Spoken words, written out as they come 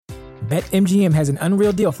BetMGM has an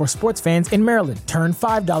unreal deal for sports fans in Maryland. Turn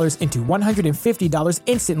 $5 into $150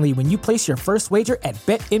 instantly when you place your first wager at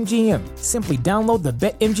BetMGM. Simply download the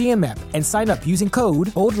BetMGM app and sign up using code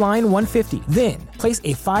OldLine150. Then, place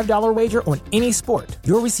a $5 wager on any sport.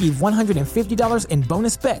 You'll receive $150 in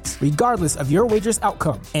bonus bets, regardless of your wager's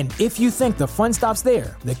outcome. And if you think the fun stops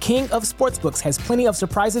there, the King of Sportsbooks has plenty of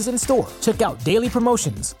surprises in store. Check out daily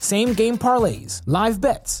promotions, same-game parlays, live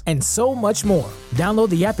bets, and so much more. Download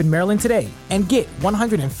the app in Maryland today and get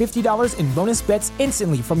 $150 in bonus bets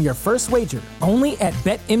instantly from your first wager. Only at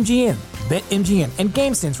BetMGM. BetMGM and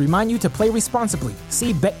GameSense remind you to play responsibly.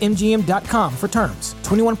 See BetMGM.com for terms.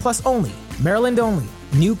 21 plus only. Maryland only.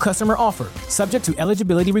 New customer offer. Subject to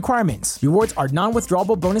eligibility requirements. Rewards are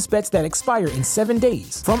non-withdrawable bonus bets that expire in 7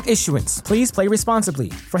 days. From issuance, please play responsibly.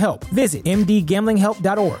 For help, visit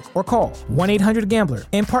mdgamblinghelp.org or call 1-800-GAMBLER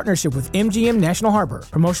in partnership with MGM National Harbor.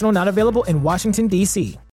 Promotional not available in Washington,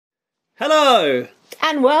 D.C. Hello!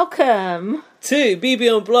 And welcome to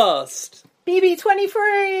BB on Blast.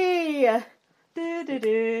 BB23! I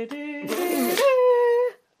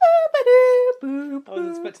was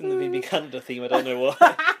expecting the BB Canada theme, I don't know why.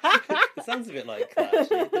 It sounds a bit like that,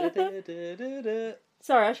 actually.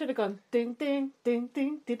 Sorry, I should have gone ding ding ding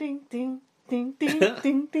ding ding ding ding ding ding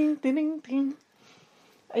ding ding ding ding.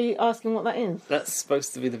 Are you asking what that is? That's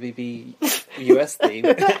supposed to be the BB US theme.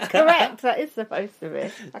 Correct, that is supposed to be.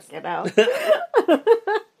 Fucking hell.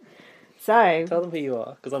 So, tell them who you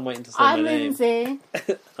are, because I'm waiting to say my name. I'm Lindsay.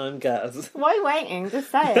 I'm Gaz. Why are you waiting? Just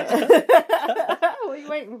say it. What are you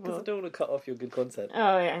waiting for? Because I don't want to cut off your good content.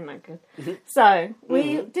 Oh, yeah, no good. So,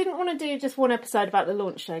 we didn't want to do just one episode about the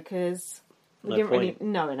launch show, because we didn't really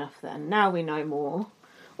know enough then. Now we know more.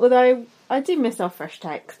 Although, I do miss our fresh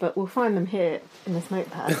takes, but we'll find them here in this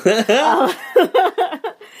notepad.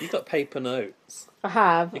 You've got paper notes. I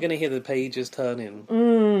have. You're going to hear the pages turning.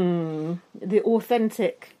 The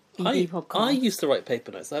authentic BB podcast. I used to write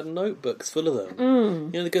paper notes. I had notebooks full of them.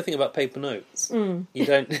 You know the good thing about paper notes? You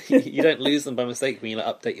don't lose them by mistake when you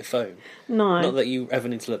update your phone. No. Not that you ever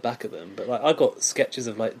need to look back at them, but I got sketches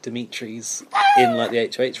of Dimitri's in the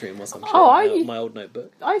HOH room or something. My old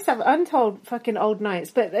notebook. I used to have untold fucking old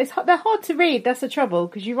notes, but they're hard to read. That's the trouble,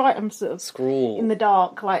 because you write them sort of scrawl in the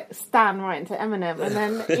dark, like Stan writing to Eminem, and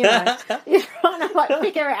then you're trying to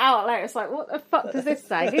figure it out. It's like, what the fuck does this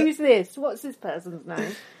say? Who's this? What's this person's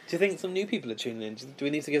name? Do you think some new people are tuning in? Do we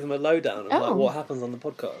need to give them a lowdown of what happens on the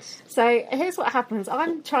podcast? So here's what happens.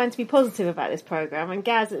 I'm trying to be positive about this programme, and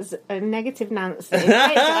Gaz is a negative Nancy.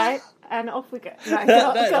 And off we go. That's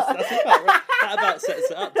about right. That about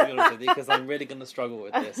sets it up, to be honest with you, because I'm really going to struggle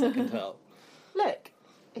with this, I can tell. Look,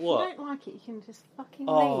 if you don't like it, you can just fucking leave.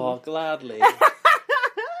 Oh, gladly.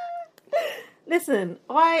 Listen,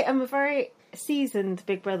 I am a very seasoned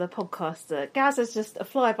Big Brother podcaster. Gaz is just a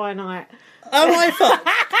fly-by-night. Oh my fuck!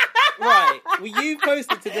 Right, well, you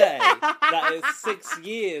posted today that is 6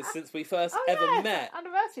 years since we first ever met.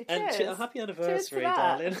 Anniversary, cheers. And happy anniversary,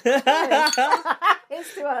 darling.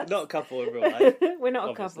 It's to us. Not a couple in real life. We're not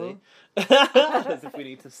obviously. a couple. As if we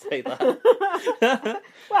need to say that.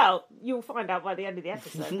 Well, you'll find out by the end of the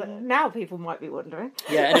episode, but now people might be wondering.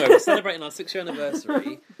 Yeah, anyway, we're celebrating our 6-year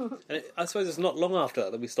anniversary. And I suppose it's not long after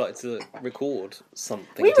that we started to record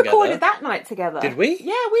something together. We recorded that night together. Did we?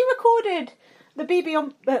 Yeah, we recorded the BB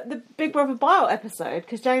on the Big Brother Bio episode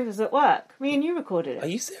because James was at work. Me and you recorded it. Are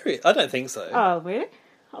you serious? I don't think so. Oh, really?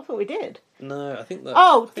 I thought we did. No, I think that.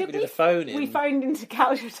 Oh, I think we did a phone in. We phoned into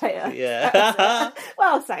Couch Potato. Yeah.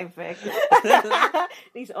 Well, same thing.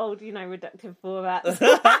 These old, reductive formats. Is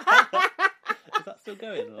that still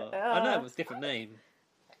going? Or? I know it was a different name.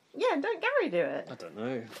 Yeah, don't Gary do it? I don't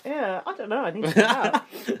know. Yeah, I don't know. I need to find out.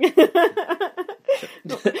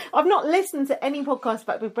 I've not listened to any podcast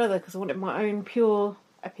about Big Brother because I wanted my own pure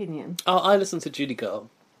opinion. Oh, I listened to Judy Girl.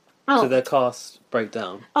 To their cast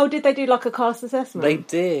breakdown. Oh, did they do a cast assessment? They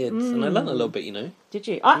did, and I learned a little bit, Did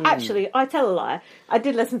you? I tell a lie. I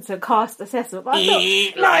did listen to a cast assessment, but I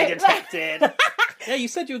thought... Lie detected! Yeah, you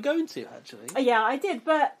said you were going to, actually. Yeah, I did,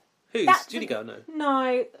 but... Who's? Judy Girl, no?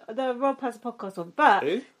 No, the Rob has a podcast one, but...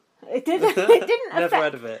 Who? It didn't affect... Never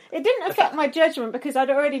heard of it. It didn't affect my judgment because I'd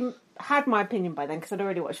already had my opinion by then because I'd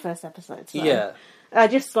already watched first episode. So. Yeah. I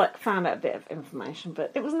just found out a bit of information,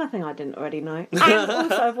 but it was nothing I didn't already know. And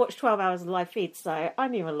also, I've watched 12 hours of live feed, so I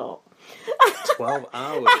knew a lot. 12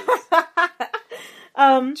 hours.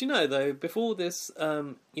 Do you know though? Before this,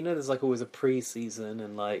 there's always a pre-season,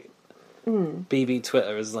 and BB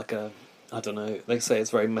Twitter is a. I don't know. They say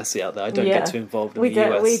it's very messy out there. I don't get too involved in the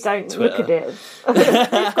US. We don't Twitter. Look at it.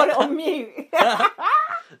 We've got it on mute. I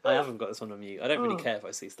haven't got this one on mute. I don't really care if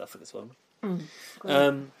I see stuff in this one.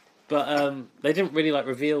 But they didn't really like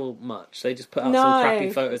reveal much. They just put out some crappy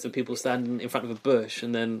photos of people standing in front of a bush,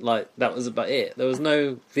 and then like that was about it. There was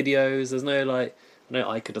no videos. There's no like. No,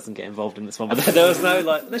 Ica doesn't get involved in this one, but there was no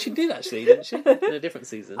like. No, she did actually, didn't she? In a different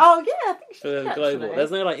season. Oh yeah, I think she did. For Global,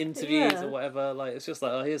 there's no like interviews or whatever. Like it's just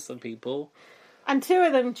like, oh, here's some people. And 2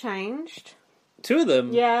 of them changed. 2 of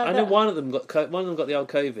them? Yeah. I know one of them got the old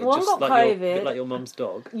COVID. One just got like COVID. A bit like your mum's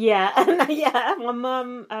dog. Yeah. Yeah. My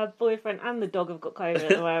mum, boyfriend and the dog have got COVID at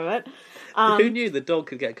the moment. Who knew the dog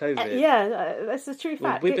could get COVID? Yeah, that's a true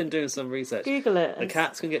fact. We've been doing some research. Google it. The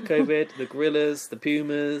cats can get COVID, the gorillas, the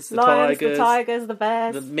pumas, the lions, tigers. The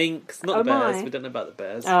bears. The minks. Not the bears. We don't know about the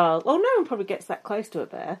bears. Oh, well, no one probably gets that close to a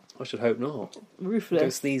bear. I should hope not. Ruthless. Go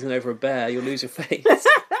sneezing over a bear, you'll lose your face.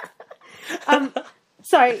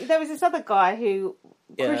 Sorry, there was this other guy who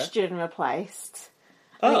Christian replaced.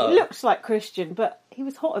 Oh. He looks like Christian, but he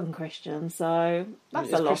was hotter than Christian, so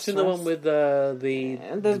that's a loss. Christian the one with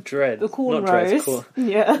the dread? The cornrows.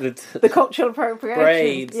 Yeah. The cultural appropriation.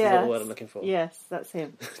 Braids is the word I'm looking for. Yes, that's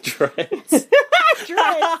him. Dreads.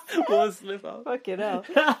 Dreads. What slip up? Fucking hell.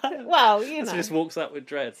 Well, you know. So he just walks out with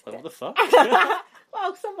dreads. Like, what the fuck?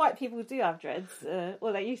 Well, some white people do have dreads.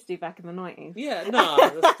 Well, they used to back in the 90s. Yeah, no,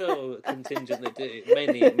 there's still a contingent that do.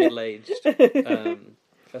 Mainly middle-aged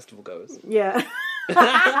festival goers. Yeah.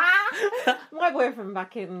 My boyfriend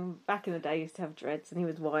back in the day used to have dreads, and he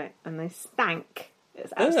was white, and they stank.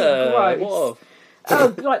 It's absolutely gross.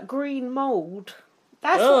 Oh, like green mould.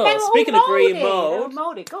 That's speaking of green mould, they were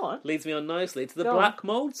mouldy. Go on. Leads me on nicely to the black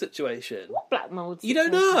mould situation. What black mould situation?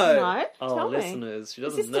 You don't know? No. Tell me. Listeners, she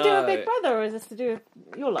doesn't know. Is this to do with Big Brother, or is this to do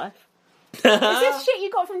with your life? Is this shit you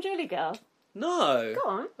got from Julie Girl? No. Go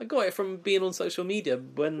on. I got it from being on social media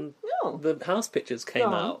when the house pictures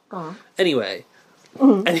came out. Go on. Anyway.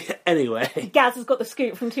 Anyway. Gaz has got the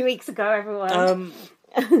scoop from 2 weeks ago, everyone.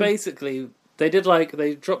 Basically, they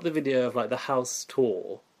dropped the video of like the house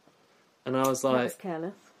tour. And I was like... That was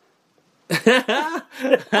careless.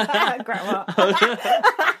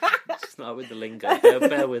 She's not with the lingo.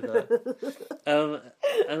 Bear with her. And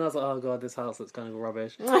I was like, oh god, this house looks kind of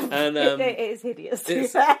rubbish. And it is hideous.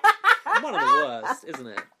 It's one of the worst, isn't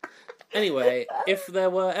it? Anyway, if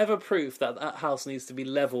there were ever proof that house needs to be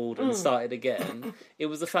levelled and started again, it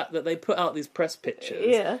was the fact that they put out these press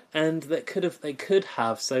pictures, and they could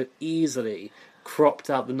have so easily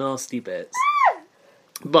cropped out the nasty bits.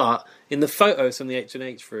 But in the photos from the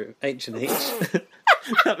H&H room, H&H,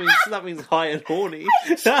 that means high and horny.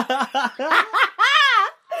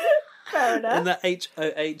 Fair enough. In the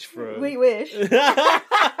HOH room. We wish.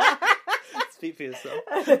 Speak for yourself.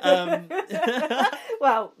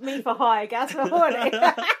 Well, me for high, Gaz for horny.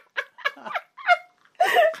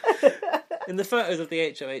 In the photos of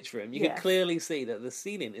the HOH room, you can clearly see that the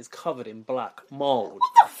ceiling is covered in black mould. What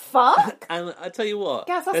the fuck? And I tell you what...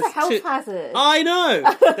 Gaz, that's a health hazard. I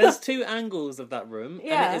know! There's 2 angles of that room,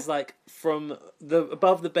 and it is like from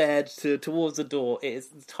above the bed towards the door, the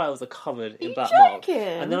tiles are covered in black mould.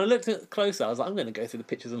 And then I looked at it closer, I was like, I'm going to go through the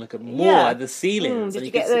pictures and look at more at the ceilings. Did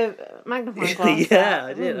you get the magnifying glass? Yeah,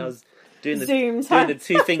 I did. I was doing the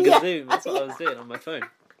 2-finger zoom. That's what I was doing on my phone.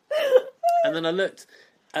 And then I looked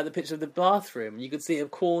at the picture of the bathroom. You could see a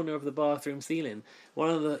corner of the bathroom ceiling. One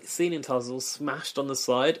of the ceiling tiles was all smashed on the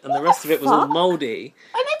side, and the rest of it was all mouldy.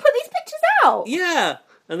 And they put these pictures out? Yeah.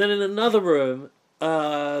 And then in another room,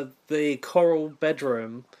 the coral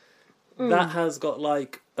bedroom, that has got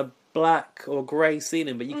like a black or grey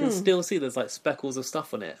ceiling, but you can still see there's like speckles of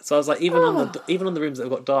stuff on it. So I was like, even on the rooms that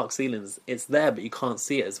have got dark ceilings, it's there, but you can't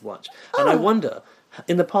see it as much. And I wonder,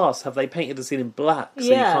 in the past, have they painted the ceiling black so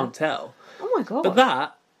you can't tell? Oh my god! But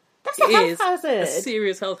that's a health hazard. A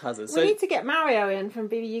serious health hazard. We need to get Mario in from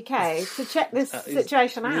BBUK to check this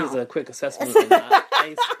situation out. He needs a quick assessment on that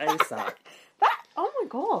ASAP. Oh my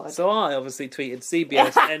god! So I obviously tweeted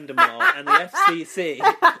CBS, Endemol, and the FCC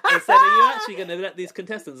and said, "Are you actually going to let these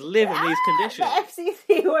contestants live in these conditions?" The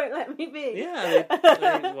FCC won't let me be. Yeah,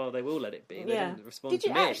 they will let it be. They didn't respond to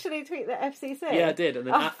me. Did you actually tweet the FCC? Yeah, I did. And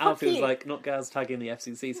then Alfie was like, "Not Gaz tagging the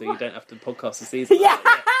FCC, so you don't have to podcast the season." Yeah.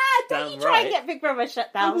 Don't you try and get Big Brother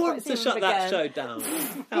shut down. I want to shut that show down.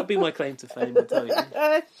 That'll be my claim to fame, I tell you.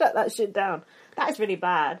 Shut that shit down. That is really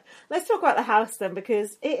bad. Let's talk about the house then,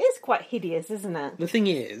 because it is quite hideous, isn't it? The thing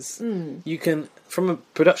is, you can, from a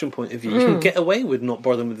production point of view, you can get away with not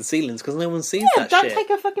bothering with the ceilings because no one sees that shit. Yeah, don't take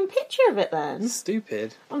a fucking picture of it then.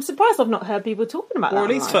 Stupid. I'm surprised I've not heard people talking about that. Or at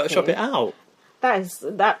least Photoshop it out.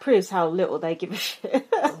 That proves how little they give a shit.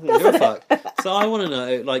 So I want to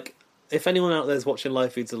know, like, if anyone out there is watching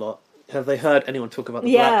Live Feeds a lot, have they heard anyone talk about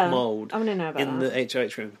the black mould I want to know about in the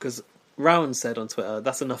HOH room? Because Rowan said on Twitter,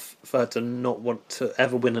 that's enough for her to not want to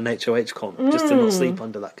ever win an HOH comp, just to not sleep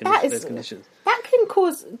under those conditions. That can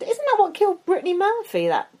cause... Isn't that what killed Brittany Murphy,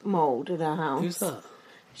 that mould in her house? Who's that?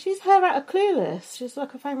 She's her out of Clueless. She's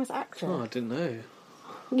like a famous actress. Oh, I didn't know.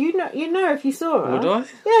 You know if you saw her. Would I?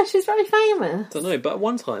 Yeah, she's very famous. I don't know, but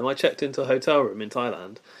one time I checked into a hotel room in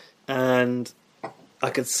Thailand and I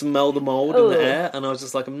could smell the mould in the air, and I was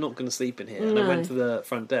just like, I'm not going to sleep in here. And I went to the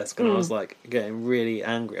front desk and I was like getting really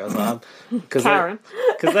angry. I was like, because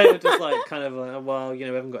they were just like kind of like, well, we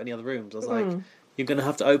haven't got any other rooms. I was like, you're going to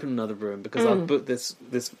have to open another room because I've booked this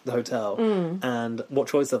hotel, and what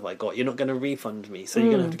choice have I got? You're not going to refund me, so you're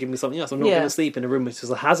going to have to give me something else. I'm not going to sleep in a room which is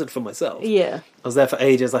a hazard for myself. Yeah, I was there for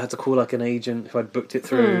ages. I had to call like an agent who I'd booked it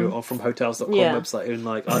through, or from hotels.com website in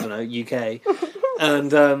like, I don't know, UK.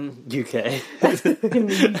 And UK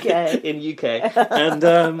in UK, and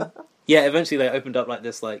eventually they opened up like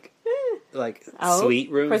this suite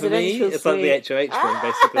room for me. It's like the HOH room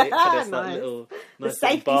basically. It had this like little nice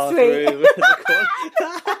little bathroom.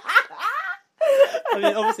 I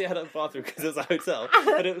mean, obviously it had a bathroom because it was a hotel,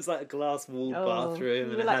 but it was like a glass walled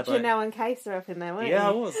bathroom. You were like Janelle and Kayser up in there, weren't you? Yeah,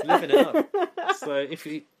 I was living it up. So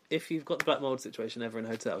if you've got the black mould situation ever in a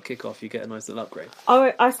hotel, kick off, you get a nice little upgrade.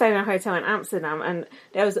 I stayed in a hotel in Amsterdam, and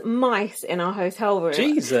there was mice in our hotel room.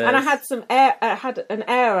 Jesus! And I had an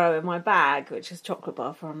Aero in my bag, which is chocolate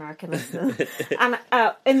bar for American listeners. And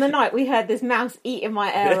in the night, we heard this mouse eating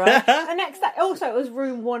my Aero. The next day, also it was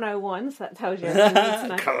room 101, so that tells you everything you need to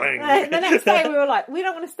know. The next day, we were like, we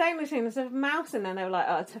don't want to stay in this room. There's a mouse in there. And they were like,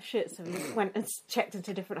 oh, tough shit. So we just went and checked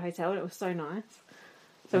into a different hotel, and it was so nice.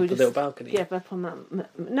 So we just, little balcony. Yeah, up on that.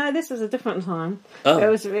 No, this was a different time. Oh. It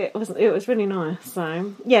was really nice.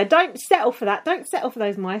 So yeah, don't settle for that. Don't settle for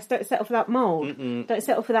those mice. Don't settle for that mould. Don't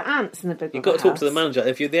settle for the ants in the big. You've got to talk to the manager.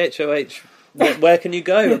 If you're the HOH, where can you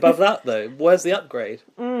go above that though? Where's the upgrade?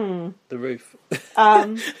 The roof.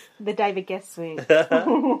 The David Guest suite. The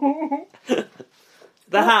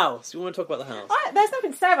house. You want to talk about the house? There's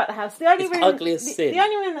nothing to say about the house. The only room, ugly as sin. The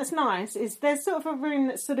only room that's nice is there's sort of a room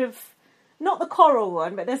that's sort of. Not the coral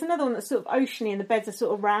one, but there's another one that's sort of oceany and the beds are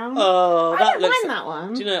sort of round. Oh, I don't mind that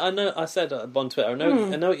one. Do you know, I said on Twitter, I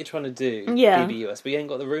know what you're trying to do, BBUS, but you ain't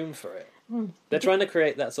got the room for it. They're trying to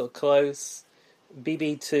create that sort of close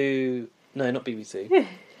BB2, no, not BB2,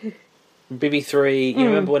 BB3, you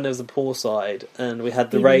remember when there was a poolside and we had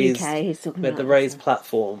the raised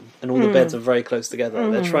platform and all the beds are very close together.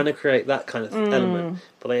 They're trying to create that kind of element,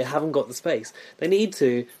 but they haven't got the space. They need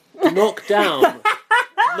to knock down...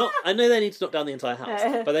 I know they need to knock down the entire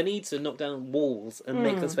house, but they need to knock down walls and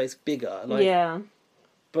make the space bigger.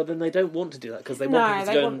 But then they don't want to do that because they want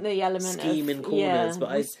people to go and scheme in corners.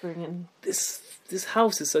 But this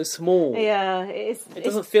house is so small. Yeah, it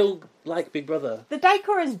doesn't feel like Big Brother. The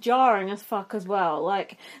decor is jarring as fuck as well.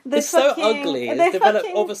 Like it's so ugly. It's developed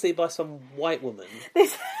obviously by some white woman.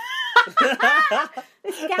 This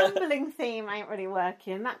gambling theme ain't really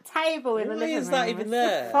working. That table in the living room. Why is that even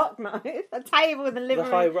there? Fuck no. The table in the living room.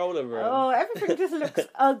 The high roller room. Oh, everything just looks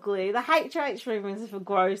ugly. The HOH room is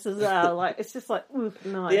gross as well. Like it's just like, oof,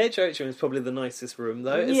 no. The HOH room is probably the nicest room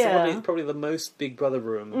though. It's probably the most Big Brother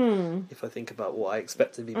room if I think about what I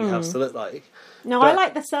expect a BB house to look like. No, I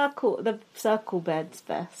like the circle beds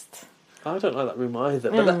best. I don't like that room either.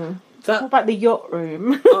 But what about the yacht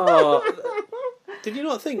room? Oh, did you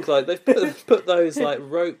not think like they've put those like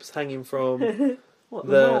ropes hanging from the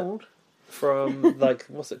mould? From like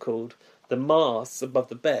what's it called? The masts above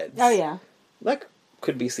the beds. Oh yeah. That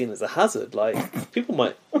could be seen as a hazard. Like people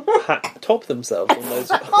might top themselves on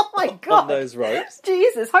those. Oh my god! On those ropes.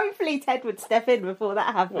 Jesus! Hopefully Ted would step in before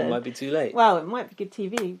that happened. Well, it might be too late. Well, it might be good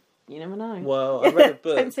TV. You never know. Well, I read a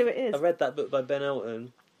book. Depends who it is. I read that book by Ben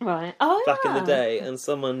Elton. Right. Oh, back in the day, and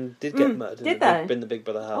someone did get murdered in the Big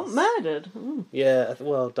Brother house. Oh, murdered? Mm. Yeah,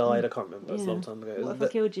 died. I can't remember. It was a long time ago. What if I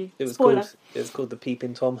killed you? It was called the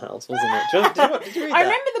Peeping Tom house, wasn't it? Did you read that? I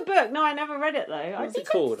remember the book. No, I never read it though. What's it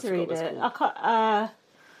called? I read it. I can't.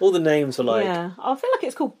 All the names are like... Yeah, I feel like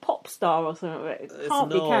it's called Pop Star or something. It can't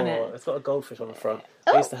be, can it? It's got a goldfish on the front.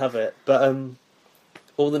 I used to have it, but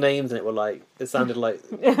all the names in it were like... It sounded like...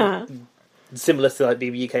 Similar to like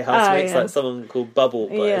BB UK housemates, like someone called Bubble,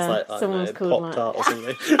 but it's like I don't know, Pop Tart or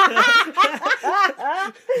something.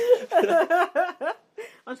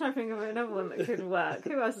 I'm trying to think of another one that could work.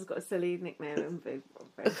 Who else has got a silly nickname and Big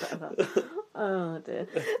Brother? Oh dear.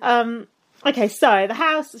 Okay, so the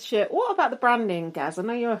house is shit. What about the branding, Gaz? I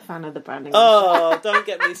know you're a fan of the branding. Oh, don't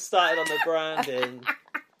get me started on the branding.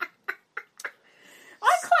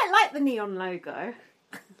 I quite like the neon logo.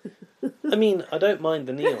 I mean, I don't mind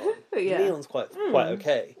the neon. Yeah. The neon's quite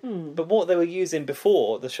okay. But what they were using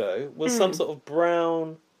before the show was some sort of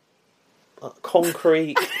brown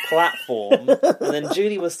concrete platform, and then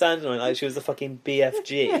Julie was standing on it like she was a fucking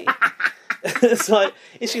BFG. It's like,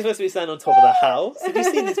 is she supposed to be standing on top of the house? Have you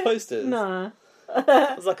seen these posters? No.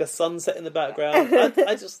 There's like a sunset in the background.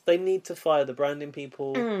 They need to fire the branding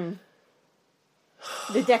people, the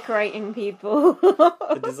decorating people,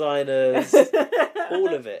 the designers,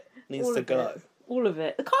 all of it needs to go. All of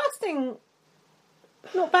it. The casting,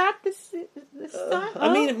 not bad this time.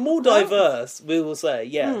 I mean, more diverse, we will say,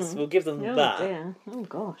 yes, we'll give them that. Dear. Oh,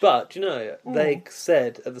 gosh. But, they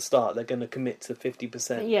said at the start they're going to commit to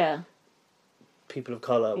 50%. Yeah. People of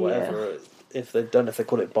colour, whatever. If they don't know if they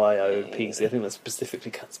call it bio, PC, I think that's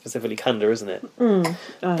specifically Canada, isn't it?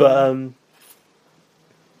 But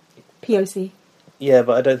POC. Yeah,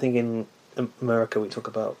 but I don't think in America we talk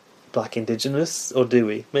about Black Indigenous, or do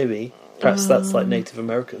we? Maybe. Perhaps that's like Native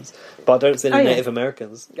Americans, but I don't see any Native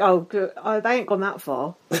Americans. Oh, good. Oh, they ain't gone that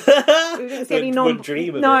far. We didn't see any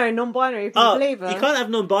non-binary people. Believe it. You can't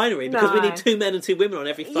have non-binary because we need 2 men and 2 women on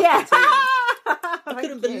every fucking team. I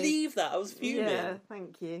couldn't believe that. I was fuming. Yeah,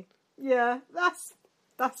 thank you. Yeah, that's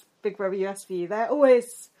big rubber US for you. They're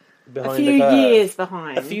always behind a few years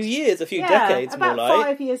behind. A few decades about more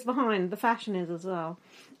like. 5 years behind. The fashion is as well.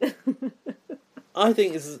 I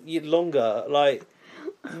think it's longer. Like,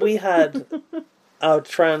 we had our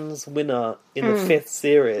trans winner in the 5th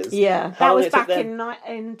series. Yeah, that was back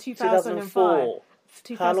in 2004.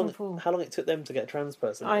 2004. How long it took them to get a trans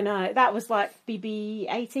person? I know. That was like BB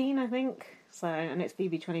 18, I think. So, and it's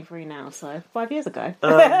BB 23 now, so 5 years ago.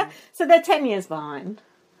 So they're 10 years behind.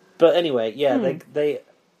 But anyway,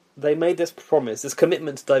 they made this promise, this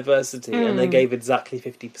commitment to diversity, and they gave exactly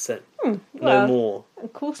 50%. No more.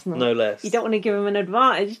 Of course not. No less. You don't want to give them an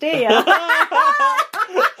advantage, do you?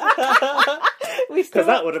 Because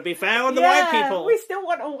that wouldn't be fair on the white people. We still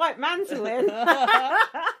want a white man to win.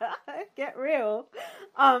 Get real.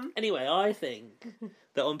 Anyway, I think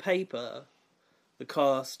that on paper, the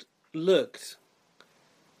cast looked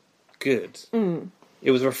good.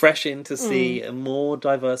 It was refreshing to see a more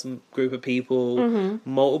diverse group of people,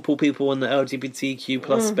 multiple people on the LGBTQ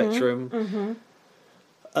plus spectrum.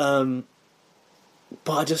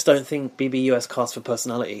 But I just don't think BBUS cast for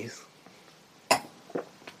personalities.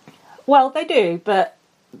 Well, they do, but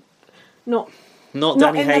not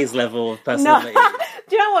Danny Hayes level of personality. No.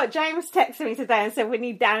 Do you know what? James texted me today and said we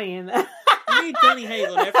need Danny in there. We need Danny Hayes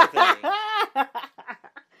on everything.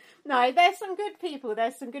 No, there's some good people.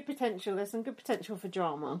 There's some good potential. There's some good potential for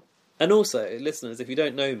drama. And also, listeners, if you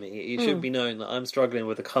don't know me, it should be known that I'm struggling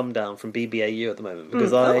with a come down from BBAU at the moment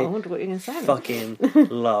because I wonder what you're going to say. Fucking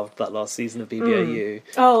loved that last season of BBAU.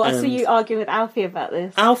 Oh, I saw you arguing with Alfie about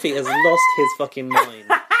this. Alfie has lost his fucking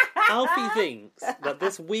mind. Alfie thinks that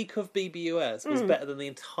this week of BBUS was better than the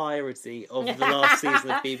entirety of the last season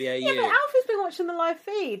of BBAU. Yeah, but Alfie's been watching the live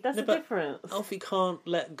feed. That's the difference. Alfie can't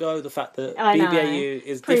let go the fact that BBAU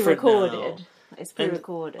is different now. It's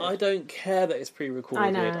pre-recorded. And I don't care that it's pre-recorded. I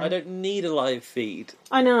know. I don't need a live feed.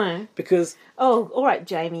 I know. Because... Oh, all right,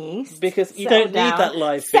 Jamie East. Because you don't need that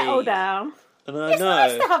live feed. Settle down. And I know. It's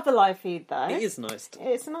nice to have the live feed, though. It is nice.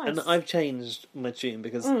 It's nice. And I've changed my tune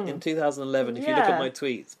because in 2011, if you look at my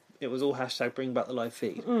tweets, it was all hashtag bring back the live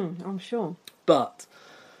feed. I'm sure. But,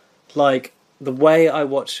 like, the way I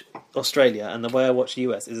watch Australia and the way I watch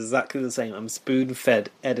US is exactly the same. I'm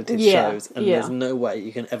spoon-fed edited shows, and there's no way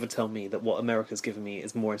you can ever tell me that what America's giving me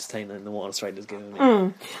is more entertaining than what Australia's giving me.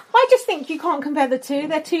 I just think you can't compare the two.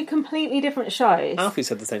 They're two completely different shows. Alfie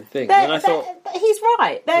said the same thing. And I thought... He's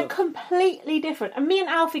right. They're completely different. And me and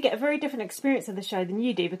Alfie get a very different experience of the show than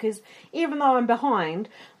you do, because even though I'm behind,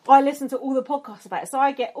 I listen to all the podcasts about it, so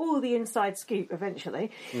I get all the inside scoop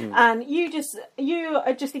eventually. And you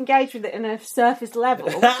are just engaged with it in a surface level,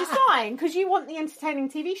 which is fine, because you want the entertaining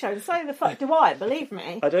TV show, and so the fuck do I, believe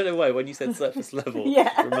me. I don't know why, when you said surface level, it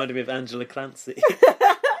reminded me of Angela Clancy.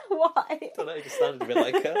 Why? I don't know, it just sounded a bit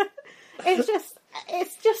like her.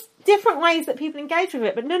 It's just different ways that people engage with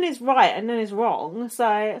it, but none is right and none is wrong. So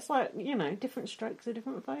it's like, different strokes for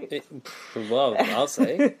different folks. Well, I'll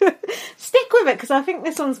say. Stick with it, because I think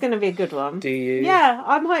this one's going to be a good one. Do you? Yeah,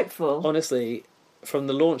 I'm hopeful. Honestly, from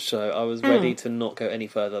the launch show, I was ready to not go any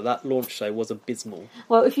further. That launch show was abysmal.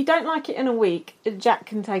 Well, if you don't like it in a week, Jack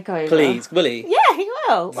can take over. Please, will he? Yeah, he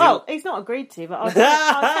will. Well, he's not agreed to, but I'll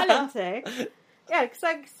tell him to. Yeah,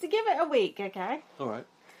 so to give it a week, okay? All right.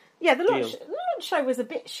 Yeah, the launch show was a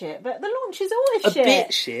bit shit, but the launch is always shit. A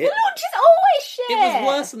bit shit? The launch is always shit! It was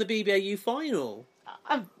worse than the BBAU final.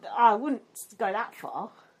 I wouldn't go that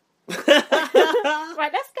far.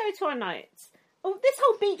 Right, let's go to our notes. Oh, this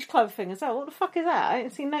whole beach club thing as well. What the fuck is that? I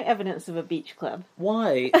ain't seen no evidence of a beach club.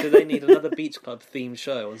 Why do they need another beach club themed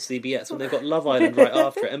show on CBS when they've got Love Island right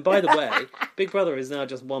after it? And by the way, Big Brother is now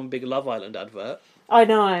just one big Love Island advert. I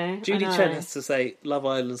know. Judy Chen has to say Love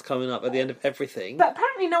Island's coming up at the end of everything. But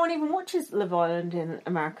apparently no one even watches Love Island in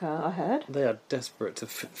America, I heard. They are desperate to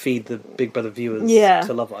feed the Big Brother viewers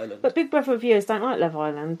to Love Island. But Big Brother viewers don't like Love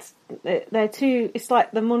Island. They're too... It's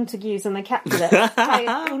like the Montagues and the Capulets. They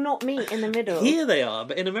will not meet in the middle. Here they are,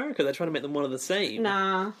 but in America they're trying to make them one of the same.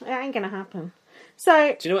 Nah, it ain't going to happen.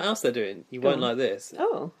 So... Do you know what else they're doing? You won't like this.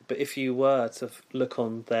 Oh. But if you were to look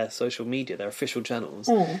on their social media, their official channels,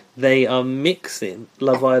 they are mixing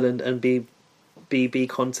Love Island and BB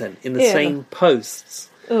content in the same posts.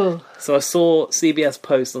 Oh. So I saw CBS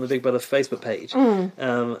post on the Big Brother Facebook page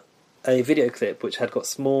a video clip which had got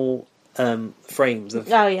small frames of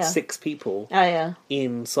 6 people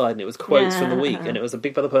inside, and it was quotes from the week, and it was a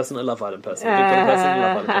Big Brother person, a Love Island person, a Big Brother person, a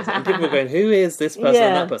Love Island person, and people were going, who is this person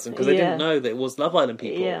and that person, because they didn't know that it was Love Island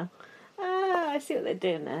people. I see what they're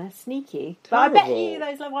doing there. Sneaky. Terrible. But I bet you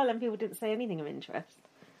those Love Island people didn't say anything of interest.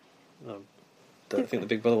 I don't think the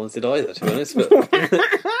Big Brother ones did either, to be honest,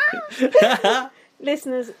 but...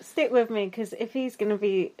 Listeners, stick with me, because if he's going to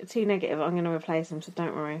be too negative, I'm going to replace him, so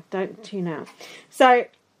don't worry. Don't tune out. So...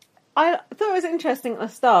 I thought it was interesting at the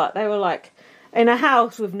start. They were like in a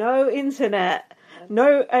house with no internet,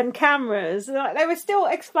 and cameras. Like, they were still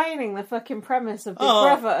explaining the fucking premise of Big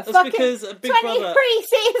Brother. That's because Big 23 Brother...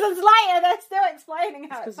 seasons later, they're still explaining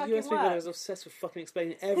how it fucking US Big Brother is obsessed with fucking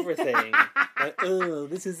explaining everything. Like, oh,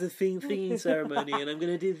 this is the thingy ceremony, and I'm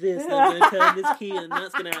going to do this, and I'm going to turn this key, and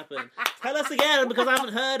that's going to happen. Tell us again, because I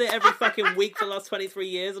haven't heard it every fucking week for the last 23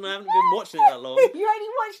 years, and I haven't been watching it that long. You only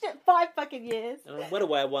watched it 5 fucking years. And I'm well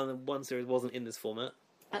aware one series wasn't in this format.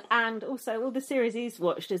 And also, all the series he's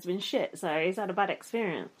watched has been shit, so he's had a bad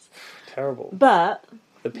experience. Terrible. But...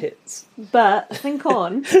 The pits. But, think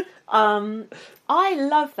on. I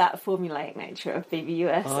love that formulaic nature of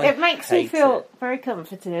BBUS. It makes me feel very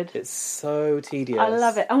comforted. It's so tedious. I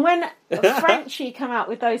love it. And when Frenchie come out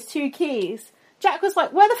with those 2 keys, Jack was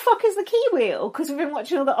like, where the fuck is the key wheel? Because we've been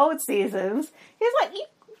watching all the old seasons. He was like, it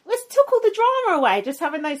took all the drama away just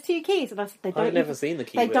having those 2 keys. And I said, I've never seen the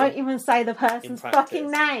key wheel. They don't even say the person's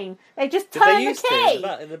fucking name. They just turn the key.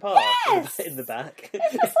 In the past? Yes! In the back.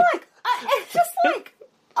 It's just like,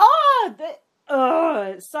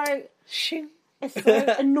 it's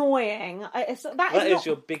so annoying. That is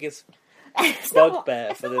your biggest bugbear for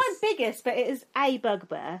this. It's not my biggest, but it is a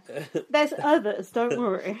bugbear. There's others, don't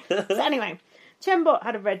worry. So anyway, Chembot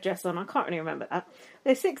had a red dress on. I can't really remember that.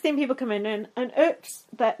 There's 16 people coming in, and oops,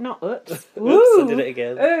 I did it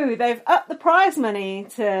again. Ooh, they've upped the prize money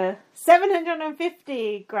to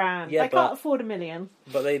 750 grand. They can't afford $1 million.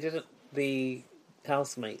 But they didn't. The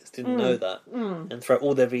housemates didn't know that, and throughout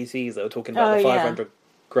all their VCs, they were talking about the 500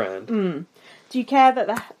 grand. Do you care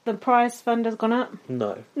that the prize fund has gone up?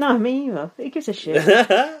 No. No, me either. It gives a shit.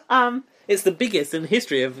 It's the biggest in the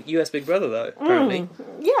history of US Big Brother, though, apparently.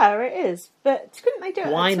 Yeah, it is. But couldn't they do it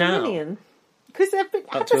Why up to now? $1 million? Because they've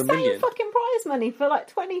had the same fucking prize money for like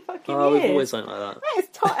 20 fucking years. We've always done like that. That is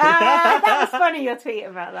that was funny, your tweet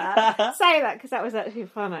about that. Say that, because that was actually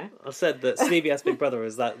funny. I said that CBS Big Brother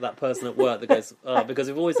is that person at work that goes, because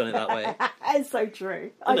we've always done it that way. It's so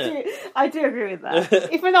true. I do agree with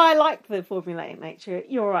that. Even though I like the formulaic nature,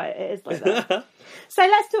 you're right, it is like that. So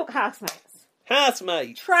let's talk housemates.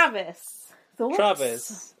 Housemates! Travis. Thoughts?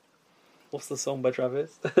 Travis. What's the song by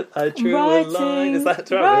Travis? I drew a line. Is that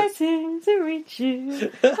Travis? Writing to reach you.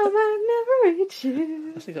 I might never reach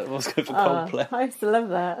you. I think I was going for Coldplay. I used to love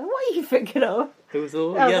that. What are you thinking of? It was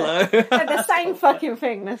all yellow. They're the same fucking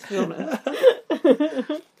thing, let's be honest.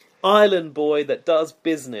 Island boy that does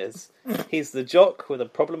business. He's the jock with a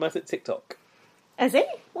problematic TikTok. Is he?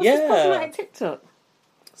 What's his problematic TikTok?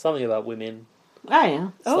 Something about women.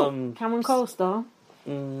 Oh, yeah. Cameron Cole star.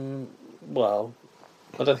 Well...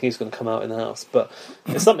 I don't think he's going to come out in the house, but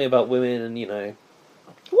it's something about women and,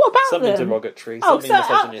 what about something them? Derogatory, something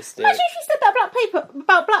misogynistic. Imagine if you said that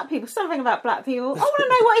about black people, something about black people. I want to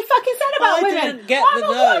know what he fucking said about women. Didn't get I'm the a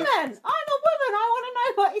note. woman. I want to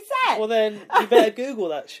know what he said. Well, then, you better Google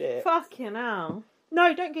that shit. Fucking hell.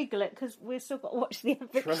 No, don't Google it, because we've still got to watch the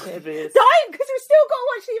eviction. Travis. Don't, because we've still got to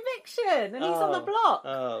watch the eviction, and he's on the block.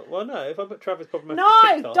 Well, no, if I put Travis problematic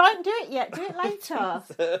TikTok... No, don't do it yet. Do it later.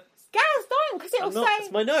 Gaz, don't, because it'll say...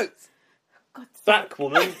 It's my notes. God, back,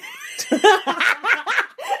 woman.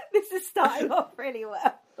 This is starting off really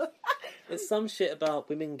well. It's some shit about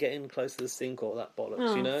women getting close to the sink or that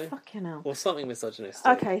bollocks, Fucking hell. Or something misogynistic.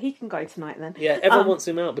 Okay, he can go tonight then. Yeah, everyone wants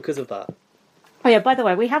him out because of that. Oh yeah, by the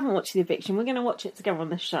way, we haven't watched The Eviction. We're going to watch it together on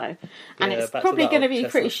this show. And it's probably going to be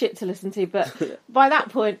pretty shit to listen to, but by that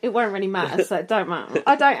point, it won't really matter, so it don't matter.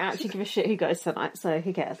 I don't actually give a shit who goes tonight, so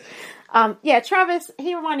who cares? Travis,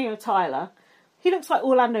 he reminded me of Tyler. He looks like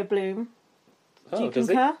Orlando Bloom. Do you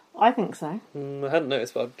concur? I think so. I hadn't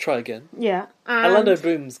noticed, but I'll try again. Yeah. Orlando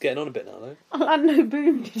Bloom's getting on a bit now, though. Orlando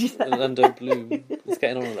Bloom, did you say? Orlando Bloom is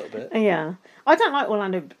getting on a little bit. Yeah. I don't like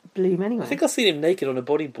Orlando Bloom anyway. I think I've seen him naked on a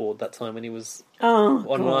bodyboard that time when he was on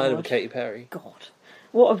an island with Katy Perry. God.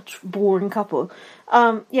 What a boring couple.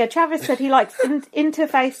 Travis said he likes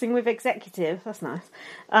interfacing with executives. That's nice.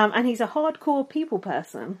 And he's a hardcore people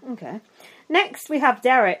person. Okay. Next, we have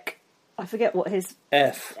Derek. I forget what his...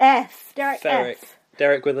 F. Derek Ferrick. F.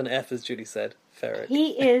 Derek with an F, as Judy said. Ferrick.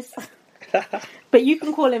 He is... but you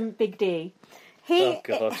can call him Big D. Oh,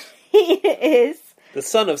 God. He is... the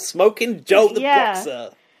son of Smoking Joe the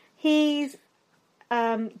Boxer. He's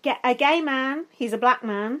a gay man. He's a black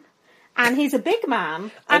man. And he's a big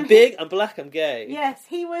man. I'm big, I'm black, I'm gay. Yes,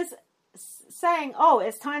 he was saying,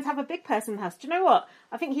 it's time to have a big person in the house. Do you know what?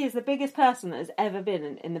 I think he is the biggest person that has ever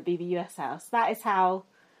been in the BBUS house. That is how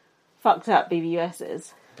fucked up BBUS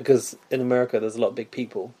is. Because in America there's a lot of big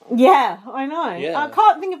people. Yeah, I know. Yeah. I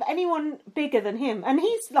can't think of anyone bigger than him. And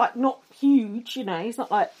he's, like, not huge, He's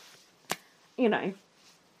not like, a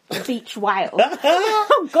beach whale.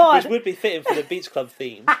 Oh, God. Which would be fitting for the beach club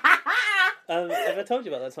theme. Have I told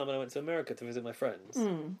you about that time when I went to America to visit my friends?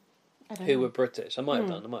 Who were British. I might have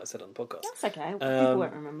done. I might have said it on the podcast. That's okay. People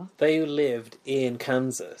won't remember. They lived in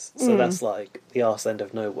Kansas. So that's like the arse end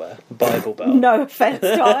of nowhere. Bible Belt. No offence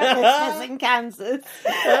to our listeners in Kansas.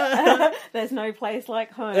 There's no place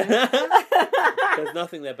like home. There's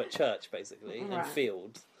nothing there but church, basically, and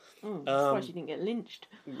fields. I'm surprised you didn't get lynched.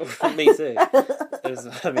 Me too.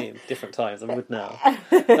 Different times. I would now.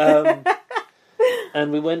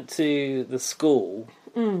 And we went to the school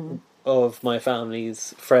of my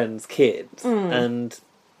family's friends' kids, and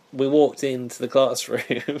we walked into the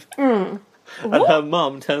classroom, and her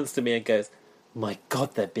mum turns to me and goes, "My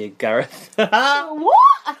God, they're big, Gareth." What?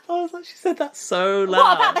 I was like, she said that so loud.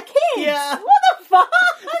 What about the kids? Yeah. What the fuck?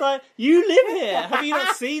 It's like, you live here. Have you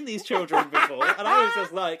not seen these children before? And I was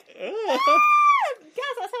just like, ugh.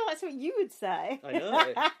 Guys, that's what you would say. I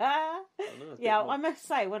know. Yeah, I must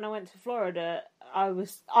say, when I went to Florida,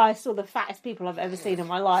 I saw the fattest people I've ever seen in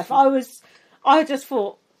my life. I just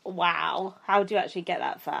thought, wow, how do you actually get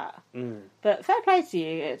that fat? But fair play to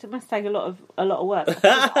you. It must take a lot of work.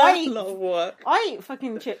 A lot of work. I eat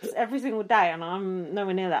fucking chips every single day, and I'm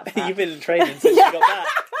nowhere near that fat. You've been in training since you got back.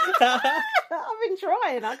 I've been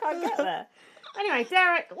trying. I can't get there. Anyway,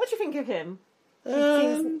 Derek, what do you think of him?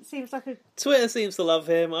 Seems like a... Twitter seems to love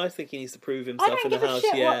him. I think he needs to prove himself in the house. I don't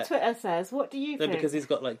give a shit what Twitter says. What do you think? No, because he's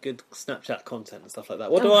got like good Snapchat content and stuff like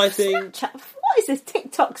that. What do I think? Snapchat? What is this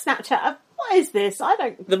TikTok, Snapchat? What is this? I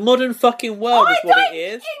don't... The modern fucking world is what it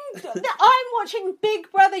is. I'm watching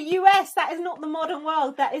Big Brother US. That is not the modern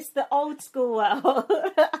world. That is the old school world.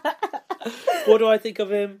 What do I think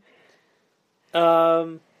of him?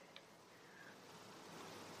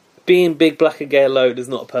 Being big, black and gay alone is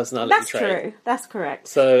not a personality trait. That's true. That's correct.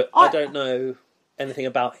 So I don't know anything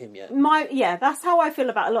about him yet. That's how I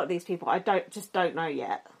feel about a lot of these people. I don't know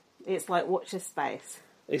yet. It's like, watch this space.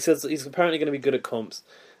 He says he's apparently going to be good at comps.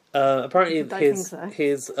 Apparently his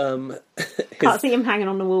can't see him hanging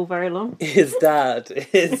on the wall very long. His dad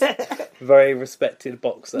is very respected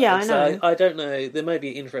boxer. Yeah, I know. So I don't know. There may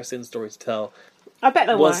be an interesting story to tell. I bet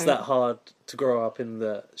there was that hard to grow up in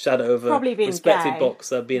the shadow of a respected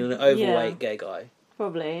boxer, being an overweight gay guy.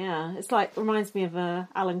 Probably, yeah. It's like, reminds me of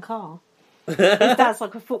Alan Carr. His dad's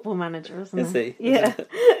like a football manager, isn't he? Is he? Yeah.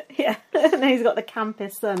 Yeah. And he's got the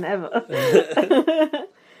campest son ever.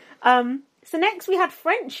 So next we had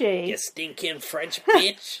Frenchie. You stinking French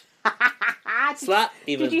bitch. Slut.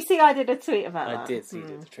 Did you see I did a tweet about that? I did see you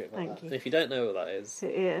did a tweet about Thank that. you. If you don't know what that is.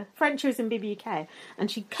 Yeah. Frenchie was in BBUK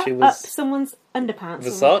and she cut up someone's underpants.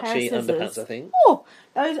 Versace underpants, I think. Oh,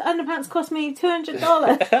 those underpants cost me $200.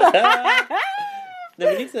 No,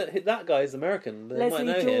 we need to. That guy is American. They Leslie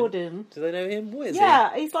might know Jordan. Him. Do they know him? What is he?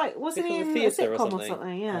 Yeah, he's like, wasn't he in a theatre sitcom or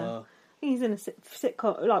something? Yeah. He's in a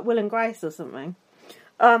sitcom, like Will and Grace or something.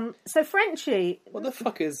 So Frenchie... What the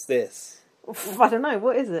fuck is this? I don't know,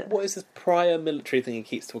 what is it? What is this prior military thing he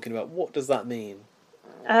keeps talking about? What does that mean?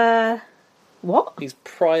 What? He's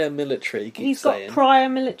prior military, He's got prior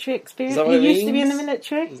military experience. He used to be in the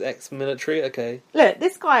military. He's ex-military, okay. Look,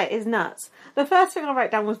 this guy is nuts. The first thing I wrote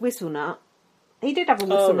down was Whistle Nut. He did have a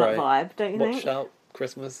Whistle Nut vibe, don't you think? Watch Out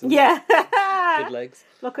Christmas. Yeah. Good legs.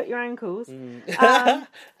 Look at your ankles.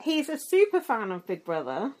 He's a super fan of Big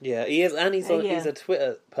Brother. Yeah, he is, and he's a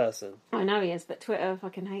Twitter person. I know he is, but Twitter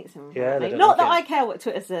fucking hates him. Yeah, not that I care what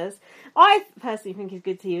Twitter says. I personally think he's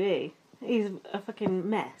good TV. He's a fucking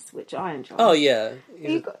mess, which I enjoy. Oh yeah,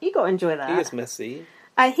 you got to enjoy that. He is messy.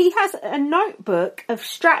 He has a notebook of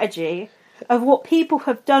strategy of what people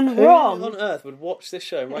have done wrong. Who on earth would watch this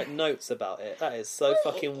show and write notes about it? That is so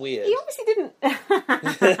fucking weird. He obviously didn't.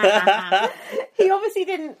 He obviously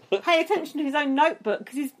didn't pay attention to his own notebook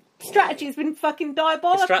because his strategy has been fucking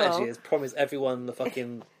diabolical. His strategy is promise everyone the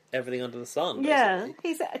fucking everything under the sun. Yeah,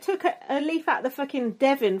 basically. he took a leaf out of the fucking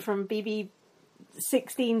Devon from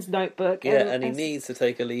BB16's notebook. Yeah, and he needs to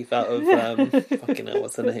take a leaf out of fucking hell,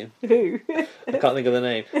 what's her name? Who? I can't think of the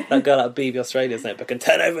name. That girl out of BB Australia's notebook and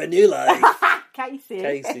turn over a new life.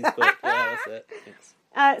 Casey's book. Yeah, that's it.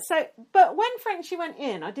 Thanks. But when Frenchie went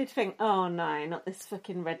in, I did think, oh no, not this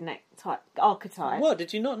fucking redneck type archetype. What,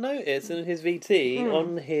 did you not notice in his VT,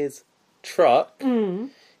 on his truck,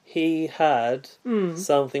 he had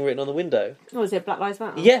something written on the window? Oh, was it Black Lives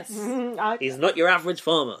Matter? Yes. He's not your average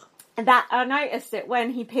farmer. That I noticed it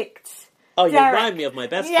when he picked Oh, you Derek. remind me of my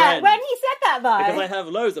best friend. Yeah, when he said that though. Because I have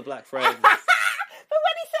loads of black friends. But when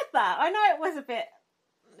he said that, I know it was a bit...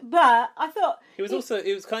 But I thought...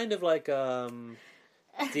 It was kind of like...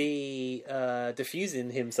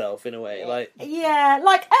 diffusing himself in a way, like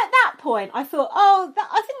at that point I thought,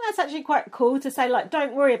 I think that's actually quite cool to say, like,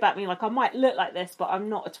 don't worry about me, like I might look like this but I'm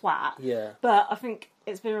not a twat. Yeah, but I think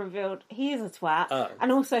it's been revealed he is a twat.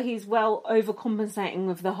 And also he's well overcompensating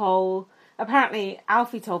with the whole, apparently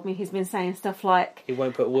Alfie told me he's been saying stuff like he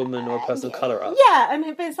won't put a woman or a person of colour up. Yeah, and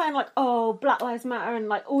he's been saying like, oh, Black Lives Matter and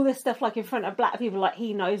like all this stuff, like in front of black people, like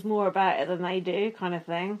he knows more about it than they do, kind of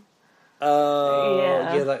thing.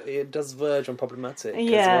 Like, it does verge on problematic.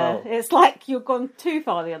 Yeah, as well. It's like you've gone too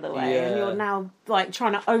far the other way, and you're now like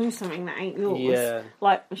trying to own something that ain't yours. Yeah,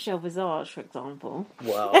 like Michelle Visage, for example.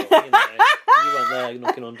 Well, you weren't there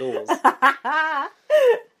knocking on doors.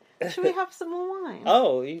 Should we have some more wine?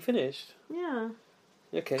 Oh, are you finished? Yeah.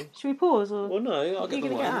 Okay. Should we pause or? Well, no, I'll get the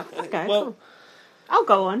wine. Okay. Well. Cool. I'll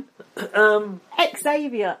go on.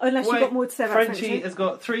 Xavier, unless you've got more to say about Frenchie. Frenchie has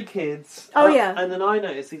got 3 kids. Oh, yeah. And then I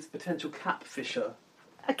noticed he's a potential catfisher.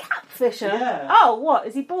 A catfisher? Yeah. Oh, what?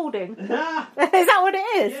 Is he balding? Is that what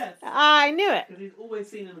it is? Yes. I knew it. Because he's always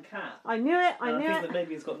seen in a cat. I knew it. I think that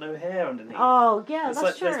maybe he's got no hair underneath. Oh, yeah, it's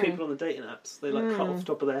that's like true. There's people on the dating apps. They cut off the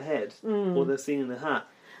top of their head, or they're seen in a hat.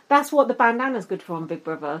 That's what the bandana's good for on Big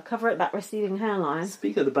Brother. Cover up that receding hairline.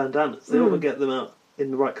 Speaking of the bandanas, they ought to get them out in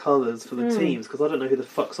the right colours for the teams, because I don't know who the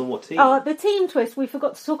fuck's on what team. Oh, the team twist, we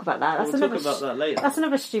forgot to talk about that. We'll talk about that later. That's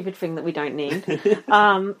another stupid thing that we don't need.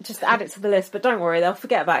 Just add it to the list, but don't worry, they'll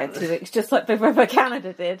forget about it in 2 weeks, just like Big Brother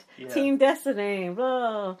Canada did. Yeah. Team Destiny,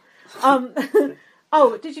 blah.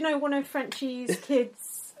 Oh, did you know one of Frenchie's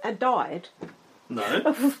kids had died?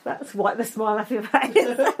 No. That's why the smile off your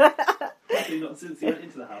face. Not since he went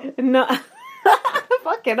into the house. No.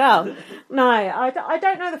 Fucking hell. No, I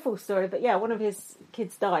don't know the full story, but yeah, one of his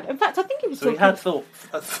kids died. In fact, I think he was talking... he had 4.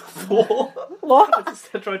 What?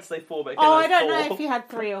 I tried to say 4, but I don't know if he had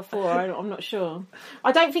 3 or 4. I'm not sure.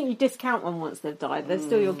 I don't think you discount one once they've died. They're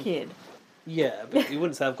still your kid. Yeah, but you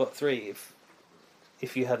wouldn't say I've got 3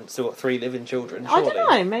 if you hadn't still got 3 living children, surely. I don't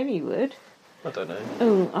know, maybe you would. I don't know.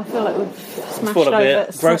 Oh, I feel like we've smashed over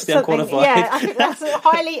grossly unqualified. Yeah, I think that's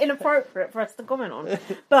highly inappropriate for us to comment on.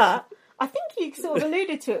 But I think you sort of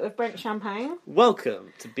alluded to it with Brent Champagne.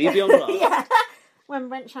 Welcome to BB on Glass. Yeah. When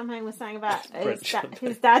Brent Champagne was saying about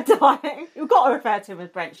his dad dying. You've got to refer to him as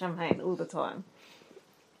Brent Champagne all the time.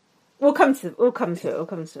 We'll come to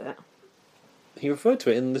it. He referred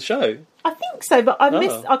to it in the show. I think so, but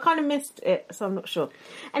I kind of missed it, so I'm not sure.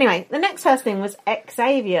 Anyway, the next first thing was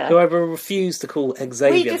Xavier. Who I refuse to call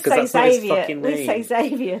Xavier, because that's not his fucking name. We say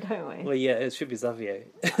Xavier, don't we? Well, yeah, it should be Xavier.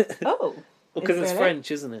 Oh. Because it's French,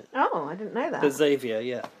 isn't it? Oh, I didn't know that. But Xavier,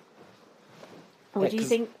 yeah. What do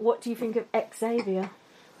you think of Xavier?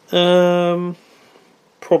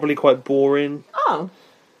 Probably quite boring. Oh.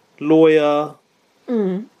 Lawyer.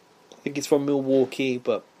 I think he's from Milwaukee,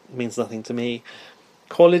 but means nothing to me.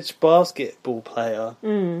 College basketball player.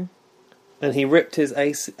 And he ripped his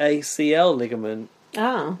ACL ligament.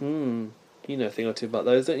 Oh. You know a thing or two about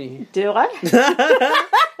those, don't you? Do I?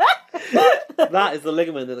 That is the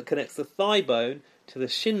ligament that connects the thigh bone to the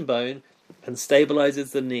shin bone and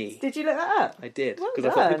stabilises the knee. Did you look that up? I did, because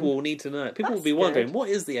I thought people will need to know it. People will be wondering, what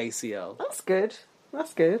is the ACL? That's good.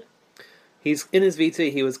 He's in his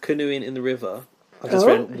VT, he was canoeing in the river. I just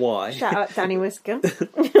read why. Shout out Danny Whisker.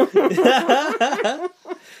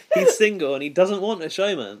 He's single and he doesn't want a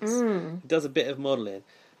showman. He does a bit of modelling.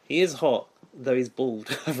 He is hot, though he's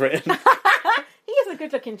bald, I've written. He is a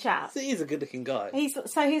good-looking chap. He's a good-looking guy. He's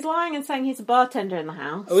lying and saying he's a bartender in the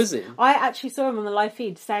house. Oh, is he? I actually saw him on the live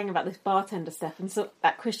feed saying about this bartender stuff, and so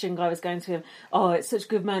that Christian guy was going to him, "Oh, it's such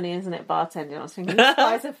good money, isn't it, bartending?" I was thinking, this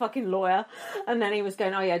guy's a fucking lawyer. And then he was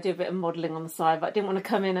going, "Oh yeah, I do a bit of modelling on the side, but I didn't want to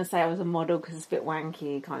come in and say I was a model because it's a bit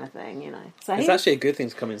wanky kind of thing, you know." So it's actually a good thing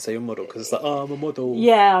to come in and say you're a model, because it's like, oh, I'm a model.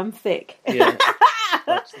 Yeah, I'm thick. Yeah.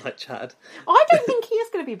 like Chad. I don't think he is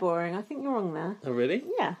going to be boring. I think you're wrong there. Oh, really?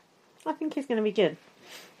 Yeah. I think he's going to be good.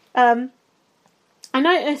 I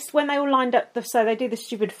noticed when they all lined up, so they do the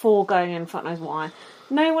stupid 4 going in, fuck knows why.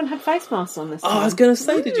 No one had face masks on this time. I was going to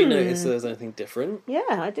say, did you notice there was anything different? Yeah,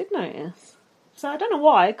 I did notice. So I don't know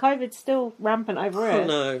why. COVID's still rampant over here. Oh,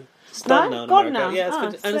 no. It's done now in America. Now.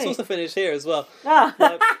 Yeah, and it's also finished here as well. Ah.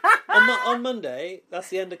 On Monday, that's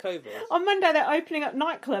the end of COVID. On Monday, they're opening up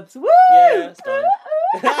nightclubs. Woo! Yeah, it's done.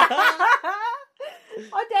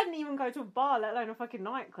 I didn't even go to a bar, let alone a fucking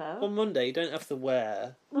nightclub. On Monday, you don't have to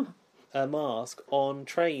wear a mask on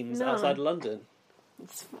trains outside London.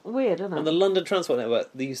 It's weird, isn't it? On the London Transport Network,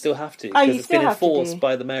 you still have to, Oh, because it's been enforced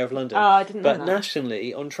by the Mayor of London. Oh, I didn't know that. But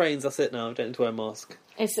nationally, on trains, that's it now. You don't need to wear a mask.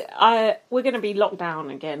 We're going to be locked down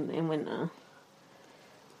again in winter.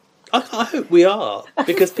 I hope we are,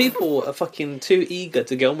 because people are fucking too eager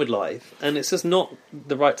to get on with life, and it's just not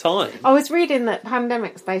the right time. I was reading that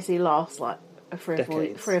pandemics basically last like 3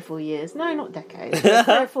 or 4 years. No, not decades. 3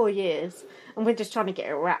 or 4 years, and we're just trying to get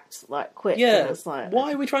it wrapped like quick. Yeah, and it's like,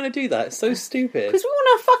 why are we trying to do that? It's so stupid. Because we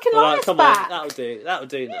want our fucking lives come back. on, that'll do now.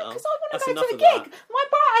 Because I want to go to the That. gig. My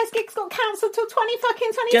Bright Eyes gig's got cancelled till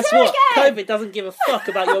 2022 Guess what? again. COVID doesn't give a fuck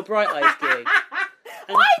about your Bright Eyes gig.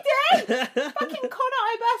 I do! Fucking Conor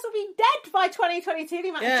Oberst will be dead by 2022, the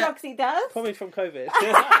amount of drugs he does. Probably from COVID.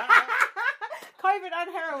 COVID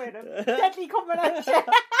and heroin. Deadly combination.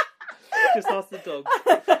 Just ask the dogs.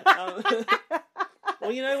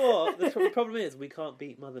 Well, you know what? The problem is we can't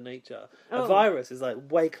beat Mother Nature. A virus is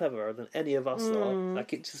like way cleverer than any of us are.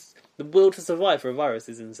 Like the will to survive for a virus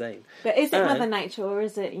is insane. But is it Mother Nature or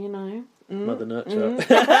is it, Mother Nurture?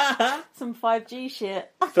 Some 5G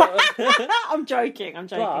shit. I'm joking.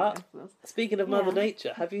 But, speaking of Mother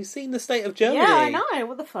Nature, have you seen the state of Germany? Yeah, I know.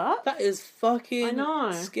 What the fuck? That is fucking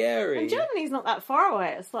scary. And Germany's not that far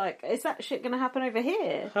away. It's like, is that shit going to happen over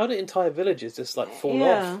here? How did entire villages just fall off?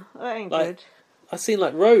 Yeah, that ain't good. I've seen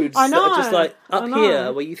roads that are just up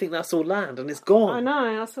here where you think that's all land and it's gone. I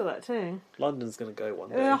know, I saw that too. London's going to go one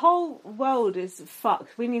day. The whole world is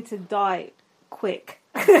fucked. We need to die quick.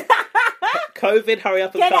 COVID, hurry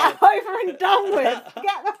up and get it over and done with.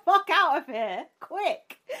 Get the fuck out of here.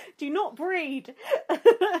 Quick. Do not breed.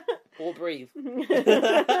 Or breathe.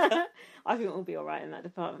 I think we'll be alright in that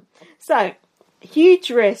department. So, huge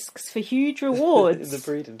risks for huge rewards. In the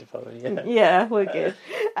breeding department, yeah. Yeah, we're good.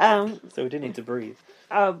 So we do need to breathe.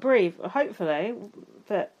 Breathe, hopefully.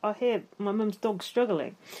 But I hear my mum's dog's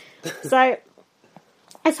struggling. So,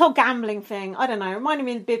 this whole gambling thing, I don't know, reminded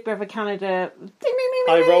me of Big Brother Canada. Ding, ding, ding,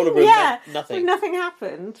 I roll a room, nothing. Nothing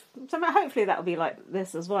happened. So hopefully that'll be like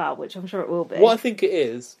this as well, which I'm sure it will be. What I think it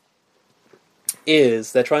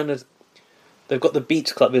is they're trying to... They've got the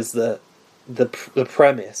beach club as the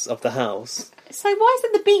premise of the house. So why is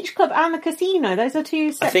it the beach club and the casino? Those are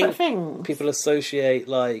two separate things. People associate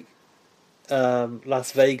Las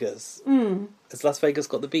Vegas. Has Las Vegas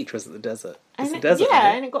got the beach or is it the desert? It's the desert.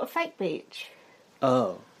 Yeah, and it got a fake beach.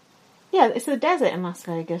 Oh. Yeah, it's the desert in Las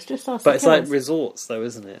Vegas. Just ask. But it's like resorts, though,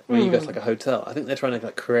 isn't it? Where you go to a hotel. I think they're trying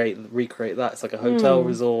to recreate that. It's like a hotel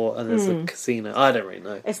resort, and there's a casino. I don't really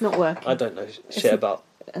know. It's not working. I don't know shit about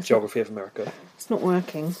geography of America. It's not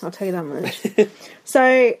working. I'll tell you that much.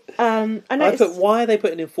 So, I noticed. Why are they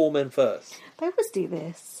putting in 4 men first? They always do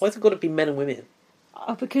this. Why's it got to be men and women?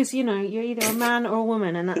 Oh, because you're either a man or a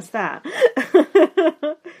woman, and that's that.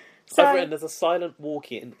 I've written there's a silent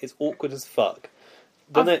walk-in. It's awkward as fuck.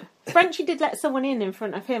 Frenchie did let someone in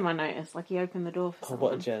front of him, I noticed. Like, he opened the door for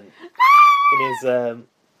someone. What a gent. In his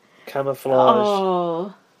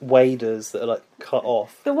camouflage waders that are, cut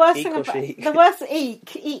off. The worst thing about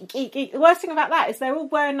that is they're all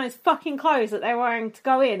wearing those fucking clothes that they're wearing to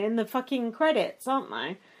go in the fucking credits, aren't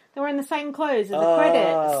they? They're wearing the same clothes in the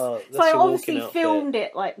credits. So I obviously filmed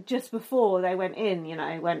it, just before they went in,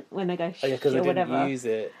 when they go because they whatever. Didn't use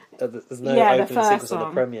it. There's no opening sequence of the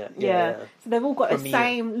premiere. Yeah. So they've all got the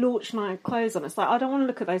same launch night clothes on. It's like, I don't want to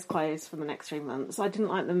look at those clothes for the next 3 months. I didn't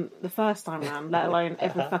like them the first time round, let alone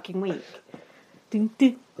every fucking week. They're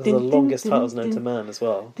the longest titles known to man as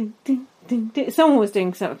well. Someone was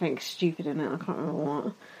doing something stupid in it. I can't remember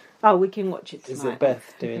what. Oh, we can watch it tonight. Is it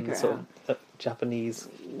Beth doing sort of Japanese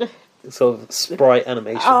sort of sprite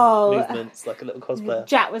animation movements, like a little cosplayer.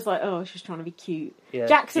 Jack was like, "Oh, she's trying to be cute." Yeah.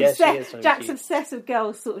 Jack's she is trying to be Jack's cute. obsessed with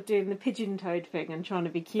girls sort of doing the pigeon toed thing and trying to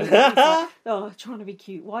be cute. He's like, "Oh, trying to be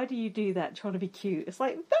cute. Why do you do that? Trying to be cute." It's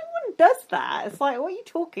like, no one does that. It's like, what are you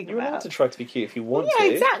talking You're about? allowed to try to be cute if you want to.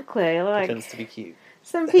 Yeah, exactly. Like, Pretends to be cute.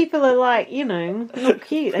 some people are like, not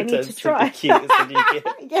cute. They need to try. To be cute is the new gift.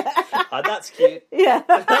 Yeah. That's cute. Yeah.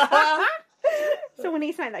 Someone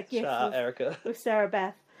needs to make that gift. Shout out, Erica. With Sarah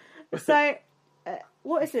Beth. So,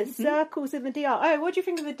 what is this? Circles in the DR. Oh, what do you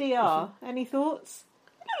think of the DR? Any thoughts?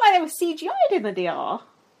 It looked like they were CGI'd in the DR.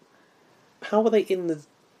 How were they in the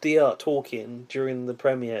DR talking during the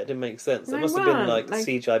premiere? It didn't make sense. It must have been like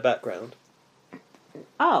CGI background.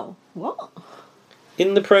 Oh, what?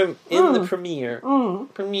 In the premiere,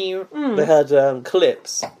 they had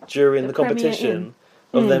clips during the competition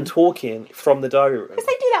of them talking from the diary room. Because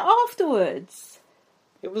they do that afterwards.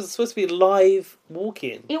 It was supposed to be live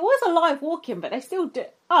walking. It was a live walk-in, but they still do...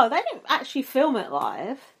 Oh, they didn't actually film it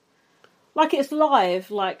live. Like, it's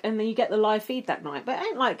live, and then you get the live feed that night. But it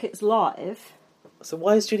ain't like it's live. So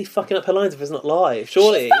why is Julie fucking up her lines if it's not live?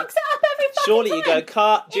 Surely... She fucks it up every fucking Surely time. you go,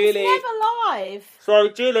 cut, Julie. It's never live.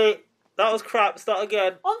 Sorry, Julie. That was crap. Start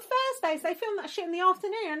again. On Thursdays, they film that shit in the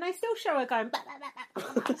afternoon, and they still show her going... Blah, blah,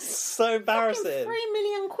 blah, blah. So embarrassing. £3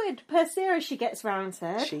 million per series she gets round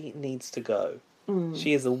to. She needs to go.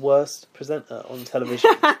 She is the worst presenter on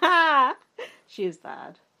television. She is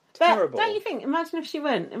bad. Terrible. But don't you think? Imagine if she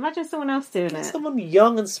went. Imagine someone else doing it. Someone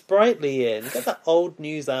young and sprightly in. Get that old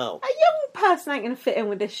news out. A young person ain't going to fit in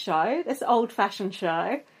with this show. This old-fashioned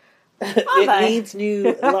show. It needs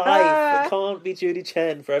new life. It can't be Judy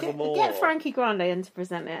Chen forevermore. Get Frankie Grande in to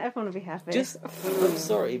present it. Everyone will be happy. I'm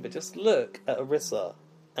sorry, but just look at Arissa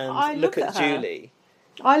and look at Julie.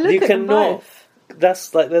 I look at them both.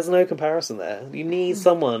 That's like, there's no comparison there. You need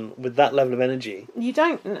someone with that level of energy. You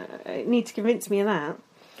don't need to convince me of that.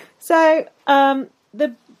 So,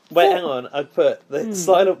 Wait, hang on. I put the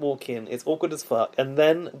silent walk-in. It's awkward as fuck. And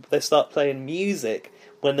then they start playing music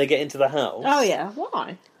when they get into the house. Oh, yeah.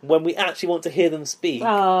 Why? When we actually want to hear them speak.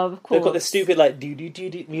 Oh, of course. They've got this stupid,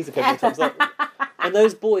 do-do-do-do music every time. It's like, and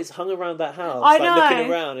those boys hung around that house,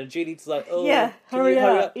 looking around. And Julie's like, oh, can you hurry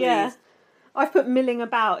up, please? Yeah. I've put milling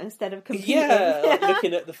about instead of competing. Yeah,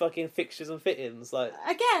 looking at the fucking fixtures and fittings. Like,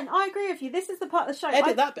 again, I agree with you. This is the part of the show.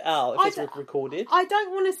 Edit that bit out if it's recorded. I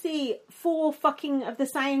don't want to see 4 fucking of the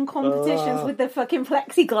same competitions with the fucking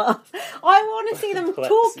plexiglass. I want to see them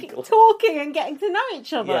talking and getting to know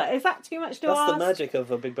each other. Yeah. Is that too much to ask? That's the magic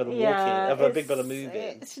of a Big Brother walking, of a Big Brother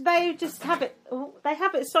movie. They just have it. They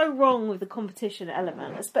have it so wrong with the competition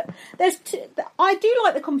elements. But I do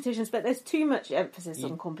like the competitions, but there's too much emphasis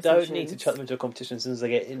on competitions. Don't need to chuck them into a competition as soon as they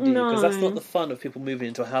get into, because that's not the fun of people moving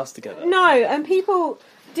into a house together. No, and people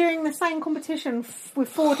doing the same competition with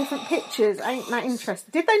 4 different pictures ain't that interesting.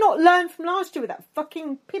 Did they not learn from last year with that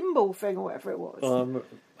fucking pinball thing or whatever it was?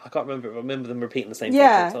 I can't remember. I remember them repeating the same thing.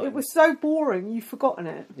 Yeah, it was so boring. You've forgotten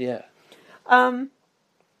it. Yeah.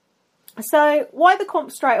 So why the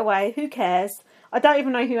comp straight away? Who cares? I don't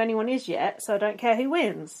even know who anyone is yet, so I don't care who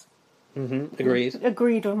wins. Agreed.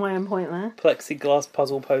 Agreed on my own point there. Plexiglass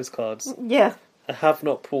puzzle postcards. Yeah. A have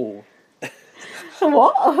not pool.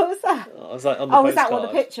 What? What was that? I was like on the postcard. Was that what the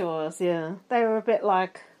picture was? Yeah. They were a bit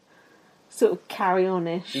like sort of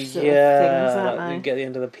carry-on-ish sort of things, aren't they? You get the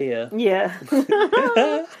end of the pier. Yeah.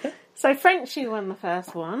 So Frenchie won the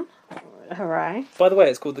first one. Hooray. By the way,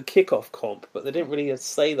 it's called the Kickoff Comp, but they didn't really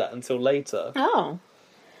say that until later. Oh.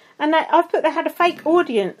 And I've put they had a fake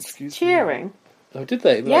audience cheering. Oh, did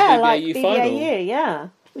they? Yeah, like the BBAU final. BBAU, yeah.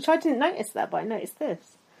 Which I didn't notice that, but I noticed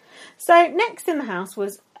this. So next in the house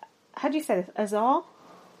was, how do you say this? Azar?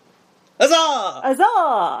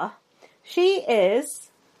 Azar! She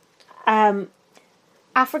is African.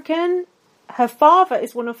 Her father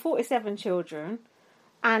is one of 47 children.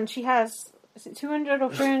 And she has, is it 200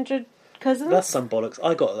 or 300 cousins? That's some bollocks.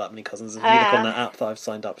 I got that many cousins. If you look on that app that I've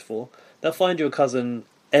signed up for, they'll find you a cousin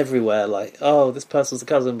everywhere. Like, oh, this person's a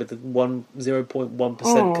cousin with the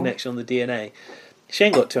 0.1% connection on the DNA. She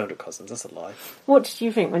ain't got 200 cousins. That's a lie. What did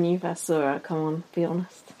you think when you first saw her? Come on, be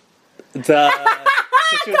honest. Come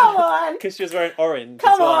on! Because she was wearing orange.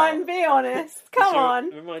 Come on, be honest. Come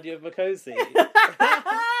on. Remind you of Makosi.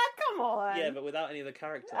 Come on. Yeah, but without any of the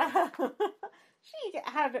character. She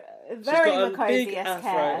had a very Makosi-esque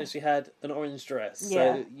hair. And she had an orange dress.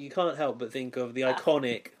 Yeah. So you can't help but think of the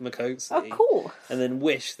iconic Makosi. Of course. And then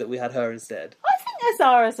wish that we had her instead. I think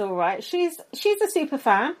Azara's alright. She's a super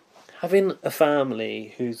fan. Having a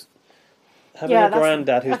family who's... Having a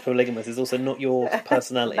granddad who's polygamous is also not your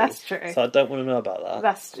personality. That's true. So I don't want to know about that.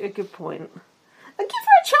 That's a good point. And give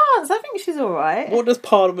her a chance. I think she's all right. What does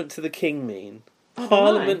Parliament to the King mean?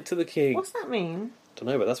 Parliament to the King. What's that mean? I don't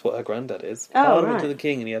know, but that's what her granddad is. Oh, Parliament to the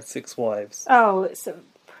King, and he had 6 wives. Oh, it's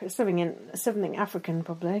something African,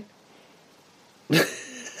 probably.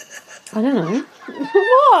 I don't know.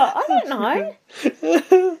 What? I don't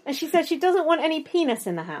know. And she said she doesn't want any penis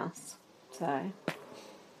in the house. So.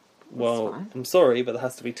 Well, I'm sorry, but there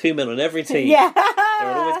has to be 2 men on every team. Yeah.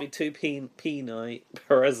 There will always be 2 peni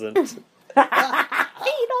present.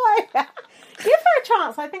 Peni! Give her a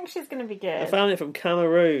chance. I think she's going to be good. I found it from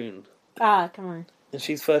Cameroon. Ah, come on. And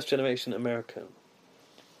she's first generation American.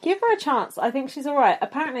 Give her a chance. I think she's all right.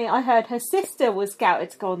 Apparently, I heard her sister was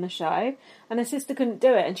scouted to go on the show, and her sister couldn't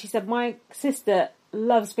do it. And she said, my sister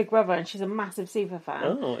loves Big Brother, and she's a massive super fan.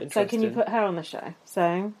 Oh, interesting. So can you put her on the show?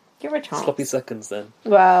 So give her a chance. Sloppy seconds, then.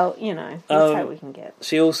 Well, that's how we can get.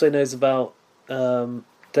 She also knows about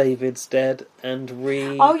David's dead and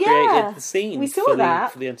recreated the scene. We saw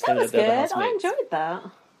that. For the that was good. I enjoyed that.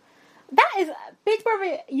 That is Big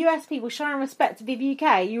Brother US people showing respect to Viv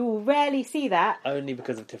UK. You will rarely see that. Only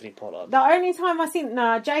because of Tiffany Pollard. The only time I've seen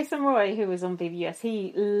Jason Roy, who was on Viv US,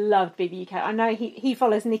 he loved Viv UK. I know he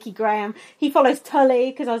follows Nikki Graham. He follows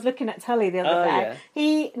Tully because I was looking at Tully the other day. Yeah.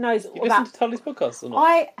 He knows all that. You listened to Tully's podcast or not?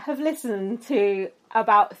 I have listened to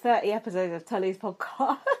about 30 episodes of Tully's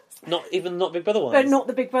podcast. Not Big Brother ones? But not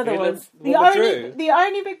the Big Brother ones. The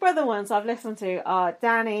only Big Brother ones I've listened to are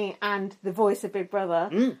Danny and the voice of Big Brother.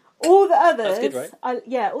 Mm. All the others... That's good, right?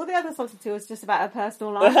 All the others I listened to was just about her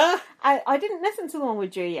personal life. I didn't listen to the one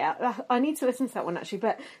with Drew yet. I need to listen to that one, actually.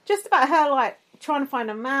 But just about her, like, trying to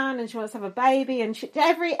find a man and she wants to have a baby. And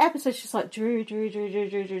every episode she's like, Drew.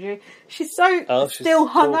 She's still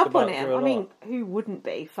hung up on him. I mean, who wouldn't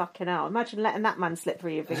be? Fucking hell. Imagine letting that man slip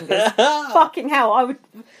through your fingers. Fucking hell. I would...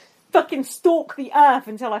 fucking stalk the earth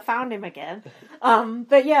until I found him again.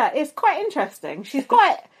 But yeah, it's quite interesting.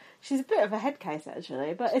 She's a bit of a head case,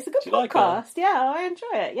 actually, but it's a good podcast. Like yeah, I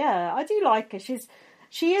enjoy it. Yeah, I do like her.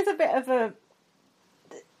 She is a bit of a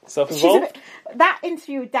self-involved. That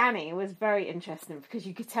interview with Danny was very interesting because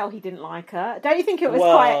you could tell he didn't like her. Don't you think it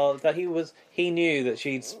was that he knew that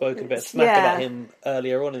she'd spoken a bit of smack about him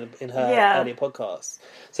earlier on in her earlier podcast,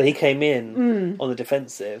 so he came in on the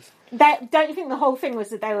defensive. Don't you think the whole thing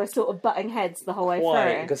was that they were sort of butting heads the whole way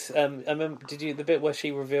through? Because I remember, the bit where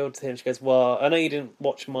she revealed to him, she goes, well, I know you didn't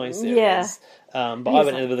watch my series, but I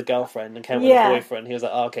went in with a girlfriend and came with a boyfriend. He was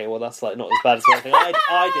like, okay, well, that's like not as bad as anything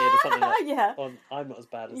I did, or something like that. I'm not as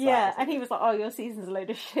bad as that. Yeah, and he was like, oh, your season's a load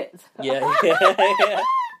of shit. Yeah.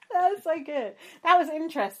 That was so good. That was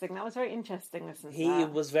interesting. That was very interesting. He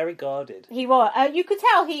was very guarded. He was. You could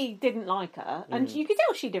tell he didn't like her, and you could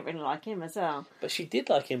tell she didn't really like him as well. But she did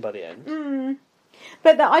like him by the end.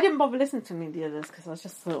 But I didn't bother listening to any of the others because I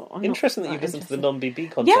just thought... Interesting that you listened to the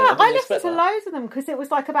non-BB content. Yeah, I listened to loads of them because it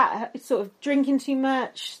was like about sort of drinking too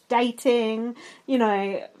much, dating,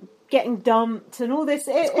 getting dumped and all this.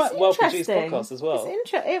 It's quite a well-produced podcast as well.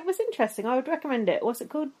 It was interesting. I would recommend it. What's it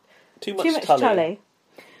called? Too Much Tully.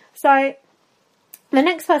 So, the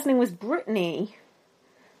next person in was Brittany.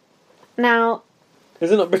 Now...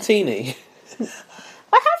 Is it not Brittany? I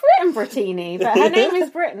have written Brittany, but her name is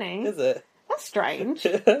Brittany. Is it? That's strange.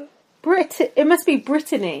 It must be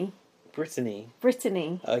Brittany. Brittany.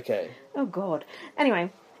 Okay. Oh, God.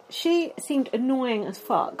 Anyway, she seemed annoying as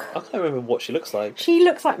fuck. I can't remember what she looks like. She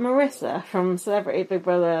looks like Marissa from Celebrity Big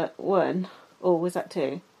Brother 1. Or was that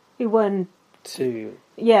 2? Who won? 2.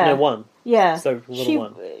 Yeah. No, 1. Yeah. So,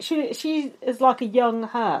 she is like a young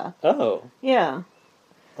her. Oh. Yeah.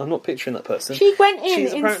 I'm not picturing that person. She went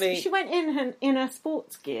in her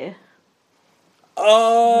sports gear.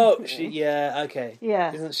 Oh, okay.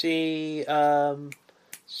 Yeah. Isn't she,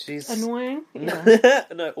 she's... annoying? Yeah.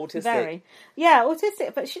 No, autistic. Very. Yeah,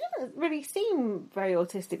 autistic, but she doesn't really seem very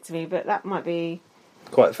autistic to me, but that might be...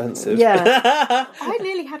 quite offensive. Yeah. I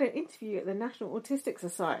nearly had an interview at the National Autistic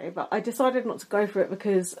Society, but I decided not to go for it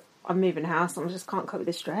because I'm moving house and I just can't cope with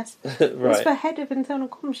the stress. Right. It was for head of internal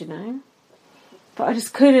comms, But I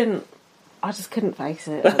just couldn't face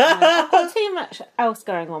it. I've got too much else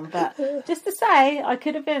going on, but just to say, I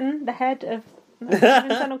could have been the head of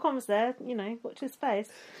internal comms there, watch his space.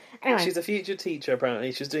 Anyway. She's a future teacher,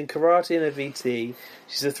 apparently. She's doing karate and a VT.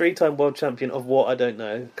 She's a 3-time world champion of what? I don't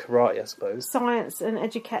know. Karate, I suppose. Science and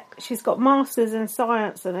education. She's got masters in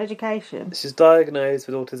science and education. She's diagnosed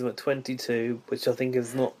with autism at 22, which I think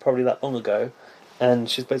is not probably that long ago. And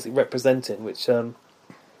she's basically representing, which...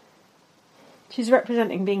 she's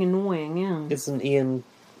representing being annoying, yeah. Isn't Ian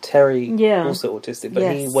Terry, also autistic, but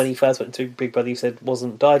he, when he first went to Big Brother, you said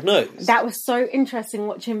wasn't diagnosed. That was so interesting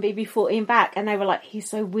watching BB14 back, and they were like, he's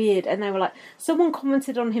so weird, and they were like, someone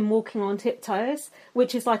commented on him walking on tiptoes,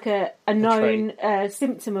 which is like a known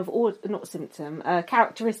symptom of,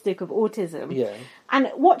 characteristic of autism. Yeah. And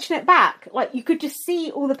watching it back, like, you could just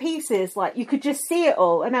see all the pieces, like, you could just see it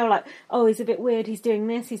all, and they were like, oh, he's a bit weird, he's doing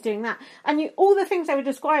this, he's doing that. And all the things they were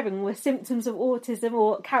describing were symptoms of autism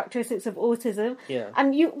or characteristics of autism. Yeah.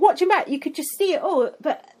 And you watching back, you could just see it all,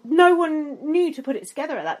 but no one knew to put it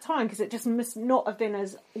together at that time, because it just must not have been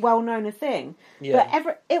as well-known a thing. Yeah.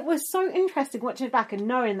 But it was so interesting watching it back and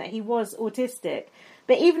knowing that he was autistic.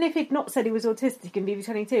 But even if he'd not said he was autistic in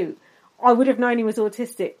BB22, I would have known he was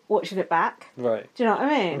autistic watching it back. Right. Do you know what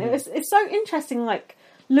I mean? Mm-hmm. It's so interesting, like,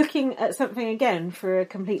 looking at something again through a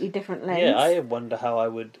completely different lens. Yeah, I wonder how I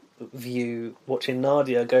would view watching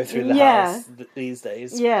Nadia go through the house these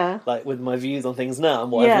days. Yeah. Like, with my views on things now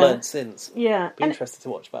and what I've learned since. Yeah. Be interested to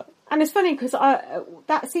watch that. And it's funny, because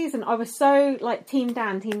that season, I was so, like, Team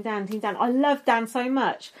Dan. I loved Dan so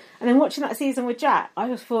much. And then watching that season with Jack, I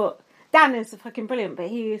just thought, Dan is fucking brilliant, but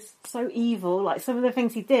he is so evil. Like, some of the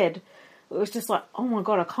things he did, it was just like, oh my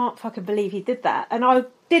God, I can't fucking believe he did that. And I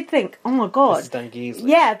did think, oh my God. This is Dan Geesley.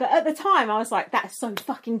 Yeah, but at the time I was like, that's so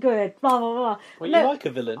fucking good, blah, blah, blah. Well, you like a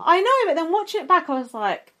villain. I know, but then watching it back, I was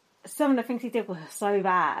like, some of the things he did were so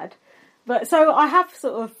bad. But so I have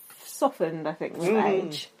sort of softened, I think, with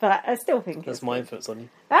age. But I still think that's my influence on you.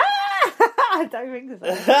 I don't think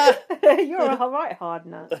so. You're a right hard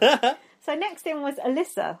nut. So next in was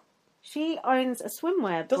Alyssa. She owns a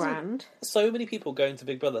swimwear brand. So many people going to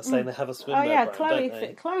Big Brother saying they have a swimwear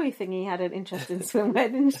brand, Chloe thingy had an interest in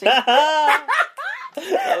swimwear, didn't she? That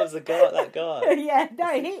was that guy. Yeah, no,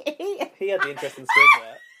 he had the interest in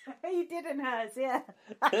swimwear. He did in hers, yeah.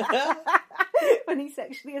 When he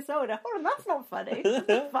sexually assaulted her. Hold on, that's not funny. What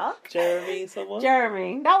the fuck? Jeremy, someone?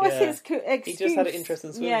 Jeremy. That was his excuse. He just had an interest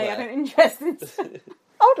in swimwear. Yeah, he had an interest in swimwear.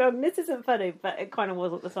 Hold on, this isn't funny, but it kind of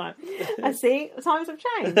was at the time. I see, times have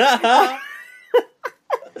changed.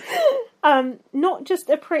 Not just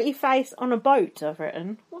a pretty face on a boat, I've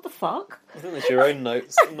written. What the fuck? I think that's your own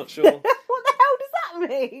notes. I'm not sure. What the hell does that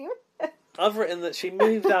mean? I've written that she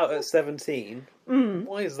moved out at 17.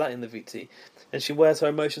 Why is that in the VT? And she wears her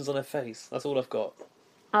emotions on her face. That's all I've got.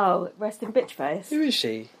 Oh, resting bitch face. Who is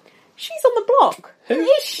she? She's on the block. Who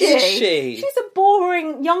is she? She's a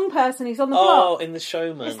boring young person who's on the block. Oh, in The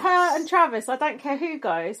Showman. It's her and Travis. I don't care who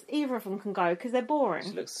goes. Either of them can go because they're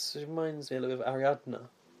boring. She reminds me a little bit of Ariadna.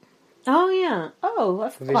 Oh, yeah. Oh, I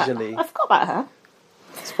forgot about her.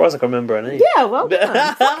 Surprised I can remember her name. Yeah, well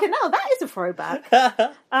done. Fucking hell, that is a throwback.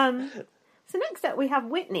 So next up we have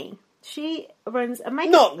Whitney. She runs a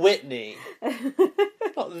makeup... Not Whitney.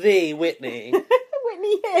 Not the Whitney.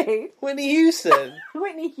 Whitney who? Whitney Houston.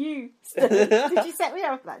 Whitney Houston. Did you set me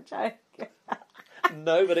up with that joke?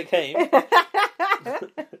 No, but it came.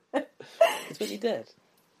 Is Whitney dead?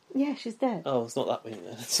 Yeah, she's dead. Oh, it's not that Whitney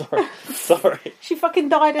then. Sorry. She fucking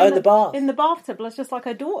died in the bath. In the bathtub, just like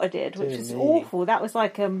her daughter did, which is awful. That was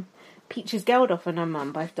like Peaches Geldof and her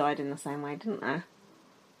mum both died in the same way, didn't they?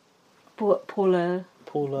 Paula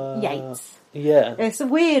Yates. Yeah. It's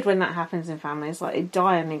weird when that happens in families, like they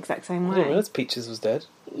die in the exact same way. I didn't realise Peaches was dead.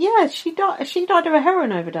 Yeah, she died of a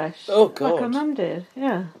heroin overdose. Oh God. Like her mum did.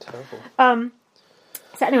 Yeah. Terrible.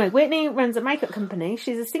 So anyway, Whitney runs a makeup company.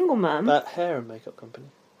 She's a single mum. That hair and makeup company.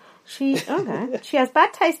 She has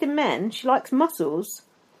bad taste in men. She likes muscles.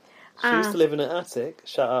 She used to live in an attic.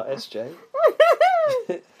 Shout out SJ.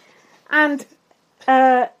 And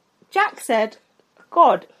Jack said,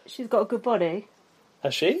 God, she's got a good body.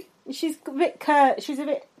 Has she? She's a bit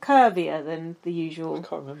curvier than the usual. I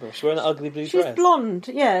can't remember. She's wearing an ugly blue dress. She's blonde,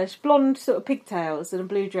 yeah. She's blonde sort of pigtails and a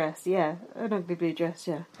blue dress, yeah. An ugly blue dress,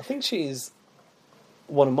 yeah. I think she's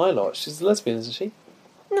one of my lot. She's a lesbian, isn't she?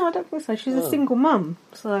 No, I don't think so. She's a single mum.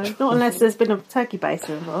 So, not unless there's been a turkey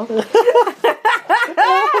baster involved.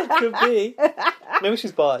 Could be. Maybe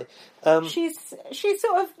she's bi. She's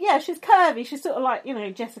sort of, she's curvy. She's sort of like,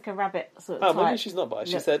 Jessica Rabbit sort of type. Maybe she's not bi.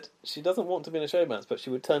 She said she doesn't want to be in a showmance, but she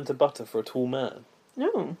would turn to butter for a tall man.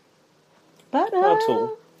 Oh. Butter. How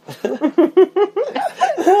tall?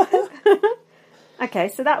 Okay,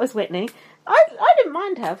 so that was Whitney. I didn't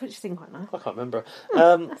mind her, but she seemed quite nice. I can't remember.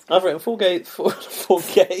 I've written four gays. Four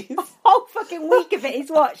gays. A whole fucking week of it he's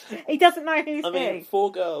watched. He doesn't know who's who.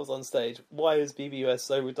 4 girls on stage. Why is BBUS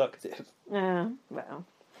so reductive? Well.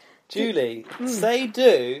 Julie, say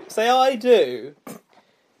I do,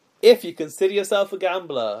 if you consider yourself a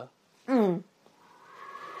gambler.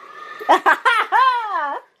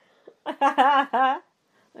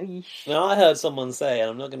 Yeesh. Now, I heard someone say, and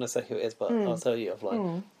I'm not going to say who it is, but I'll tell you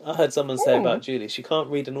offline. I heard someone say about Julie, she can't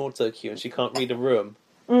read an auto cue and she can't read a room.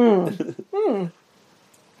 Who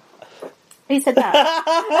said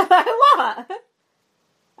that? What?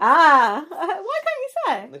 Why can't you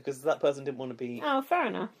say? Because that person didn't want to be... Oh, fair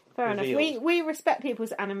enough. Revealed. We respect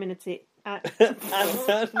people's anonymity. Anonymity.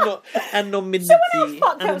 Someone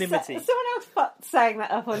else fucked saying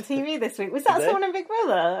that up on TV this week. Was that someone in Big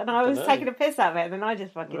Brother? And I was taking a piss out of it, and then I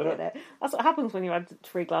just fucking did it. That's what happens when you had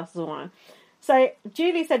 3 glasses of wine. So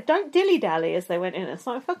Julie said, "Don't dilly-dally," as they went in. It's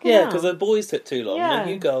like, fucking hell. because the boys took too long. Yeah.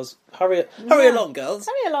 And you girls, hurry along, girls.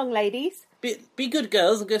 Hurry along, ladies. Be good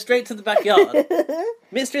girls and go straight to the backyard.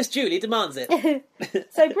 Mistress Julie demands it.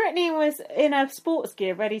 So Brittany was in her sports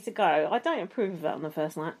gear, ready to go. I don't approve of that on the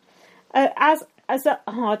first night. I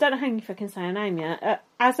don't know how you fucking say her name yet.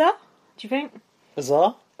 Azar, do you think?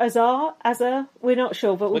 Azar? Azar. We're not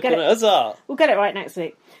sure, but we'll get it. Azar. We'll get it right next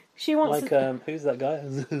week. She wants who's that guy?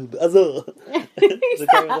 Azar. The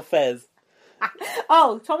guy with the fez.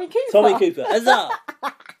 Oh, Tommy Cooper. Tommy Cooper. Azar.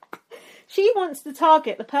 She wants to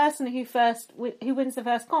target the person who wins the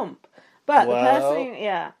first comp, but the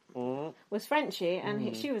person, was Frenchie,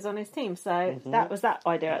 and she was on his team, so that was that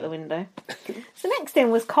idea out the window. So next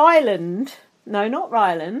in was Kyland. No, not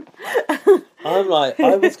Ryland. I'm like,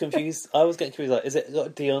 I was confused. I was getting confused. Like, is it got a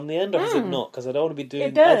D on the end or is it not? Because I don't want to be doing.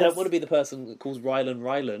 It does. I don't want to be the person that calls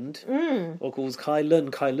Ryland or calls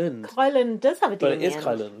Kyland. Kyland does have a D. But on it is the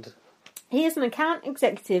end. Kyland. He is an account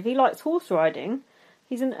executive. He likes horse riding.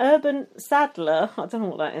 He's an urban saddler. I don't know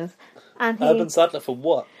what that is. And urban saddler for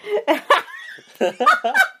what?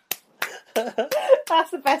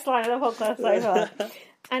 That's the best line of the podcast so far.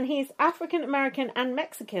 And he's African American and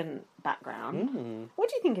Mexican background. What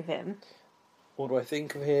do you think of him? What do I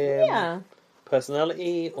think of him? Yeah.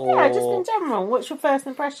 Personality or... Yeah, just in general. What's your first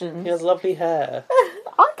impression? He has lovely hair.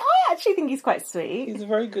 I actually think he's quite sweet. He's a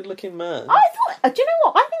very good looking man. I thought... do you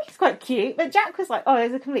know what? I think he's quite cute. But Jack was like, oh,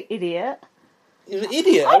 he's a complete idiot. He's an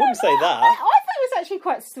idiot. I wouldn't say that. I thought he was actually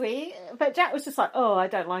quite sweet. But Jack was just like, oh, I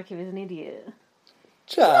don't like him as an idiot.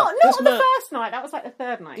 Jack, not on the first night. That was like the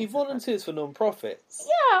third night. He volunteers for non-profits.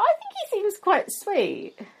 Yeah, I think he seems quite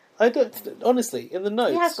sweet. I don't... Honestly, in the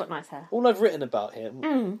notes... He has got nice hair. All I've written about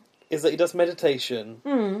him is that he does meditation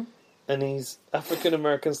and he's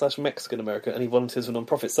African-American / Mexican-American and he volunteers for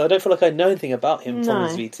non-profits. So I don't feel like I know anything about him from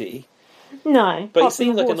his VT. No. But he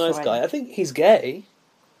seems like a nice guy. I think he's gay.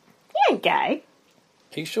 He ain't gay.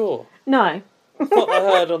 Are you sure? No. I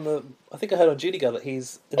heard on Judy Girl that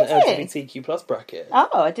he's in the LGBTQ plus bracket. Oh,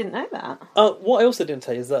 I didn't know that. What I also didn't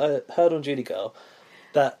tell you is that I heard on Judy Girl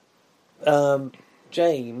that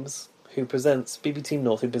James, who presents BB Team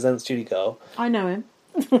North, who presents Judy Girl... I know him.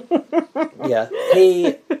 Yeah.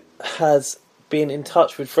 He has been in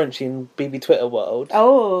touch with Frenchie in BB Twitter world.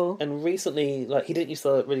 Oh. And recently, like, he didn't used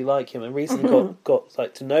to really like him, and recently got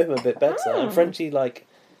like to know him a bit better. And Frenchie, like...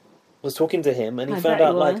 was talking to him, and he found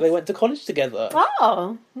out like they went to college together.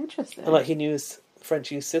 Oh, interesting. And like he knew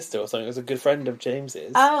Frenchie's sister or something. It was a good friend of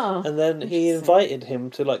James's. Oh, and then he invited him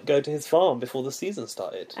to like go to his farm before the season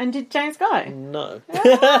started. And did James go? No. But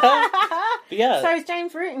yeah. So is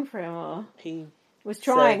James rooting for him, or he was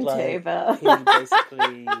trying said, to, but he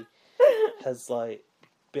basically has like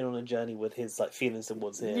been on a journey with his like feelings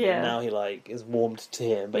towards him, and now he like is warmed to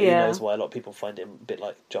him, but he knows why a lot of people find him a bit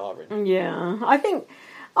like jarring. Yeah, I think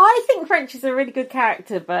French is a really good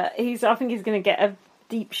character, but I think he's going to get a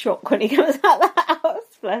deep shock when he comes out of the house.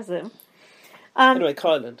 Bless him. Anyway,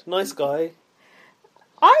 Kyland, nice guy.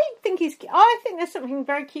 I think there's something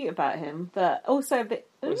very cute about him, but also a bit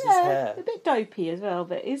What's his hair? A bit dopey as well.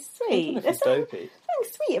 But he's sweet. There's something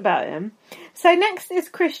sweet about him. So next is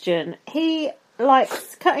Christian. He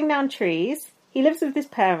likes cutting down trees. He lives with his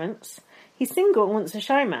parents. He's single and wants a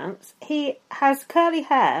showmance. He has curly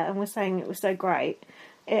hair and was saying it was so great.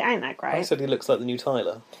 It ain't that great. I said he looks like the new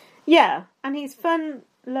Tyler. Yeah, and he's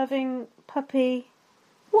fun-loving puppy.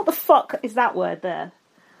 What the fuck is that word there?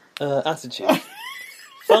 Attitude.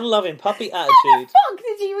 Fun-loving puppy attitude. How the fuck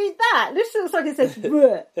did you read that? This looks like it says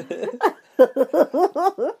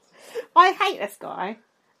I hate this guy.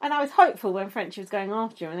 And I was hopeful when French was going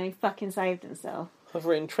after him and he fucking saved himself. I've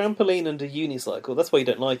written trampoline and a unicycle. That's why you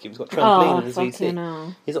don't like him. He's got trampoline in his VT.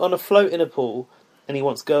 No. He's on a float in a pool and he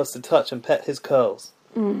wants girls to touch and pet his curls.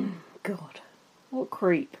 God. What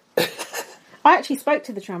creep. I actually spoke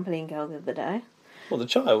to the trampoline girl the other day. What, the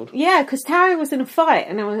child? Yeah, because Tarry was in a fight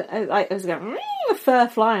and I was going, fur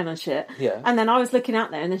flying and shit. Yeah. And then I was looking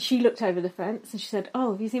out there and then she looked over the fence and she said,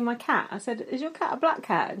 oh, have you seen my cat? I said, is your cat a black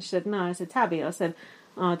cat? And she said, no. I said, Tabby. I said,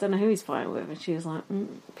 I don't know who he's fighting with. And she was like,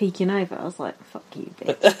 peeking over. I was like, fuck you,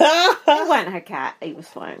 bitch. It wasn't her cat he was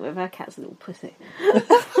fighting with. Her cat's a little pussy.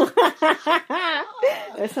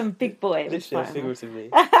 There's some big boy. Literally, figuratively.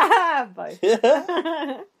 Both.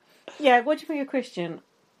 Yeah, what do you think of Christian?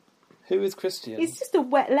 Who is Christian? He's just a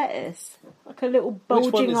wet lettuce. Like a little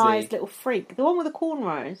bulging eyes little freak. The one with the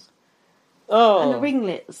cornrows. Oh. And the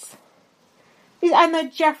ringlets. And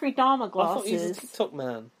the Jeffrey Dahmer glasses. I thought he was a TikTok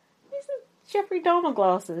man. He's the Jeffrey Dahmer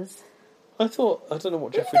glasses. I don't know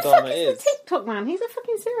what Jeffrey Dahmer is. He's a TikTok man. He's a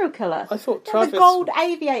fucking serial killer. I thought Travis... The gold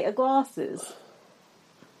aviator glasses.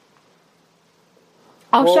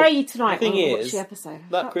 I'll show you tonight when we watch the episode.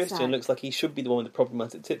 That Christian looks like he should be the one with the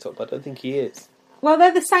problematic TikTok, but I don't think he is. Well,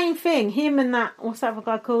 they're the same thing. Him and that, what's that other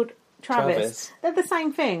guy called? Travis. They're the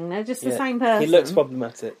same thing. They're just the same person. He looks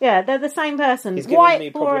problematic. Yeah, they're the same person. He's giving me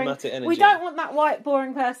problematic energy. We don't want that white,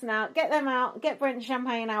 boring person out. Get them out. Get Brent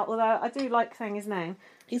Champagne out, although I do like saying his name.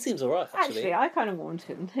 He seems alright, actually. I kind of wanted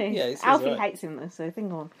him too. Yeah, he seems Alfie right. hates him, though, so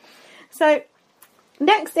think on. So,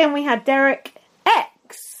 next in we had Derek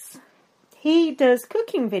X. He does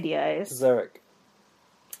cooking videos. Zarek.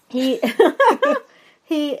 He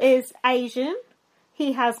is Asian.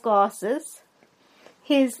 He has glasses.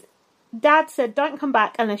 His dad said, don't come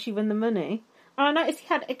back unless you win the money. And I noticed he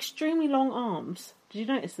had extremely long arms. Did you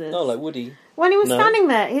notice this? Oh, like Woody. When he was standing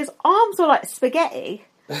there, his arms were like spaghetti.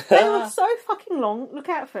 They were so fucking long. Look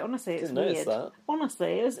out for it, honestly. It's weird. Notice that.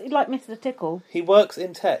 Honestly, it was like Mr. Tickle. He works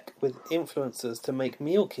in tech with influencers to make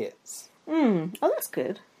meal kits. Oh, that's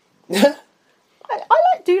good.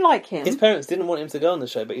 I do like him. His parents didn't want him to go on the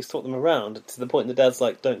show, but he's taught them around to the point the dad's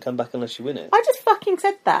like, don't come back unless you win it. I just fucking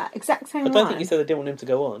said that. Exact same line. I don't think he said they didn't want him to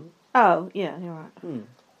go on. Oh, yeah, you're right.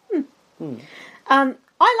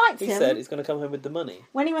 I liked him. He said he's going to come home with the money.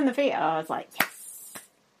 When he won the veto, I was like, yes.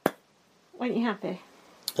 Weren't you happy?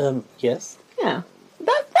 Yes. Yeah.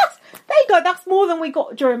 That's there you go. That's more than we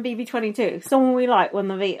got during BB22. Someone we like won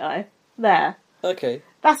the veto. There. Okay.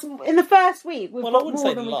 That's in the first week. We've got I wouldn't more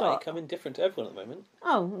say than we got. I'm indifferent to everyone at the moment.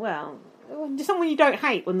 Oh well, someone you don't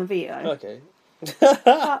hate won the veto. Okay.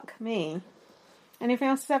 Fuck me. Anything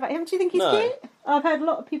else to say about him? Do you think he's cute? I've heard a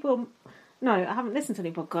lot of people. No, I haven't listened to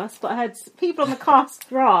any podcasts, but I heard people on the cast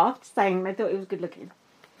draft saying they thought he was good looking.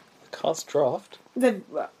 Cast draft? The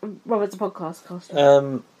Robert's podcast cast.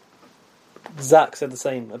 Zach said the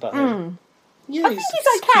same about him. Yeah, I think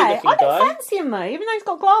he's okay. I don't fancy him though, even though he's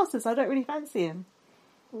got glasses. I don't really fancy him.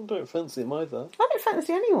 I don't fancy him either. I don't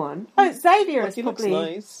fancy anyone. Oh, Xavier is he probably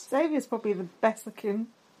looks nice. Xavier's probably the best looking.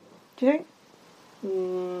 Do you think?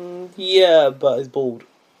 Yeah, but he's bald.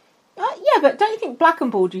 Yeah, but don't you think black and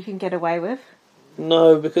bald you can get away with?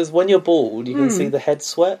 No, because when you're bald, you can see the head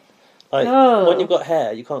sweat. Like when you've got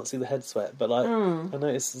hair, you can't see the head sweat. But like, I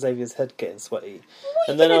noticed Xavier's head getting sweaty. What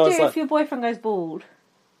are you going to do if your boyfriend goes bald?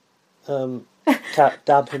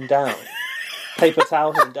 Dab him down, paper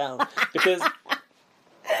towel him down, because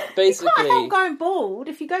basically you can't help going bald.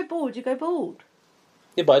 If you go bald, you go bald.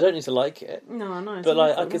 Yeah, but I don't need to like it. No, I know. But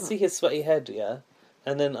like, I could see his sweaty head, yeah.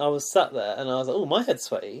 And then I was sat there, and I was like, "Oh, my head's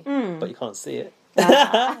sweaty," but you can't see it.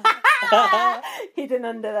 Hidden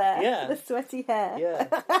under there. Yeah, the sweaty hair. Yeah.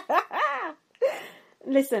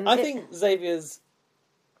 Listen, I think Xavier's.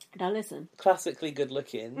 Now listen. Classically good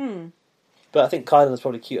looking. But I think Kylan's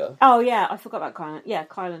probably cuter. Oh yeah, I forgot about Kylan. Yeah,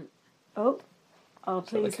 Kylan. Oh,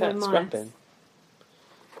 please no mice. Scrapping.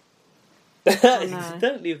 Oh, no.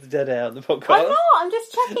 Don't leave the dead air on the podcast. I'm not. I'm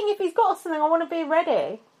just checking if he's got something. I want to be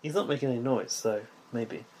ready. He's not making any noise, so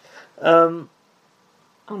maybe. Oh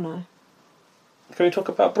no. Can we talk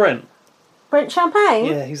about Brent? Brent Champagne?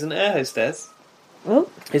 Yeah, he's an air hostess. Oh.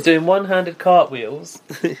 He's doing one-handed cartwheels.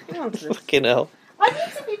 Fucking hell. I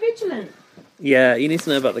need to be vigilant. Yeah, you need to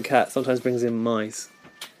know about the cat. Sometimes brings in mice.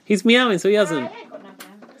 He's meowing, so he hasn't. I ain't got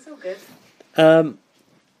nothing. It's all good.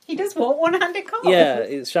 He does what? One-handed cartwheels?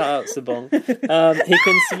 Yeah, shout out Sabong. He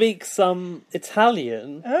can speak some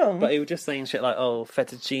Italian, but he was just saying shit like, oh,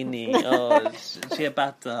 fettuccine, oh,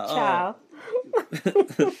 ciabatta, ciao.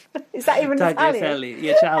 Is that even Italian?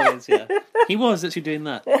 Yeah, ciao is, yeah. He was actually doing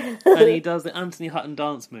that. And he does the Anthony Hutton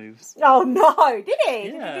dance moves. Oh, no. Did he?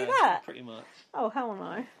 Yeah, Did he do that? Pretty much. Oh, hell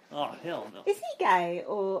no. Oh, hell no. Is he gay?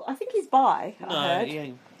 Or I think he's bi, I heard. He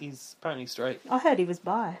ain't. He's apparently straight. I heard he was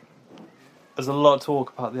bi. There's a lot of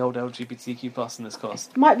talk about the old LGBTQ plus in this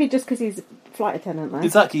cast. Might be just because he's a flight attendant, though.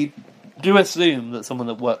 Exactly. Do assume that someone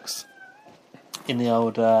that works in the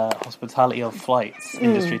old hospitality of flights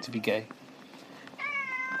industry to be gay.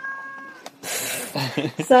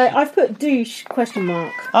 So I've put douche ?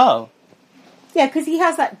 Oh. Yeah, because he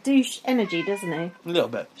has that douche energy, doesn't he? A little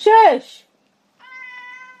bit. Shush!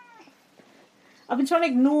 I've been trying to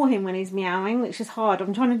ignore him when he's meowing, which is hard.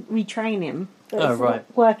 I'm trying to retrain him. But it's right.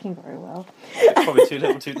 not working very well. It's probably too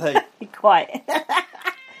little too late. Quite. Do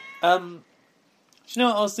you know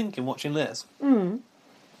what I was thinking watching this? The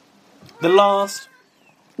last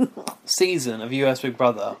season of US Big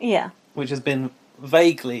Brother, which has been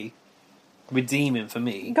vaguely redeeming for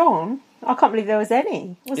me. Go on. I can't believe there was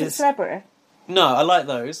any. Was it Celebrity? No, I like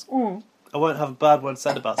those. I won't have a bad word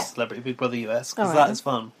said about Celebrity Big Brother US, because that is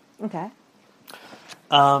fun. Okay.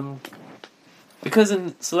 Because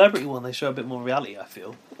in Celebrity one, they show a bit more reality, I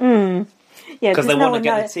feel. Yeah, because they want to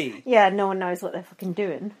get the tea. Yeah, no one knows what they're fucking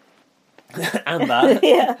doing. And that.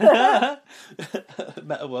 Yeah.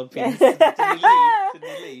 Meta World Peace. Did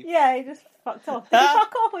he leave? Yeah, he just fucked off. Did he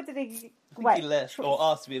fuck off or did he... He left, or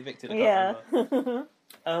asked to be evicted. I can't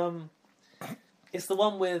remember. It's the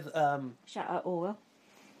one with... Shout out Orwell.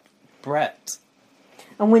 Brett.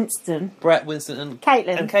 And Winston. Brett, Winston, and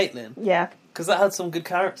Caitlin. Yeah. Because that had some good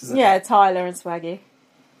characters in it. Yeah, Tyler and Swaggy.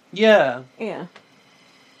 Yeah. Yeah.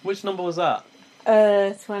 Which number was that?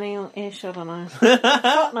 20-ish, I don't know.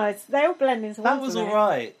 God knows. They all blend into one. That was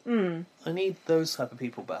alright. I need those type of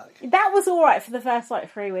people back. That was alright for the first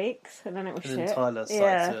 3 weeks, and then it was shit. And then Tyler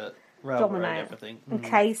started to dominate everything. And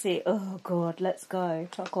Casey, oh god, let's go.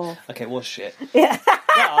 Fuck off. Okay, it was shit. Yeah.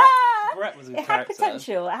 Brett was a good character.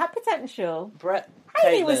 It had potential. Brett,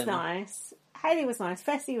 Hayley was nice.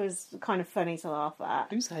 Fessy was kind of funny to laugh at.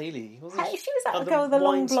 Who's Hayley? She was that girl with the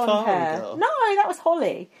long blonde hair. Girl. No, that was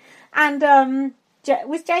Holly. And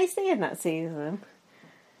was JC in that season?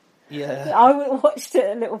 Yeah. I watched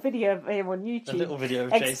a little video of him on YouTube. A little video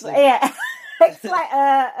of JC? Yeah. It's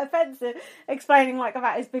offensive, explaining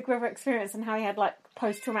about his Big Brother experience and how he had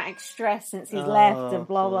post-traumatic stress since he's left and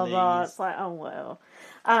blah blah blah. It's oh well.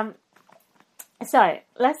 So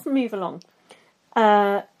let's move along.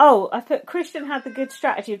 I put Christian had the good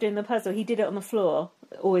strategy of doing the puzzle. He did it on the floor.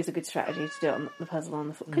 Always a good strategy to do it on the puzzle on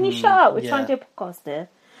the floor. Can you shut up? We're trying to do a podcast here.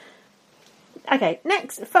 Okay,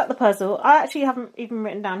 next, fuck the puzzle. I actually haven't even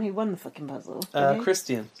written down who won the fucking puzzle.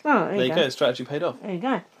 Christian. Oh, there you go. Strategy paid off. There you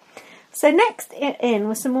go. So next in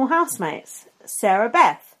was some more housemates. Sarah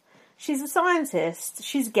Beth. She's a scientist.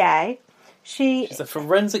 She's gay. She's a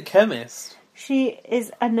forensic chemist. She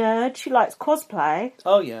is a nerd. She likes cosplay.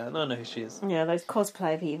 Oh yeah, I know who she is. Yeah, those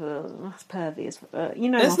cosplay people. That's pervy. It's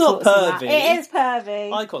not pervy. It is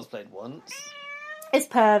pervy. I cosplayed once. It's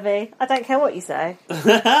pervy. I don't care what you say. It's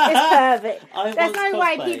pervy. There's no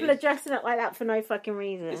way people are dressing up like that for no fucking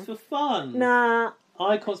reason. It's for fun. Nah.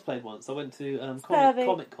 I cosplayed once. I went to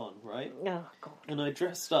Comic Con, right? Oh, God. And I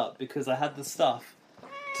dressed up because I had the stuff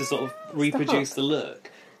to sort of reproduce the look.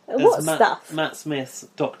 What stuff? Matt Smith's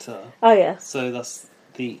Doctor. Oh, yeah. So that's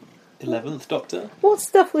the 11th Doctor. What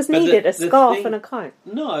stuff was needed? A scarf and a coat?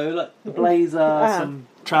 No, the blazer, some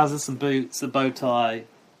trousers, some boots, a bow tie,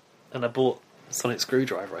 and I bought a sonic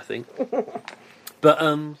screwdriver, I think. But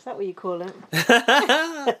is that what you call it?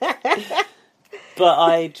 But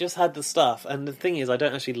I just had the stuff, and the thing is, I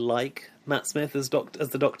don't actually like Matt Smith as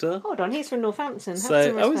the Doctor. Hold on, he's from Northampton.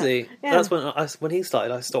 So, is he? Yeah. That's when he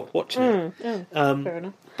started. I stopped watching it. Fair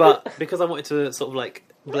enough. But because I wanted to sort of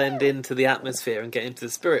blend into the atmosphere and get into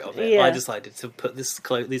the spirit of it, I decided to put these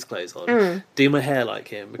clothes on, do my hair like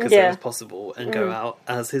him because it was possible, and go out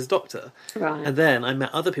as his Doctor. Right. And then I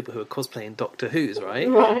met other people who were cosplaying Doctor Who's, right?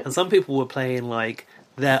 And some people were playing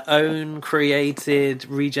their own created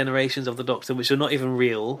regenerations of the Doctor, which are not even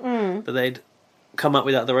real, that they'd come up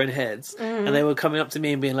with out of their own heads, and they were coming up to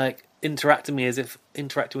me and being interacting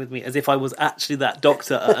with me as if I was actually that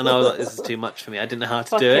Doctor, and I was like, this is too much for me. I didn't know how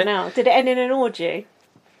to do it. Hell. Did it end in an orgy?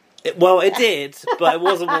 It did, but it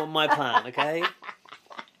wasn't my plan, okay?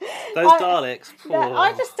 Those Daleks,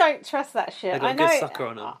 I just don't trust that shit. They got a good sucker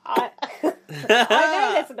on them. I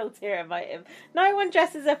know there's an ulterior motive. No one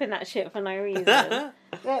dresses up in that shit for no reason.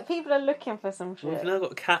 People are looking for some shit. We've now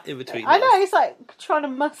got a cat in between I us. know, he's trying to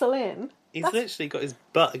muscle in. He's literally got his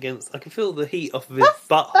butt against... I can feel the heat off of his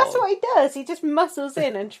butthole. That's what he does. He just muscles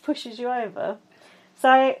in and pushes you over.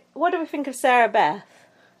 So, what do we think of Sarah Beth?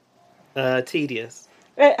 Tedious.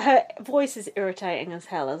 Her voice is irritating as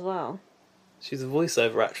hell as well. She's a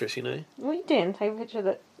voiceover actress, you know. What are you doing? Take a picture of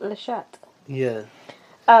the Lachette. Yeah.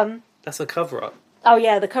 That's a cover-up. Oh,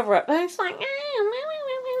 yeah, the cover-up. It's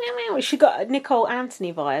she got Nicole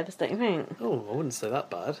Anthony vibes, don't you think? Oh, I wouldn't say that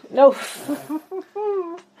bad. No.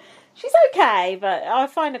 She's okay, but I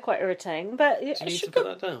find her quite irritating. But do you need to put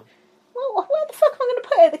that down? Well, where the fuck am I going to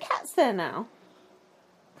put it? The cat's there now.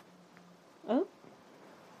 Oh.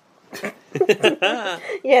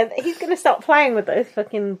 Yeah, he's going to start playing with those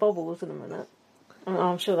fucking bobbles in a minute.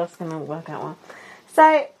 I'm sure that's going to work out well.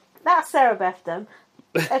 So, that's Sarah Beth done.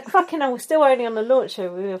 Fucking hell, we're still only on the launch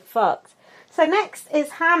show. We were fucked. So next is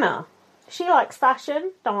Hannah. She likes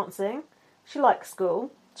fashion, dancing. She likes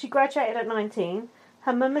school. She graduated at 19.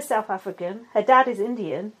 Her mum is South African. Her dad is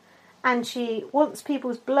Indian. And she wants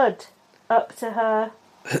people's blood up to her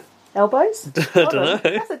elbows. I don't know.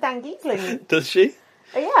 That's a Dan Giesling. Does she?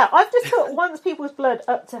 Yeah, I've just put wants people's blood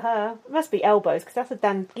up to her. It must be elbows, because that's a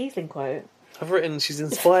Dan Giesling quote. I've written she's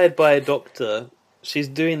inspired by a doctor. She's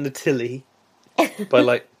doing the Tilly by,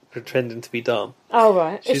 like, pretending to be dumb. Oh,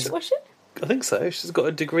 right. Was she? I think so. She's got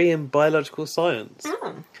a degree in biological science.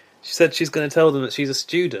 Oh. She said she's going to tell them that she's a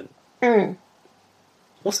student.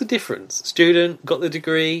 What's the difference? Student, got the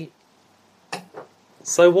degree.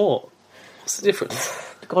 So what? What's the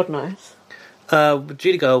difference? God knows.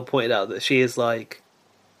 Judy Girl pointed out that she is, like,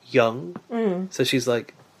 young. So she's,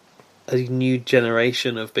 like, a new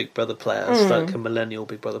generation of Big Brother players. Like a millennial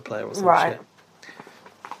Big Brother player or something. Right.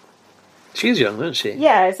 She's young, isn't she?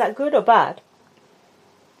 Yeah, is that good or bad?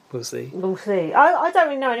 We'll see. We'll see. I don't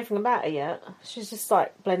really know anything about her yet. She's just,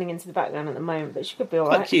 like, blending into the background at the moment, but she could be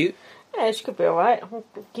alright. Quite cute. Yeah, she could be alright. I'll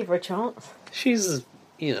give her a chance. She's,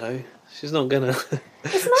 you know, she's not gonna...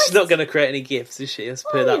 It's nice. She's not going to create any gifts, is she? Let's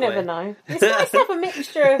put it that way. You never know. It's nice to have a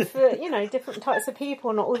mixture of, you know, different types of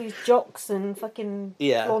people, not all these jocks and fucking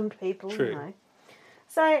blonde people, true. You know.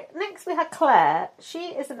 So, next we have Claire. She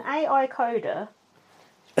is an AI coder.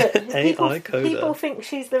 But people think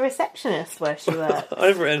she's the receptionist where she works.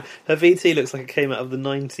 I've written, her VT looks like it came out of the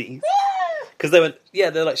 90s. Because they went,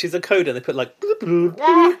 they're like, she's a coder, and they put like,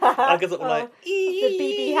 I guess like, the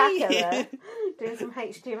BB hacker there, doing some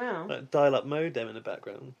HTML. Like dial-up modem in the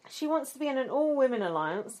background. She wants to be in an all-women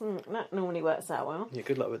alliance. That normally works out well. Yeah,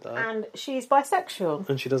 good luck with that. And she's bisexual.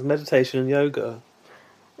 And she does meditation and yoga.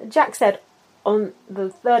 Jack said on the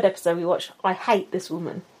third episode we watched, I hate this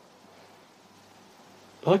woman.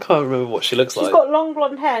 I can't remember what she looks like. She's got long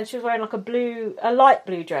blonde hair and she was wearing like a light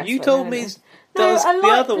blue dress. You told me no, a light the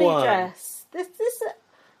other blue one. Dress. That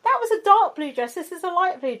was a dark blue dress. This is a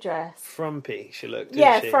light blue dress. Frumpy, she looked.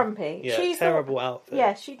 Yeah, she? frumpy. Yeah, she's terrible outfit.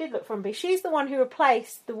 Yeah, she did look frumpy. She's the one who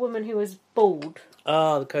replaced the woman who was bald.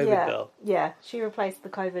 Ah, the COVID girl. Yeah, she replaced the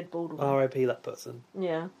COVID bald woman. R.I.P. that person.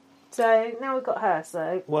 Yeah. So now we've got her.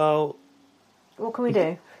 So well, what can we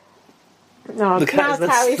do? No, the cat is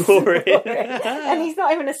now snoring. And he's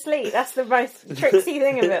not even asleep. That's the most tricksy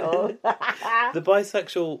thing of it all. The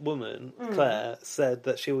bisexual woman, Claire, said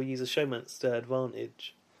that she will use a showman's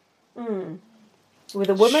advantage. With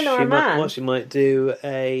a woman or a man? Well, she might do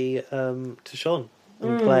a Tashon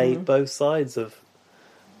and play both sides of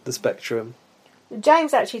the spectrum.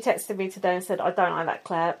 James actually texted me today and said, I don't like that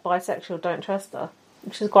Claire. Bisexual, don't trust her.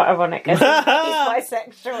 Which is quite ironic, as he's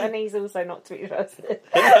bisexual and he's also not to be trusted. Which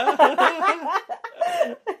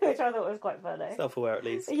I thought was quite funny. Self-aware, at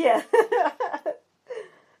least. Yeah.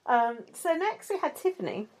 So next we had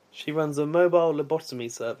Tiffany. She runs a mobile lobotomy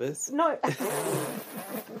service. No.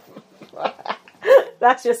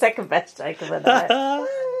 That's your second best take of the night.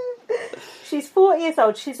 She's 40 years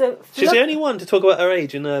old. She's the only one to talk about her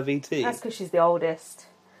age in her VT. That's because she's the oldest.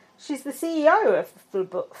 She's the CEO of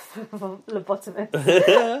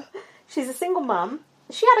Lobotomist. She's a single mum.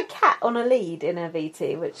 She had a cat on a lead in her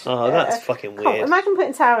VT, which... Oh, that's fucking weird. Imagine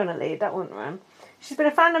putting Tara on a lead. That wouldn't run. She's been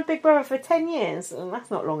a fan of Big Brother for 10 years, and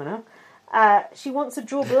that's not long enough. She wants to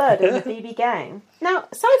draw blood in the BB game. Now,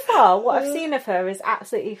 so far, what I've seen of her is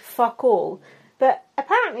absolutely fuck all. But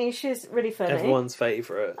apparently she's really funny. Everyone's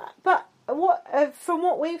favourite. But from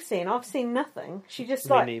what we've seen, I've seen nothing. She just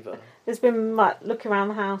Me neither. Has been like looking around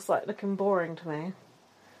the house, like looking boring to me.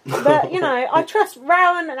 But you know, I trust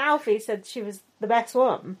Rowan and Alfie said she was the best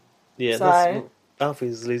one. Yeah, so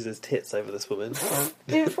Alfie's losing his tits over this woman.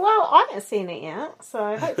 Well, I haven't seen it yet,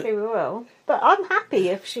 so hopefully we will. But I'm happy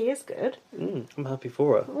if she is good. I'm happy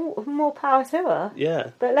for her. Ooh, more power to her. Yeah.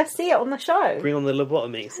 But let's see it on the show. Bring on the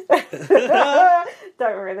lobotomies.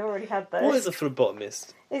 Don't worry, they've already had those. What is a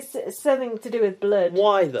phlebotomist? It's something to do with blood.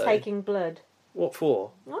 Why though? Taking blood. What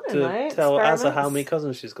for? I don't know. Tell Asa how many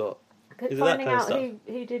cousins she's got. Is finding out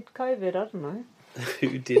who did COVID, I don't know.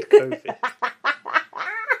 Who did COVID?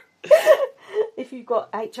 If you've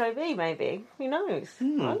got HIV, maybe. Who knows? I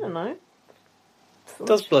don't know.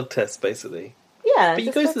 Does blood tests, basically. Yeah. But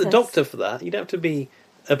you go to the doctor for that. You don't have to be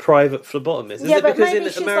a private phlebotomist. Is it because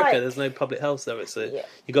in America there's no public health service, so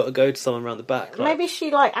you got to go to someone around the back? Maybe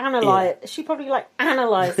she she probably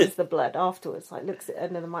analyses the blood afterwards, like looks at it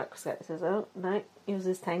under the microscope and says, "Oh no, yours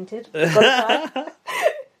is tainted.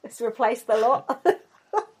 Let's replace the lot."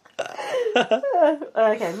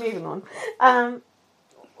 Okay, moving on.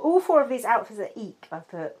 All four of these outfits are eek, I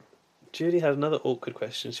put. Judy had another awkward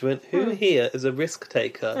question. She went, who here is a risk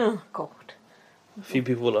taker? Oh, God. A few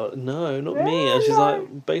people were like, no, not me. And she's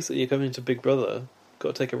like, basically, you're coming to Big Brother.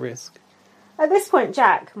 Got to take a risk. At this point,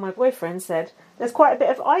 Jack, my boyfriend, said, there's quite a bit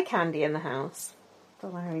of eye candy in the house.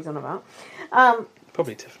 Don't know who he's on about.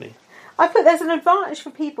 Probably Tiffany. I put there's an advantage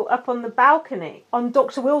for people up on the balcony, on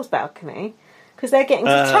Dr. Will's balcony, because they're getting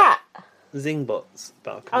to chat. Zingbot's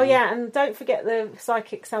balcony. Oh, yeah, and don't forget the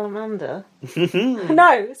psychic salamander.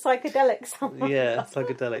 No, psychedelic salamander. Yeah,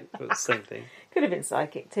 psychedelic, but same thing. Could have been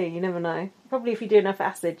psychic too, you never know. Probably if you do enough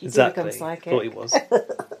acid, you do become psychic. Thought he was.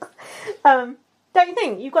 Don't you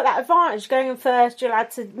think? You've got that advantage going in first, you're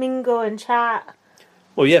allowed to mingle and chat.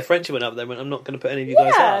 Well, yeah, Frenchie went up there and went, I'm not going to put any of you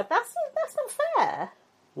guys up. Yeah, that's not fair.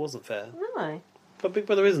 Wasn't fair. No. But Big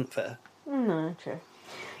Brother isn't fair. No, true.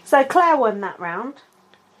 So Claire won that round.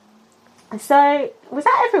 So, was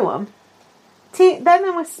that everyone? Then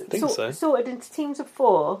there was sorted into teams of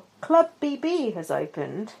 4. Club BB has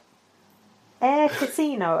opened. Air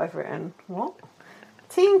Casino, I've written. What?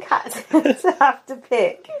 Team captains have to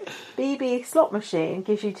pick. BB slot machine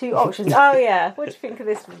gives you 2 options. Oh, yeah. What do you think of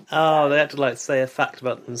this one? Oh, they had to, say a fact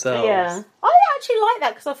about themselves. Yeah. I actually like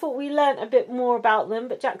that because I thought we learnt a bit more about them,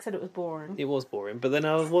 but Jack said it was boring. It was boring, but then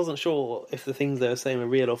I wasn't sure if the things they were saying were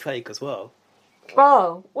real or fake as well.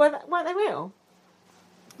 Oh, weren't they real?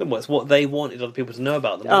 Well, it's what they wanted other people to know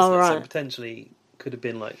about them, oh, right. So potentially could have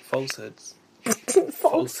been falsehoods.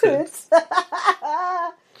 Falsehoods.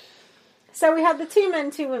 So we had the 2 men,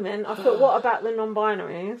 2 women. I thought, what about the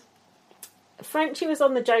non-binaries? Frenchie was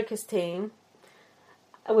on the Jokers team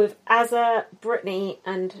with Azza, Brittany,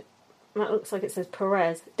 and that looks like it says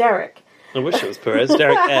Perez. Derek. I wish it was Perez.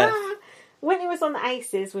 Derek F. Whitney was on the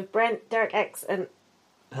Aces with Brent, Derek X, and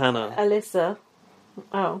Hannah. Alyssa.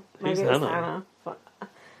 Oh, maybe Who's it was Hannah? Hannah.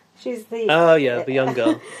 She's the... Oh, yeah, the young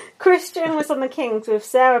girl. Christian was on the Kings with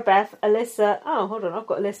Sarah Beth, Alyssa... Oh, hold on, I've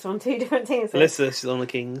got Alyssa on 2 different teams. Alyssa, she's on the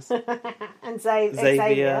Kings. And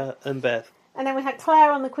Xavier and Beth. And then we had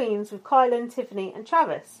Claire on the Queens with Kylan, Tiffany and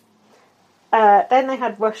Travis. Then they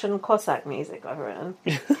had Russian Cossack music, I've written.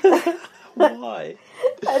 Why?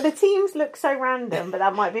 The teams look so random, but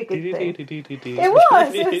that might be a good thing. It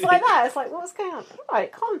was. It was like that. It's like, what's going on? Right,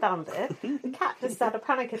 calm down, dear. The cat just had a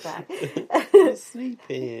panic attack.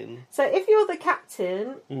 Sleeping. So if you're the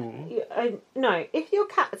captain, if your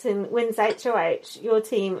captain wins HOH, your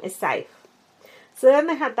team is safe. So then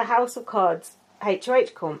they had the House of Cards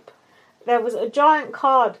HOH comp. There was a giant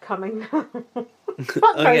card coming down. To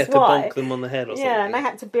bonk them on the head or something. Yeah, and they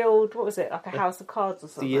had to build, what was it, like a house of cards or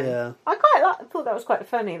something. Yeah. I thought that was quite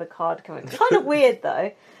funny, the card coming. It's kind of weird,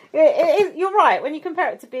 though. You're right, when you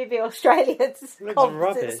compare it to BB Australia, it's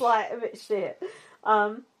like a bit shit.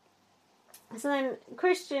 So then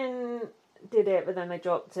Christian did it, but then they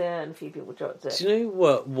dropped it, and a few people dropped it. Do you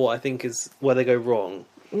know what I think is where they go wrong?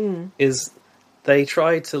 Is they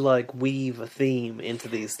try to weave a theme into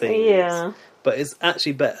these things. Yeah. But it's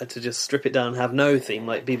actually better to just strip it down and have no theme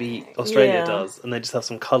like BB Australia does, and they just have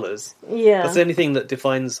some colours. Yeah. That's the only thing that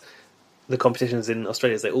defines the competitions in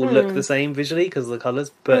Australia, is they all look the same visually because of the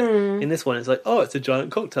colours. But in this one, it's like, oh, it's a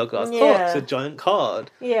giant cocktail glass. Yeah. Oh, it's a giant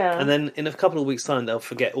card. Yeah. And then in a couple of weeks' time, they'll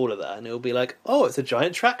forget all of that, and it'll be like, oh, it's a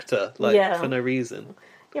giant tractor, for no reason.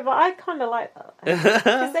 Yeah, but I kind of like that.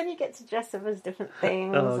 Because then you get to dress up as different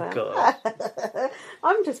things. Oh, God.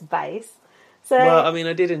 I'm just base. So, well, I mean,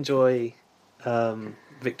 I did enjoy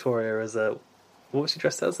Victoria as a... What was she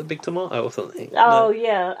dressed as? A big tomato or something? Oh, no.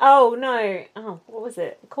 Yeah. Oh, no. Oh, what was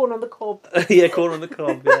it? Corn on the cob. Yeah, corn on the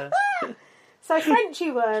cob, yeah. So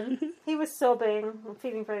Frenchie won. He was sobbing,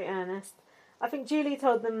 feeling very earnest. I think Julie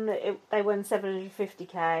told them that they won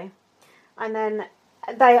 750k. And then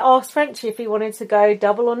they asked Frenchie if he wanted to go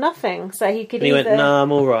double or nothing. So he could and he went, nah,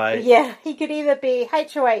 I'm all right. Yeah, he could either be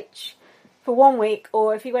HOH for 1 week,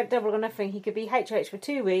 or if he went double or nothing, he could be HOH for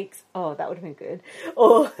 2 weeks. Oh, that would have been good.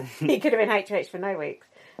 Or he could have been HOH for no weeks.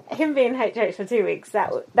 Him being HOH for 2 weeks,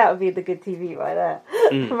 that would be the good TV right there.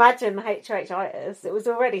 Imagine the HOH-itis. It was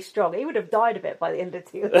already strong. He would have died a bit by the end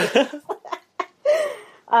of 2 weeks.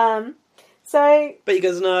 But he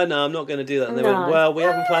goes, no, I'm not going to do that. And they went, well, we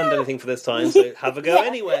haven't planned anything for this time, so have a go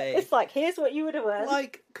anyway. It's like, here's what you would have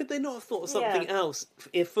earned. Could they not have thought of something else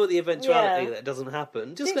for the eventuality that it doesn't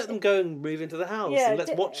happen? Just let them go and move into the house and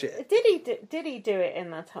let's watch it. Did he do it in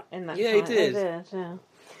that time? Yeah, he did. Yeah.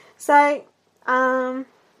 So,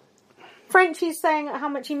 Frenchie's saying how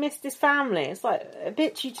much he missed his family. It's like,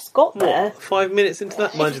 bitch, you just got there. What, 5 minutes into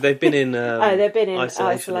that? Mind you, they've been in they've been in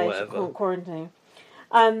isolation or whatever. Quarantine.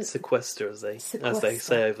 Sequester, as they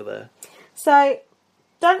say over there. So,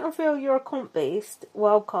 don't feel you're a comp beast.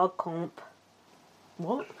 Wildcard comp.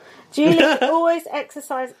 What? Julie always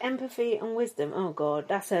exercise empathy and wisdom. Oh God,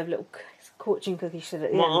 that's her little fortune cookie shit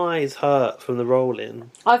at the My end. eyes hurt from the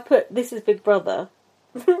rolling. I've put, this is Big Brother.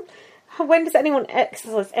 When does anyone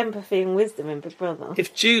exercise empathy and wisdom in Big Brother?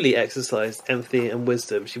 If Julie exercised empathy and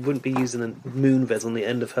wisdom, she wouldn't be using a Moonves on the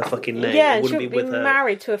end of her fucking name. Yeah, and she wouldn't wouldn't be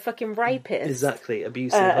married to a fucking rapist. Exactly,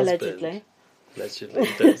 abusive husband. Allegedly. Allegedly.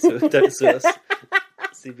 Don't sue us.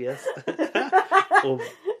 CBS. Or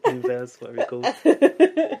Moonves, whatever you call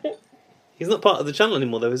it. He's not part of the channel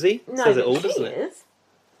anymore, though, is he? No, Says it all, she doesn't it? is.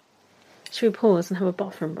 Should we pause and have a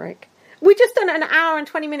bathroom break? We just done an hour and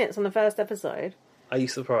 20 minutes on the first episode. Are you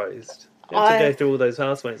surprised? You have to go through all those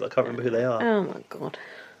housemates. I can't remember who they are. Oh my god.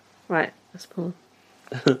 Right, let's pause.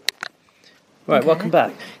 Right, Okay. welcome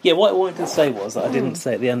back. Yeah, what I wanted to say was that I didn't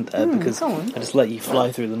say at the end there because go on. I just let you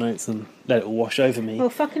fly through the notes and let it all wash over me. Well,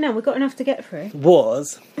 fucking hell, we've got enough to get through.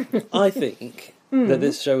 Was I think that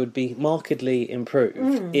this show would be markedly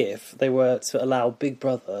improved if they were to allow Big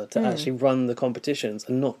Brother to actually run the competitions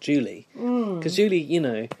and not Julie. Because Julie, you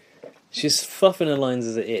know, she's fluffing her lines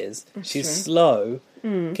as it is. She's true. slow.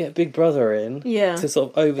 Get Big Brother in to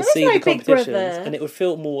sort of oversee no the Big competitions, Brother. and it would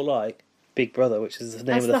feel more like Big Brother, which is the name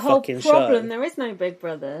That's of the whole fucking problem. show. There is no Big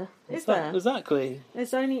Brother, is there? Exactly.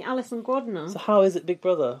 There's only Alison Grodner. So how is it Big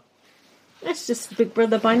Brother? That's just Big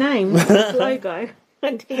Brother by name. Its logo.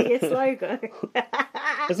 A hideous logo.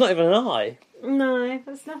 There's not even an eye. No,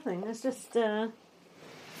 there's nothing. There's just the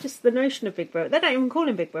notion of Big Brother. They don't even call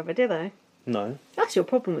him Big Brother, do they? No. That's your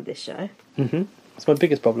problem with this show. It's my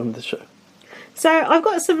biggest problem with the show. So I've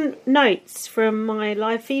got some notes from my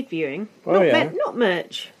live feed viewing. Oh, yeah. Not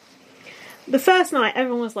much. The first night,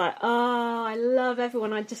 everyone was like, "Oh, I love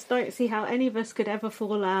everyone. I just don't see how any of us could ever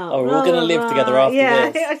fall out." Oh, we're all going to live together after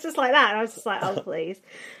this. Yeah, it was just like that. And I was just like, "Oh, please."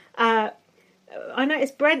 I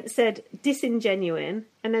noticed Brent said disingenuine,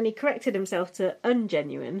 and then he corrected himself to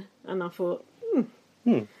ungenuine, and I thought,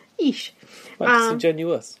 Eesh. Like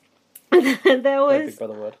disingenuous. There No was, Big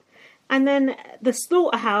Brother word. and then the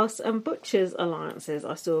Slaughterhouse and Butchers alliances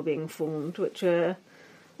I saw being formed, which were,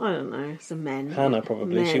 I don't know, some men. Hannah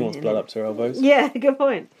probably. She Men wants in blood it. up to her elbows. Yeah, good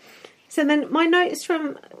point. So then my notes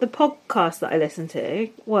from the podcast that I listened to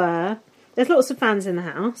were, there's lots of fans in the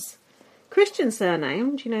house. Christian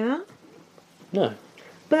surname, do you know that? No.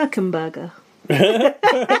 Birkenberger.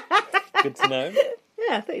 Good to know.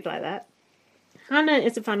 Yeah, I thought you'd like that. Hannah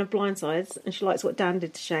is a fan of Blindsides, and she likes what Dan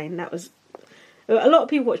did to Shane. That was... A lot of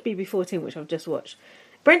people watch BB14, which I've just watched.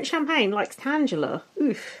 Brent Champagne likes Tangela.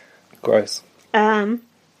 Oof. Gross.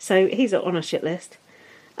 So he's on a shit list.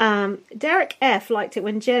 Derek F liked it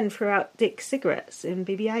when Jen threw out Dick's cigarettes in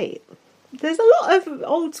BB8. There's a lot of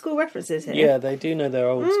old school references here. Yeah, they do know their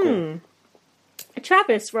old school.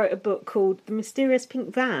 Travis wrote a book called The Mysterious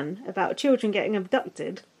Pink Van about children getting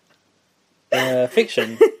abducted.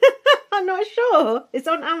 Fiction. I'm not sure. It's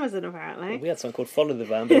on Amazon, apparently. We had something called Follow the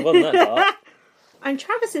Van, but it wasn't that dark. And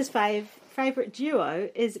Travis's favourite duo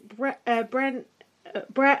is Brett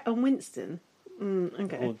and Winston.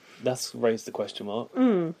 Okay. Well, that's raised the question mark.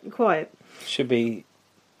 Quite. Should be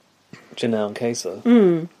Janelle and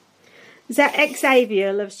Kesa.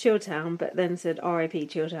 Xavier loves Chilltown, but then said R.I.P.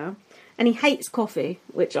 Chilltown. And he hates coffee,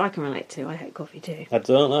 which I can relate to. I hate coffee too. I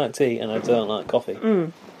don't like tea and I don't like coffee.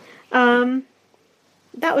 That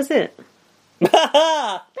was it.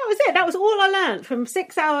 That was it. That was all I learnt from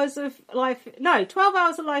 6 hours of 12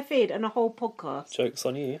 hours of live feed and a whole podcast. Joke's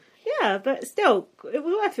on you. Yeah, but still, it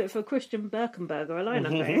was worth it for Christian Birkenberger alone, I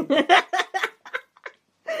think.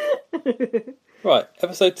 Right,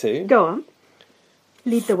 episode 2. Go on.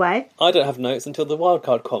 Lead the way. I don't have notes until the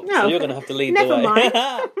wildcard comp, so No. you're going to have to lead Never the way.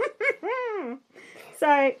 mind.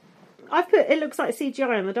 So, I've put, it looks like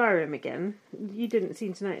CGI in the diary room again. You didn't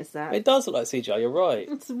seem to notice that. It does look like CGI, you're right.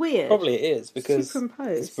 It's weird. Probably it is, because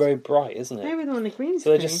Superimposed. it's very bright, isn't it? Maybe they're on the green So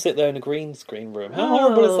screen. they just sit there in a green screen room. How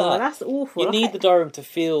horrible is that? That's awful. You need the diary room to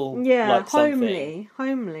feel like something.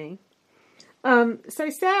 homely. So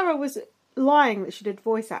Sarah was lying that she did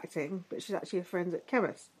voice acting, but she's actually a forensic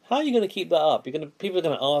chemist. How are you going to keep that up? People are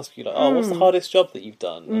going to ask you, like, oh, what's the hardest job that you've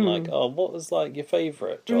done? And like, oh, what was like your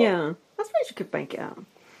favourite job? Yeah, I suppose you could make it up.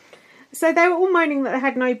 So they were all moaning that they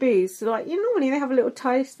had no booze. So like, normally they have a little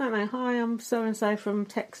toast, don't they? Hi, I'm so and so from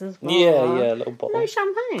Texas. Blah, Yeah, blah. yeah, a little bottle. No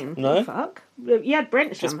champagne. No? Oh, fuck. You had Brent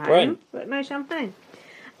Just champagne, Brent. but no champagne.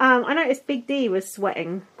 I noticed Big D was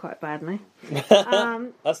sweating quite badly.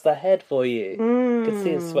 That's the head for you. You can see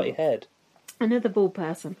his sweaty head. Another bald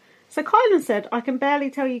person. So Kylan said, I can barely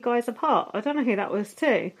tell you guys apart. I don't know who that was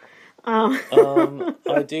too.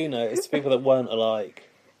 I do know. It's people that weren't alike.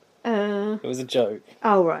 It was a joke.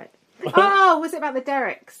 Oh, right. Oh, was it about the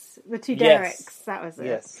Derricks? The two Derricks? Yes. That was it.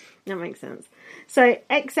 Yes. That makes sense. So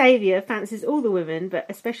Xavier fancies all the women, but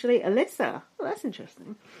especially Alyssa. Well, that's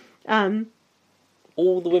interesting.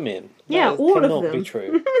 All the women? Yeah, all of them. Cannot be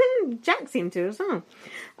true. Jack seemed to as well.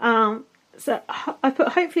 So I put,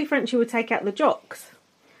 hopefully Frenchie will take out the jocks.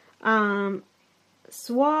 Suave...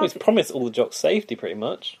 Well, he's promised all the jocks safety, pretty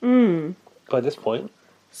much. By this point.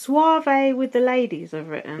 Suave with the ladies, I've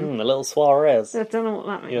written. A little Suarez. I don't know what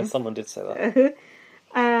that means. Yeah, someone did say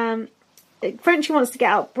that. Frenchie wants to get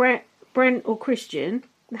out Brent or Christian.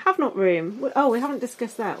 The Have Not room. Oh, we haven't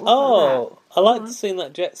discussed that. What about that? I liked seeing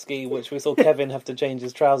that jet ski, which we saw Kevin have to change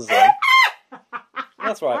his trousers on.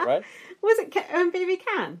 That's right? Was it BB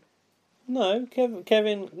Can? No,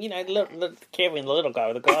 Kevin, you know, look, Kevin, the little guy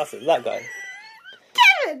with the glasses, that guy.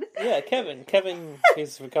 Kevin! Yeah, Kevin,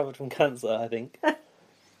 who's recovered from cancer, I think.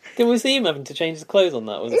 Did we see him having to change his clothes on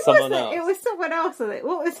that? Or was it someone else? It was someone else. What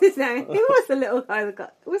was his name? Who was the little guy that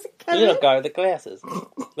got... Was it Kevin? The little guy with the glasses.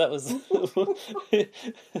 That was...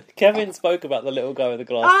 Kevin spoke about the little guy with the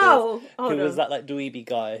glasses. Who was that, like, dweeby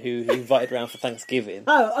guy who he invited around for Thanksgiving.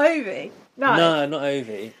 Oh, Ovi. No, not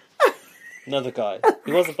Ovi. Another guy.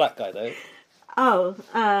 He was a black guy, though.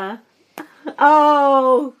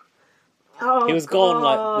 He was gone,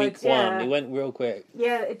 like, week one. He went real quick.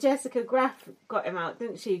 Yeah, Jessica Graff got him out,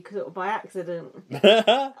 didn't she? Sort of by accident.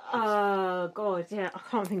 Oh, God, yeah. I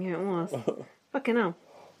can't think who it was. Fucking hell.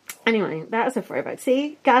 Anyway, that's a throwback.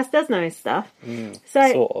 See, Gaz does know his stuff.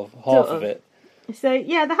 Sort of. Half of it. So,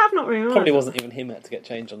 yeah, the Have Not room. Probably wasn't even him who had to get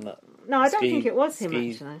changed on that. No, I don't think it was him,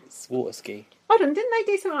 actually. Water ski. Hold on, didn't they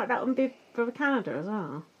do something like that on Big Brother Canada as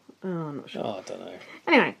well? Oh, I'm not sure. Oh, I don't know.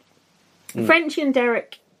 Anyway, Frenchie and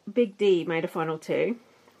Derek... Big D made a final 2.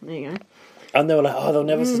 There you go. And they were like, they'll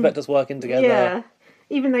never suspect us working together. Yeah.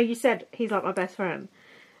 Even though you said he's like my best friend.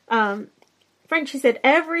 Frenchie said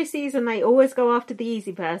every season they always go after the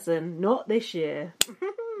easy person. Not this year.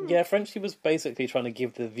 Yeah, Frenchie was basically trying to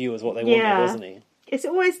give the viewers what they wanted, wasn't he? It's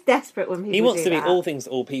always desperate when people He wants do to be that. all things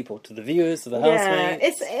to all people. To the viewers, to the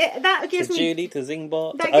housemates. That gives to me... Julie, to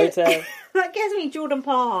Zingbot, to That Ote. gives me Jordan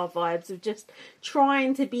Parhar vibes of just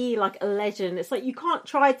trying to be like a legend. It's like you can't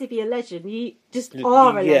try to be a legend. You just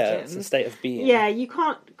are a legend. Yeah, it's a state of being. Yeah, you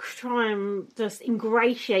can't try and just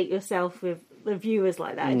ingratiate yourself with the viewers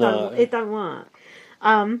like that. It don't work.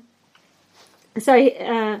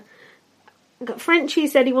 Frenchie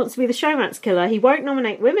said he wants to be the showman's killer. He won't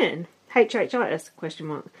nominate women. HHIS, ?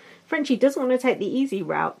 Frenchie doesn't want to take the easy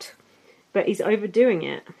route, but he's overdoing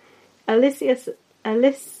it. Alyssa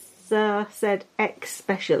said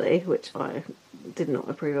especially, which I did not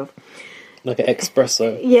approve of. Like an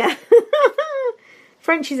espresso. Yeah.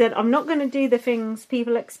 Frenchie said, I'm not going to do the things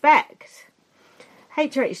people expect.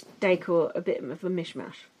 HH decor, a bit of a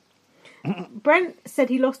mishmash. Brent said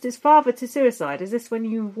he lost his father to suicide. Is this when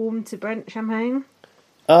you warmed to Brent Champagne?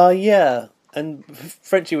 Yeah. And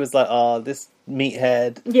Frenchie was like, this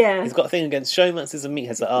meathead. Yeah. He's got a thing against showmances and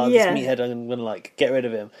meatheads. Like, this meathead, I'm going to, like, get rid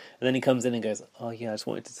of him. And then he comes in and goes, I just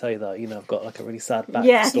wanted to tell you that, I've got, like, a really sad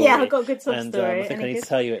backstory. Yeah, I've got a good sub story. I think I need to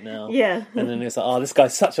tell you it now. Yeah. And then he was like, this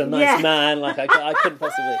guy's such a nice man. Like, I couldn't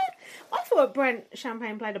possibly... I thought Brent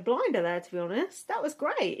Champagne played a blinder there, to be honest. That was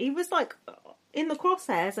great. He was, like... in the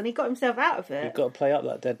crosshairs, and he got himself out of it. You've got to play up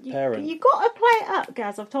that dead parent. You've got to play it up,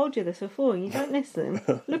 Gaz. I've told you this before, and you don't listen.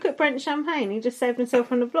 Look at Brent Champagne. He just saved himself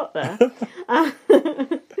from the block there.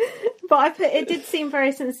 But it did seem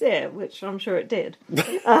very sincere, which I'm sure it did.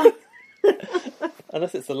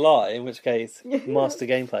 Unless it's a lie, in which case, master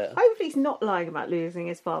game player. Hopefully he's not lying about losing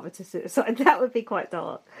his father to suicide. That would be quite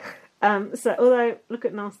dark. Although, look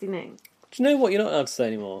at Nasty Nick. Do you know what you're not allowed to say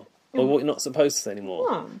anymore? Or what you're not supposed to say anymore?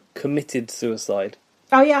 What? Committed suicide.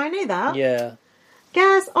 Oh, yeah, I knew that. Yeah.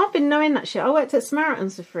 Gaz, I've been knowing that shit. I worked at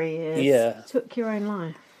Samaritans for 3 years. Yeah. Took your own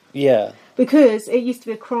life. Yeah. Because it used to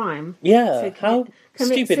be a crime. Yeah. How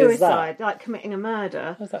stupid suicide, is that? Like committing a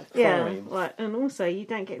murder. How's that crime? Yeah. And also, you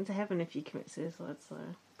don't get into heaven if you commit suicide, so...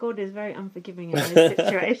 God is very unforgiving in those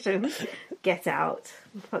situations. Get out.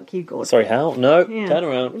 Fuck you, God. Sorry, hell? No. Yeah. Turn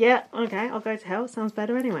around. Yeah, okay, I'll go to hell. Sounds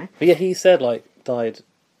better anyway. But yeah, he said, like, died...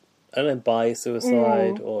 I don't know, by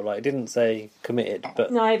suicide, or like, didn't say committed, but...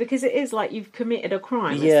 No, because it is like you've committed a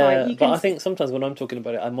crime. Yeah, it's like I think sometimes when I'm talking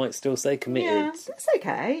about it, I might still say committed. Yeah, that's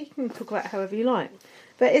okay. You can talk about it however you like.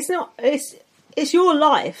 But it's not... It's your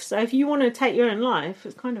life, so if you want to take your own life,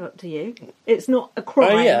 it's kind of up to you. It's not a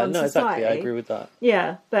crime on society. Exactly, I agree with that.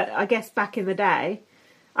 Yeah, but I guess back in the day...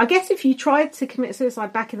 I guess if you tried to commit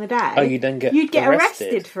suicide back in the day... you'd get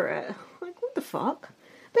arrested for it. Like, what the fuck?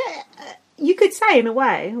 But... you could say, in a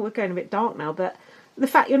way, we're going a bit dark now, but the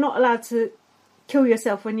fact you're not allowed to kill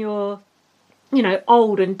yourself when you're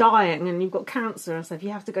old and dying and you've got cancer and stuff, you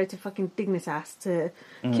have to go to fucking Dignitas to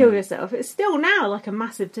kill yourself. It's still now like a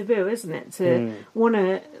massive taboo, isn't it? To want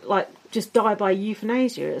to like just die by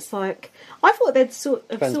euthanasia. It's like, I thought they'd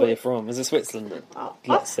Depends where you're from. Is it Switzerland that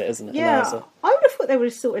lets it, isn't it? Yeah, I would have thought they would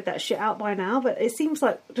have sorted that shit out by now, but it seems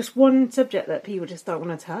like just one subject that people just don't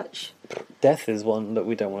want to touch. Death is one that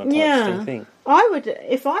we don't want to touch, don't you think? I would,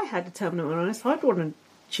 if I had a terminal illness, I'd want to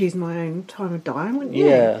choose my own time of dying, wouldn't you?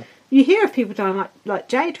 Yeah. You hear of people dying like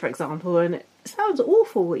Jade, for example, and it sounds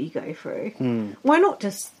awful what you go through. Why not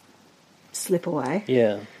just slip away?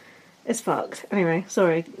 Yeah. It's fucked. Anyway,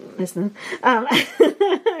 sorry, listen. A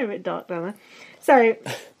bit dark down there. So,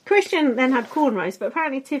 Christian then had corn roast, but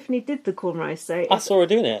apparently Tiffany did the corn roast. So I saw her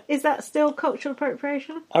doing it. Is that still cultural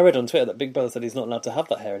appropriation? I read on Twitter that Big Brother said he's not allowed to have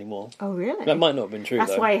that hair anymore. Oh, really? That might not have been true,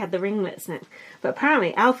 That's why he had the ringlets next. But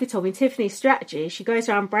apparently, Alfie told me Tiffany's strategy, she goes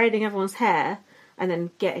around braiding everyone's hair and then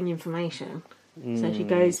getting information. So she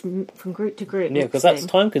goes from group to group. Yeah, because that's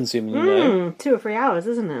time consuming, 2 or 3 hours,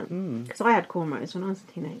 isn't it? Because I had cornrows when I was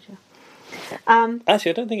a teenager.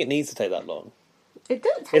 Actually, I don't think it needs to take that long. It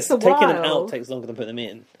does take a while. Taking them out takes longer than putting them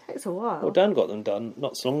in. It takes a while. Well, Dan got them done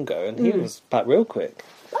not so long ago, and he was back real quick.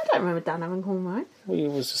 I don't remember Dan having cornrows. Well, it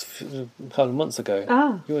was just a couple of months ago.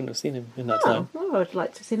 Oh. You wouldn't have seen him in that time. Well, I'd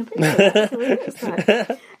like to have seen a picture. That's what it looks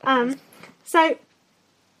like. So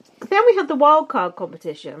then we had the wildcard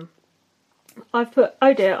competition. I've put,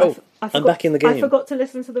 oh dear, I'm back in the game. I forgot to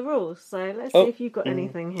listen to the rules, so let's see if you've got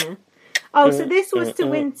anything here. Oh, so this was to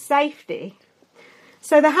win safety.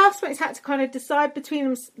 So the housemates had to kind of decide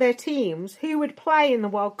between their teams who would play in the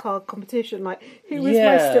wildcard competition, like who was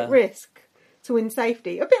most at risk to win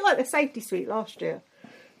safety. A bit like the safety suite last year,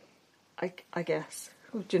 I guess.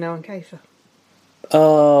 Or Janelle and Keisha.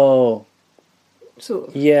 Oh. Sort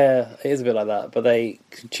of. Yeah, it is a bit like that, but they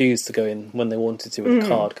could choose to go in when they wanted to with a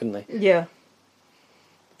card, couldn't they? Yeah.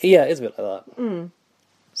 Yeah, it is a bit like that.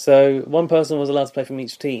 So one person was allowed to play from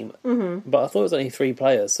each team, but I thought it was only 3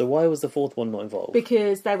 players, so why was the 4th one not involved?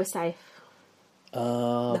 Because they were safe.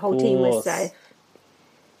 The whole team was safe.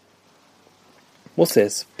 What's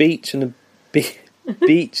this? Beach and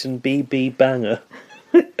BB Banger.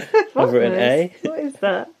 I've written A. What is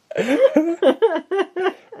that?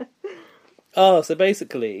 Oh, so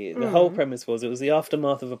basically, the whole premise was it was the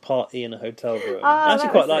aftermath of a party in a hotel room. I actually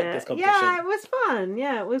quite liked this competition. Yeah, it was fun.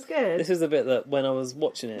 Yeah, it was good. This is the bit that when I was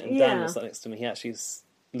watching it and Dan was sat next to me, he actually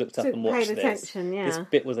looked up and watched paid attention, this. This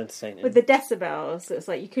bit was entertaining. With the decibels, it's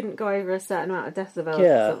like you couldn't go over a certain amount of decibels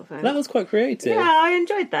yeah, or something. That was quite creative. Yeah, I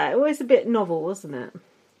enjoyed that. It was a bit novel, wasn't it?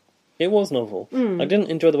 It was novel. I didn't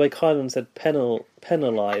enjoy the way Kylan said penalised,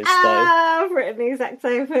 though. I've written the exact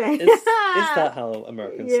same thing. Is that how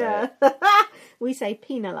Americans say it? We say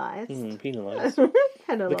penalised. Penalised.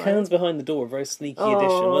 Penalised. The cans behind the door were a very sneaky addition, weren't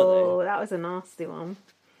they? Oh, that was a nasty one.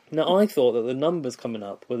 Now, I thought that the numbers coming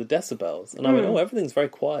up were the decibels. And I went, everything's very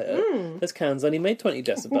quiet. This can's only made 20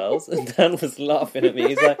 decibels. And Dan was laughing at me.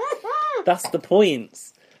 He's like, that's the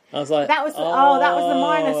points. I was like, that was the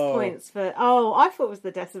minus points for. Oh, I thought it was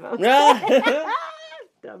the decibels.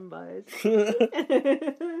 Dumbos.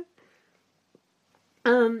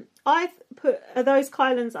 I put are those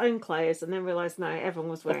Kylan's own clothes, and then realised no,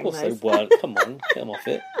 everyone was wearing those. Of course they weren't. Come on, get them off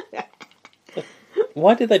it.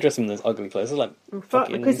 Why did they dress him in those ugly clothes? It's like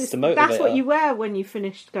fucking to motivate. That's what you wear when you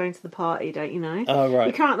finished going to the party, don't you know? Oh right.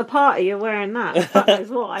 You come out the party, you're wearing that. Fuck knows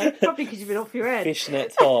why. Probably because you've been off your head.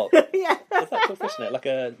 Fishnet top. Yeah. Is that called fishnet? Like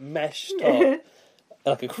a mesh top.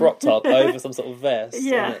 Like a crop top over some sort of vest.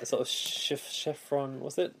 Yeah. And sort of chiffon.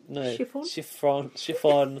 Was it? No.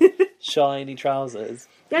 Chiffon, shiny trousers.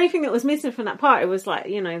 The only thing that was missing from that party was like,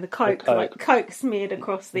 you know, the Coke. Like Coke smeared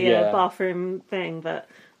across the bathroom thing, but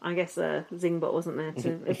I guess Zingbot wasn't there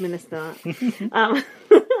to administer that.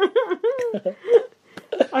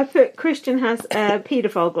 I put Christian has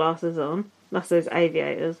paedophile glasses on. That's those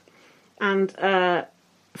aviators. And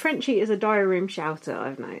Frenchie is a diary room shouter,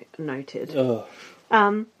 I've noted.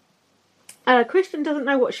 Christian doesn't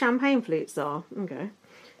know what champagne flutes are. Okay.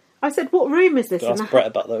 I said, what room is this? Ask Brett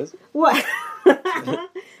about those. What?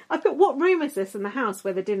 I put, what room is this in the house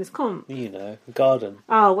where the dinner's comp? You know, garden.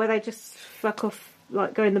 Oh, where they just fuck off,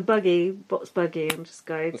 like go in the box buggy and just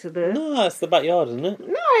go to the... No, it's the backyard, isn't it?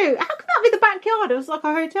 No, how could that be the backyard? It was like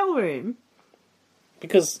a hotel room.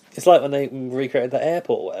 Because it's like when they recreated the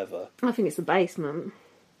airport or whatever. I think it's the basement.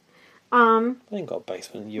 They ain't got a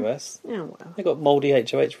basement in the US. Yeah, well. They got mouldy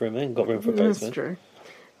HOH room. They ain't got room for a basement. That's true.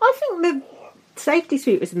 I think the safety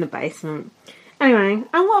suite was in the basement. Anyway, and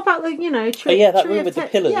what about the, tree? Oh yeah, that room with the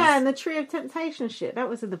pillars. Yeah, and the Tree of Temptation shit. That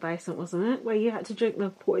was in the basement, wasn't it? Where you had to drink the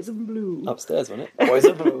poison blue. Upstairs, wasn't it?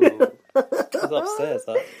 Poison blue. was upstairs.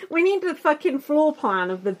 We need the fucking floor plan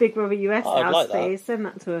of the Big Brother US house, like please. Send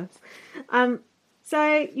that to us.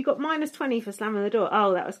 So you got -20 for slamming the door.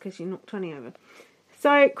 Oh, that was because you knocked 20 over.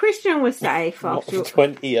 So Christian was safe after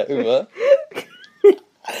 20 over.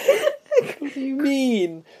 What do you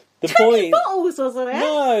mean? The point bottles, wasn't it?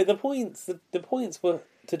 No, the points were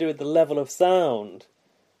to do with the level of sound.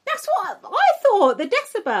 That's what I thought. The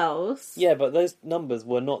decibels. Yeah, but those numbers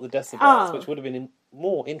were not the decibels, which would have been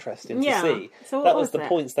more interesting to see. So that was the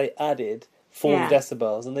points they added for the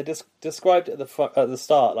decibels, and they just described it at the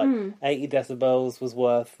start, like 80 decibels was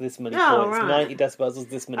worth this many points, 90 decibels was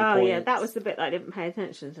this many points. Oh yeah, that was the bit that I didn't pay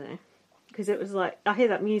attention to. Because it was like, I hear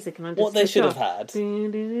that music and I just... What they should have had,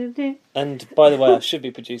 and by the way, I should be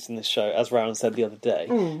producing this show, as Rowan said the other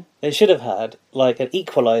day, they should have had, like, an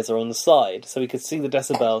equaliser on the side, so we could see the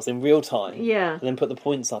decibels in real time, and then put the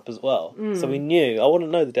points up as well. So we knew, I want to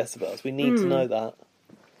know the decibels, we need to know that.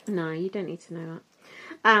 No, you don't need to know that.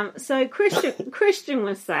 So Christian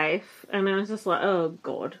was safe, and I was just like, oh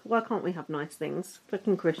god, why can't we have nice things?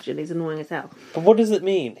 Fucking Christian, he's annoying as hell. But what does it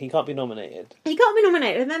mean? He can't be nominated. He can't be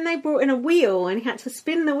nominated, and then they brought in a wheel, and he had to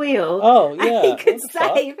spin the wheel. Oh yeah, and he could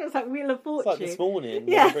save. It was like Wheel of Fortune. It's like this morning.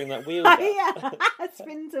 Yeah, bring that wheel.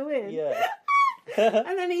 Spin to win. Yeah.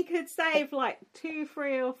 And then he could save like 2,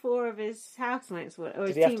 3, or 4 of his housemates or his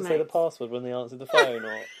teammates. Did he have to say the password when they answered the phone,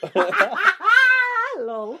 or?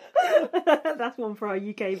 Lol. That's one for our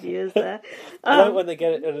UK viewers there. When they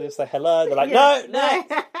get it and they say hello, they're like, no.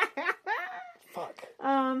 Fuck.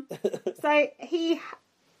 So he,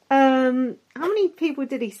 how many people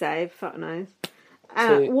did he save? Fuck knows.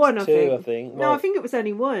 One, I think. No, I think it was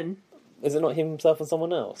only one. Is it not himself and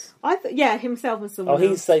someone else? Himself and someone else. Oh,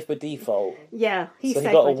 he's safe by default. Yeah, he's safe. So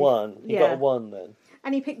he got a 1. He got a 1 then.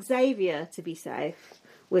 And he picked Xavier to be safe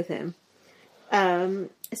with him.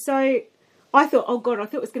 So I thought, oh god, I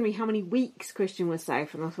thought it was going to be how many weeks Christian was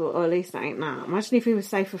safe, and I thought, oh, at least that ain't that. Imagine if he was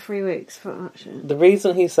safe for 3 weeks. Fuck that shit. The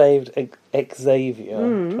reason he saved Xavier,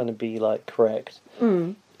 trying to be like correct,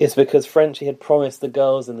 is because Frenchie had promised the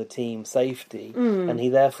girls in the team safety, and he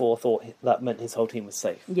therefore thought that meant his whole team was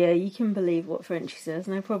safe. Yeah, you can believe what Frenchie says,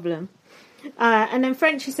 no problem. And then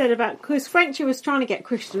Frenchie said because Frenchie was trying to get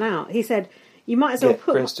Christian out, he said, you might as well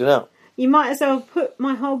put Christian out. You might as well put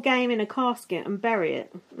my whole game in a casket and bury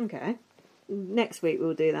it. Okay. Next week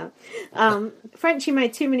we'll do that. Frenchie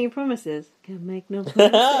made too many promises. Can make no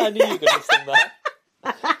promises. I knew you were going to sing that.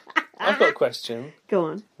 I've got a question. Go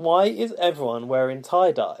on. Why is everyone wearing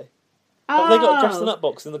tie-dye? Have they got a dressing up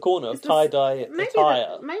box in the corner of tie-dye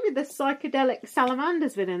attire? Maybe the psychedelic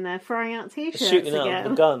salamander's been in there throwing out t-shirts shooting again. Out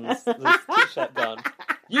the guns. The t-shirt gun.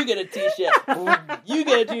 You get a t-shirt. Boom. You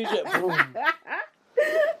get a t-shirt. Boom.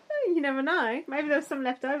 You never know. Maybe there was some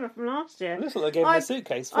left over from last year. Looks like they gave me a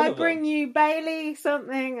suitcase full of them. I bring you Bailey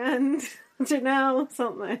something and Janelle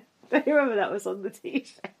something. Don't you remember that was on the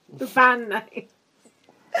t-shirt? The band name.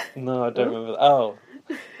 No, I don't remember that.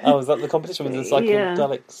 Oh, is that the competition with the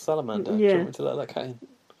psychedelic salamander? Do you want me to let that cat in?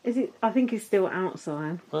 Is it? I think he's still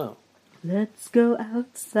outside. Oh. Let's go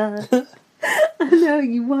outside. I know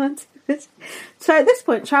you want it. So at this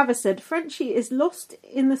point, Travis said, Frenchie is lost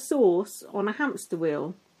in the sauce on a hamster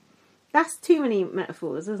wheel. That's too many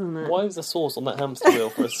metaphors, isn't it? Why was the sauce on that hamster wheel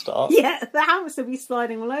for a start? Yeah, the hamster be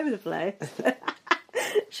sliding all over the place.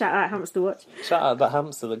 Shout out Hamster Watch. Shout out that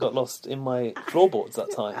hamster that got lost in my floorboards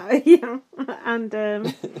that time. Yeah, and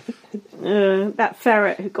that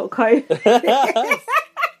ferret who got caught.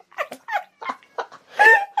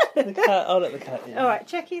 The cat, I'll let the cat in. Alright,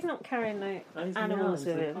 check he's not carrying no animals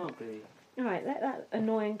with him. Alright, let that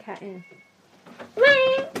annoying cat in.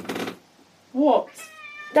 What?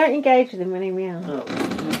 Don't engage with him when he meows.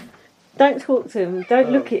 Oh. Don't talk to him.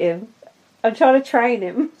 Don't look at him. I'm trying to train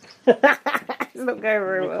him. It's not going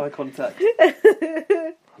very well. Eye contact.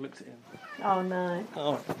 I looked at him. Oh no.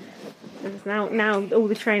 Oh. Now all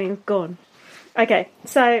the training's gone. Okay,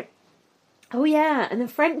 so... Oh yeah, and then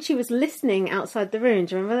Frenchie was listening outside the room.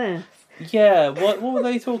 Do you remember this? Yeah, what were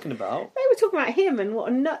they talking about? They were talking about him and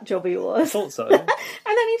what a nut job he was. I thought so. And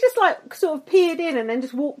then he just like sort of peered in and then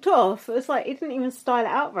just walked off. It was like he didn't even style it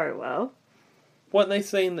out very well. Weren't they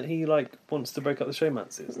saying that he like wants to break up the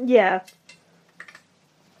showmances? Yeah.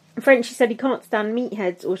 Frenchie said he can't stand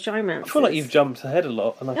meatheads or showmances. I feel like you've jumped ahead a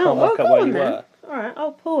lot and I can't work out where you were. Alright,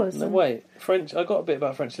 I'll pause. No, wait. I got a bit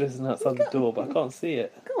about Frenchie listening outside the door, but I can't see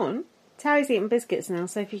it. Go on. Terry's eating biscuits now,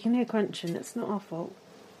 so if you can hear crunching, it's not our fault.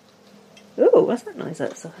 Ooh, what's that noise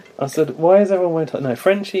outside? I said, why is everyone wearing... No,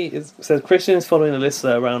 Frenchie says Christian is following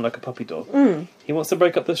Alyssa around like a puppy dog. He wants to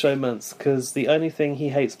break up the showmance because the only thing he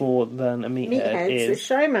hates more than a meathead is...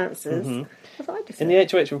 showmancers. In the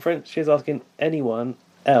HOH, when Frenchie is asking anyone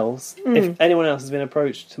else, if anyone else has been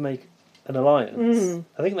approached to make an alliance,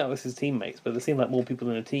 I think that was his teammates, but there seemed like more people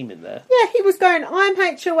in a team in there. Yeah, he was going, I'm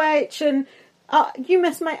HOH, and you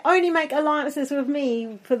must only make alliances with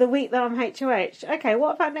me for the week that I'm HOH. Okay,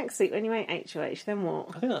 what about next week when you ain't HOH? Then what?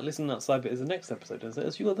 I think that Listen Outside bit is the next episode, is it?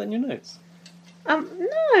 Have you got that in your notes? No,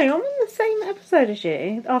 I'm on the same episode as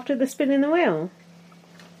you, after the spinning the wheel.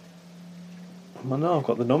 Well, no, I've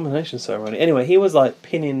got the nomination ceremony. Anyway, he was like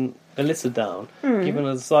pinning Alyssa down, giving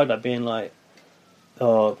her the side, like being like,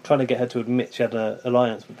 trying to get her to admit she had an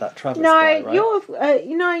alliance with that Travis guy, right?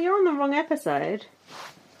 You're on the wrong episode.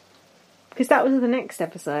 Because that was the next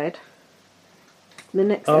episode. The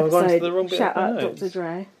next episode. We're going to the wrong bit. Shout out Dr.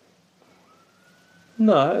 Dre.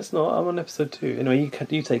 No, it's not. I'm on episode 2. Anyway,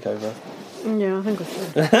 you take over. Yeah, I think I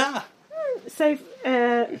should. So,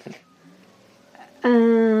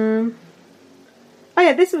 oh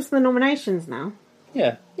yeah, this was the nominations now.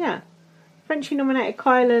 Yeah. Yeah. Frenchie nominated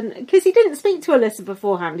Kylan, because he didn't speak to Alyssa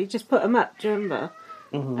beforehand, he just put them up, do you remember?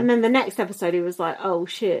 Mm-hmm. And then the next episode he was like, oh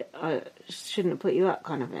shit, I shouldn't have put you up,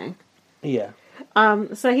 kind of thing. Yeah.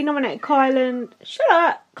 So he nominated Kylan,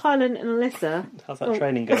 Kylan and Alyssa. How's that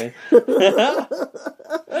training going?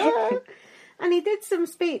 And he did some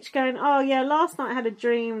speech going, oh yeah, last night I had a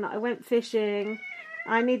dream that I went fishing,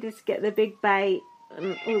 I needed to get the big bait,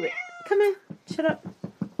 and all that. Come here, shut up.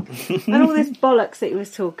 And all this bollocks that he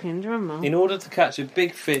was talking, do you remember? In order to catch a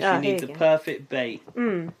big fish, you need the perfect bait.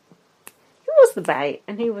 He was the bait,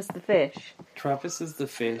 and he was the fish. Travis is the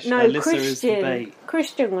fish, no, Alyssa Christian. is the bait.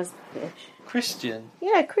 Christian was the fish. Christian?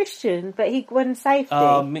 Yeah, Christian, but he won safety.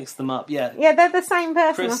 Oh, mix them up, yeah. Yeah, they're the same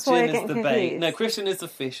person, that's why Christian you're is the confused. bait. No, Christian is the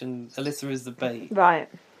fish, and Alyssa is the bait. Right.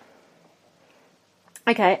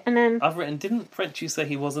 Okay, and then... I've written, didn't Frenchie say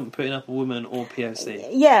he wasn't putting up a woman or POC?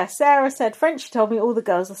 Yeah, Sarah said, Frenchie told me all the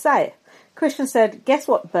girls will say it. Christian said, guess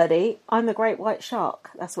what, buddy? I'm the great white shark.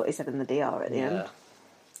 That's what he said in the DR at the end.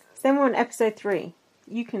 So then we're on episode 3.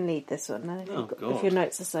 You can lead this one, no? If your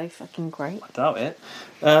notes are so fucking great. I doubt it.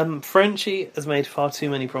 Frenchie has made far too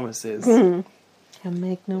many promises. Can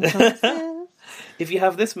make no promises. If you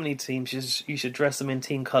have this many teams, you should dress them in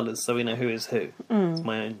team colours so we know who is who. That's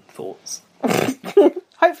my own thoughts.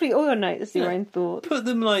 Hopefully all your notes are your own thoughts. Put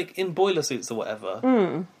them like in boiler suits or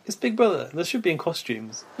whatever. It's Big Brother. They should be in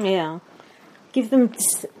costumes. Yeah. Give them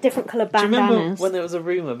different colour bandanas. Do you remember when there was a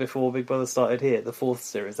rumour before Big Brother started here, the 4th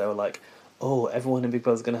series, they were like, oh, everyone in Big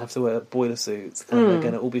Brother's going to have to wear boiler suits and they're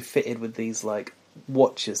going to all be fitted with these like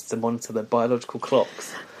watches to monitor their biological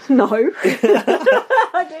clocks. No.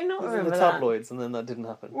 I do not remember in the tabloids, and then that didn't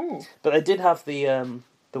happen. But they did have the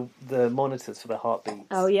monitors for their heartbeats.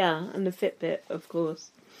 Oh yeah, and the Fitbit, of course.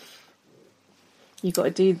 You've got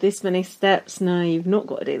to do this many steps. No, you've not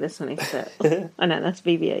got to do this many steps. I know, that's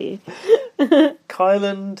BBAU.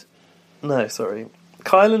 Kylan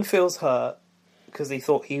feels hurt because he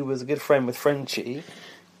thought he was a good friend with Frenchie.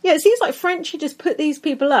 Yeah, it seems like Frenchie just put these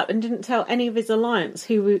people up and didn't tell any of his alliance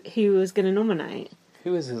who was going to nominate.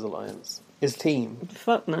 Who is his alliance? His team?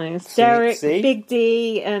 Fuck knows. Derek, Big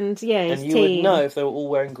D, and his team. And you would know if they were all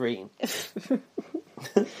wearing green.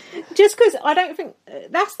 Just because I don't think...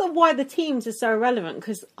 That's why the teams are so irrelevant,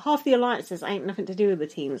 because half the alliances ain't nothing to do with the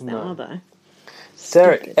teams now, are they?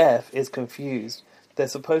 Derek F is confused. They're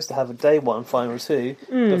supposed to have a day 1, final 2,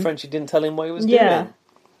 but Frenchie didn't tell him what he was doing.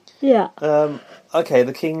 Yeah. Okay,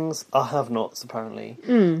 the Kings are have-nots, apparently.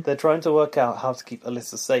 They're trying to work out how to keep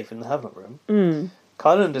Alyssa safe in the have-not room.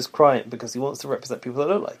 Kylan is crying because he wants to represent people that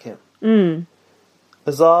don't like him.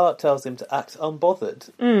 Azar tells him to act unbothered.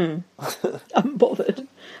 Unbothered?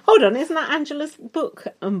 Hold on, isn't that Angela's book,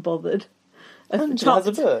 Unbothered? Angela has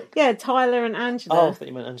a book? Yeah, Tyler and Angela. Oh, I thought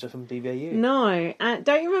you meant Angela from BBAU. No,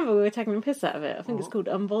 don't you remember we were taking a piss out of it? I think it's called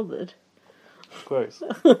Unbothered. Gross.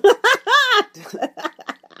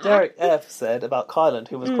 Derek F said about Kylan,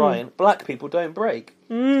 who was crying, black people don't break.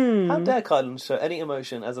 How dare Kylan show any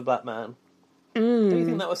emotion as a black man? Do you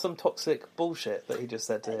think that was some toxic bullshit that he just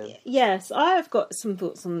said to him? Yes, I've got some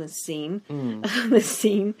thoughts on this scene.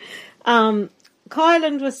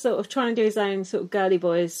 Kylan was sort of trying to do his own sort of girly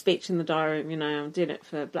boy speech in the diary room, I'm doing it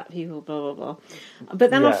for black people, blah, blah, blah. But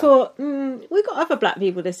then I thought, we've got other black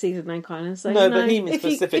people this season, though, Kylan. So, but he means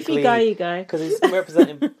specifically... If you go, you go. Because he's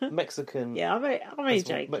representing Mexican... Yeah, I'm only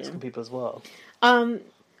joking. Mexican people as well.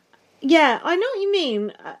 Yeah, I know what you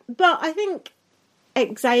mean, but I think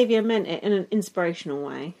Xavier meant it in an inspirational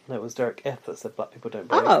way. No, it was Derek F that said black people don't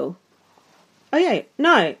break. Oh, yeah.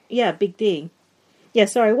 No, yeah, Big D. Yeah,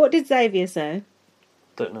 sorry, what did Xavier say?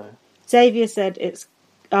 Don't know. Xavier said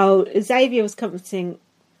Xavier was comforting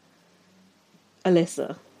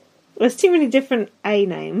Alyssa. There's too many different A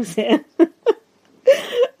names here.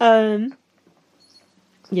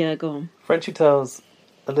 Yeah, go on. Frenchie tells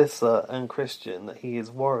Alyssa and Christian that he is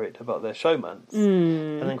worried about their showmance.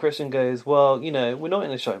 And then Christian goes, well, you know, we're not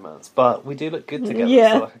in a showmance, but we do look good together,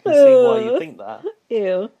 so like, I can see why you think that.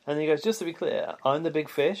 Ew. And he goes, just to be clear, I'm the big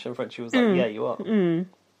fish. And Frenchie was like, yeah, you are. And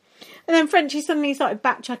then Frenchie suddenly started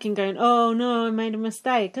backtracking, going, oh no, I made a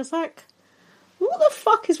mistake. I was like, what the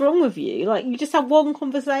fuck is wrong with you? Like, you just had one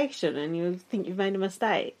conversation and you think you've made a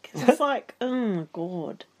mistake. It's like, oh my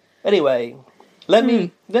god. Anyway, let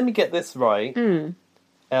me get this right.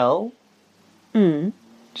 L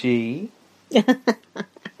G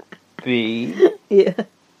B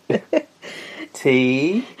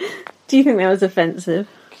T. Do you think that was offensive?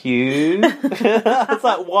 Q. It's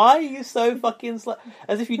like, why are you so fucking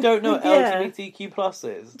as if you don't know what LGBTQ plus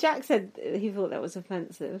is? Jack said he thought that was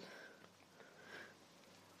offensive.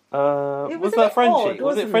 Was that Frenchie?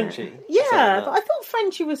 Was it Frenchie? Yeah, but I thought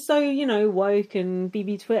Frenchie was so, woke and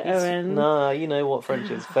BB Twitter and... Nah, you know what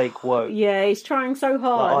French is, fake woke. Yeah, he's trying so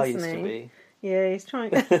hard, like I isn't used he? to be. Yeah, he's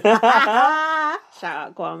trying... Shout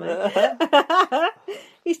out, Kwame.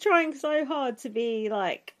 He's trying so hard to be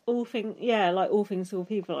like all things to all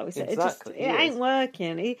people, like we said. Exactly, it ain't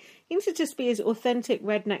working. He needs to just be his authentic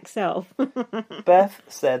redneck self. Beth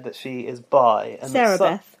said that she is bi. And Sarah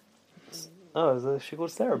Beth. Oh, is she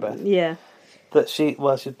called Sarah Beth? Yeah. That she's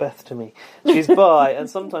Beth to me. She's bi, and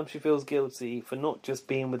sometimes she feels guilty for not just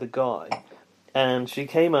being with a guy. And she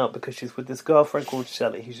came out because she's with this girlfriend called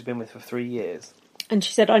Shelley, who she's been with for 3 years. And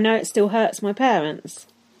she said, I know it still hurts my parents.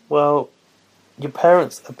 Well, your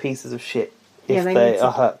parents are pieces of shit if they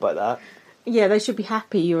are hurt by that. Yeah, they should be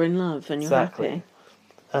happy you're in love and you're happy.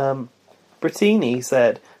 Brittini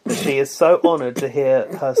said that she is so honoured to hear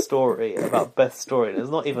her story about Beth's story. There's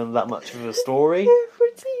not even that much of a story.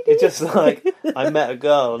 It's just like, I met a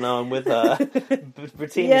girl, now I'm with her.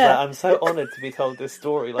 Brittini's like, I'm so honoured to be told this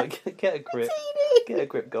story. Like, get a grip. Brittini. Get a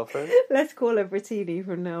grip, girlfriend. Let's call her Brittini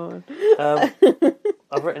from now on.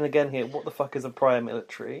 I've written again here, what the fuck is a prior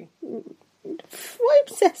military? Why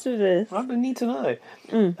obsessed with this? I need to know.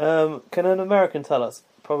 Can an American tell us,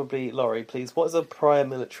 probably Laurie, please, what is a prior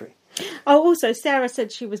military? Oh, also, Sarah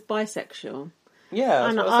said she was bisexual. Yeah,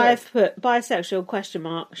 and I've put bisexual question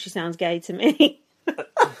mark. She sounds gay to me.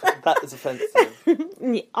 That is offensive.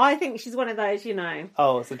 I think she's one of those,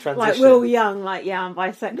 Oh, it's a transition. Like Will Young, like, yeah, I'm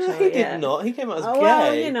bisexual. No, he did not. He came out as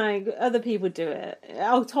gay. Well, other people do it.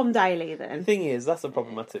 Oh, Tom Daley, then. The thing is, that's a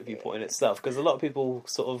problematic viewpoint in itself, because a lot of people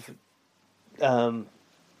sort of,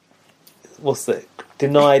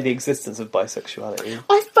 deny the existence of bisexuality.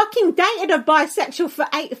 I fucking dated a bisexual for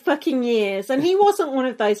 8 fucking years, and he wasn't one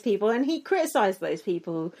of those people, and he criticised those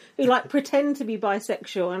people who, like, pretend to be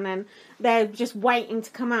bisexual, and then they're just waiting to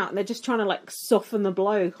come out, and they're just trying to, like, soften the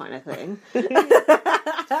blow kind of thing.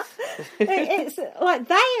 It's like,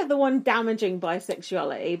 they are the one damaging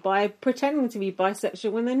bisexuality by pretending to be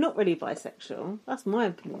bisexual when they're not really bisexual. That's my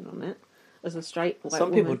opinion on it, as a straight white woman.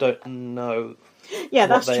 Some people don't know... Yeah,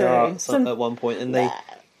 that's what they true. Are at one point, and they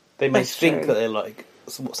may think that they're like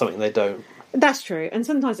something they don't. That's true, and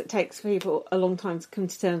sometimes it takes people a long time to come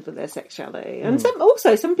to terms with their sexuality. And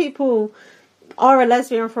some people are a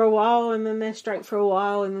lesbian for a while, and then they're straight for a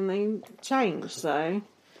while, and then they change. So,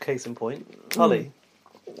 case in point, Holly.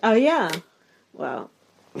 Oh yeah, well,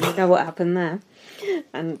 you know what happened there,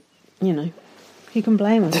 and who can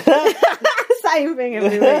blame them? Same thing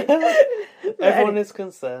every week. Everyone is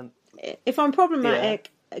concerned. If I'm problematic,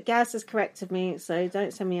 Gaz has corrected me, so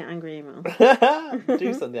don't send me an angry email.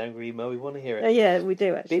 Do send the angry email, we want to hear it. Yeah, we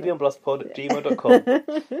do actually.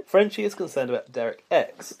 bbonpluspod@gmail.com. Frenchie is concerned about Derek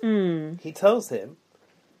X. He tells him,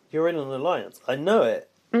 you're in an alliance. I know it.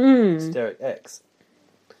 It's Derek X.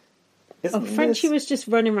 Frenchie was just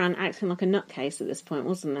running around acting like a nutcase at this point,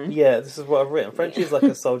 wasn't he? Yeah, this is what I've written. Frenchie is like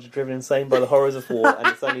a soldier driven insane by the horrors of war, and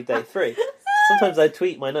it's only day 3. Sometimes I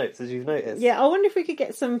tweet my notes, as you've noticed. Yeah, I wonder if we could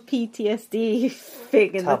get some PTSD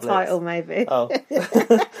thing in the title, maybe. Oh.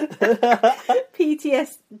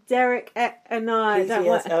 PTS Derek and I.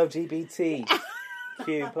 PTS LGBT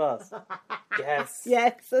Q+. Yes.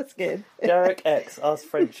 Yes, that's good. Derek X asked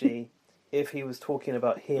Frenchie if he was talking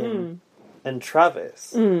about him and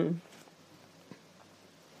Travis.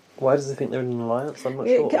 Why does he think they're in an alliance? I'm not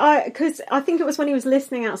sure. Because I think it was when he was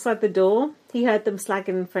listening outside the door, he heard them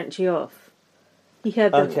slagging Frenchie off. He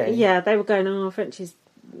heard them. Okay. Yeah, they were going, oh, Frenchie's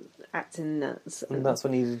acting nuts. And that's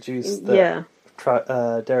when he deduced that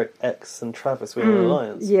Derek X and Travis were in an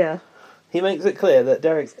alliance. Yeah. He makes it clear that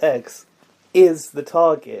Derek's X is the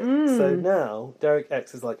target. So now Derek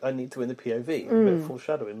X is like, I need to win the POV. A bit of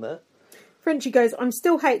foreshadowing there. Frenchie goes, I'm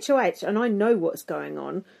still HOH and I know what's going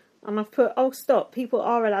on. And I've put, oh, stop. People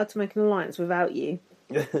are allowed to make an alliance without you.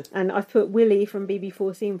 And I've put Willie from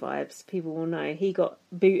BB14 Vibes. People will know. He got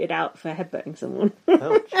booted out for headbutting someone.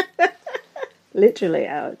 Ouch. Literally,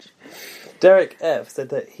 ouch. Derek F said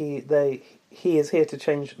that he is here to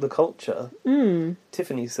change the culture.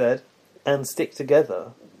 Tiffany said, and stick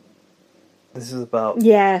together. This is about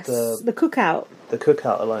the cookout. The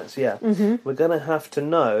cookout alliance, yeah. We're going to have to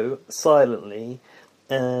know silently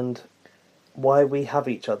and why we have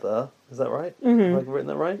each other. Is that right? Have I written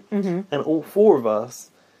that right? And all four of us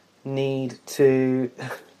need to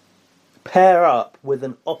pair up with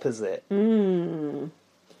an opposite.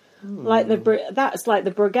 Like that's like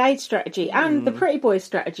the brigade strategy and the Pretty Boys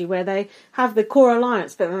strategy, where they have the core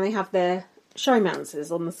alliance, but then they have their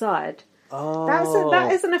showmances on the side. Oh,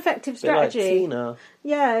 that is an effective strategy. Like Tina.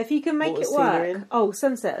 Yeah, if you can make it work. Oh,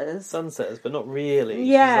 Sunsetters, but not really.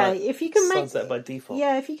 Yeah, like if you can make Sunset by default.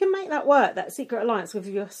 Yeah, if you can make that work, that secret alliance with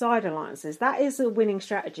your side alliances, that is a winning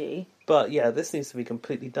strategy. But yeah, this needs to be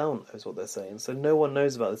completely down, is what they're saying. So no one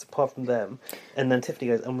knows about this apart from them. And then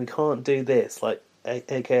Tiffany goes, and we can't do this, like,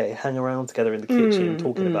 aka hang around together in the kitchen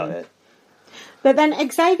talking about it. But then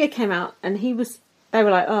Xavier came out and they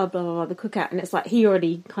were like, oh, blah, blah, blah, the cookout. And it's like, he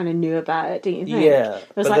already kind of knew about it, didn't you think? Yeah.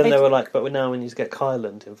 But then they were like, but now we need to get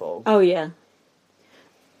Kyland involved. Oh, yeah.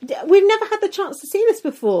 We've never had the chance to see this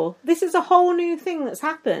before. This is a whole new thing that's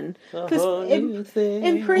happened. Because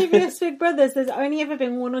in previous Big Brothers, there's only ever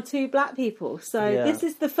been 1 or 2 black people. So this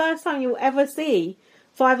is the first time you'll ever see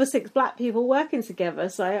 5 or 6 black people working together.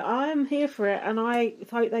 So I'm here for it, and I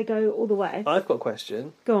hope they go all the way. I've got a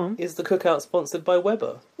question. Go on. Is the cookout sponsored by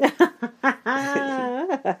Weber?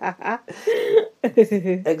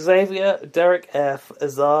 Xavier, Derek F,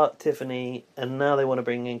 Azar, Tiffany, and now they want to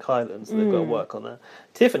bring in Kylan, so they've got to work on that.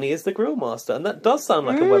 Tiffany is the grill master, and that does sound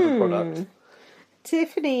like a Weber product.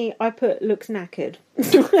 Tiffany, I put, looks knackered.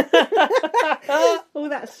 All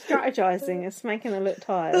that strategizing is making her look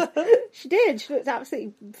tired. She did. She looked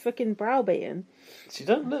absolutely fucking browbeaten. She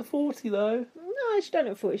doesn't look 40, though. No, she don't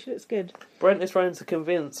look 40. She looks good. Brent is trying to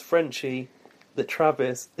convince Frenchie that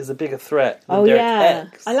Travis is a bigger threat than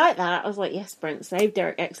Derek X. I like that. I was like, yes, Brent, save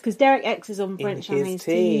Derek X. Because Derek X is on Brent Shanahan's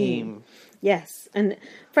team. Yes, and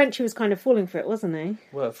Frenchie was kind of falling for it, wasn't he?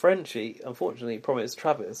 Well, Frenchie, unfortunately, promised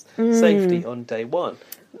Travis safety on day 1.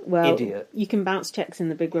 Well, idiot. You can bounce checks in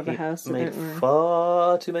the Big Brother house. So made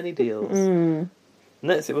far too many deals.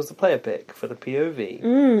 Next, it was the player pick for the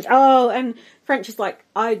POV. Oh, and French is like,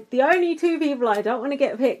 the only 2 people I don't want to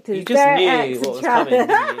get picked is Derek X and Travis.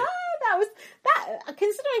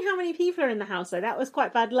 Considering how many people are in the house, though, that was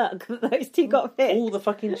quite bad luck that those 2 got picked. All the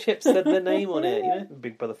fucking chips said their name on it. You know,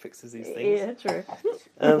 Big Brother fixes these things. Yeah, true.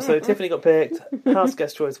 So Tiffany got picked. House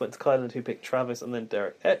guest choice went to Kylan, who picked Travis, and then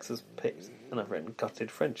Derek X was picked. And I've written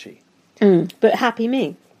gutted Frenchie. But happy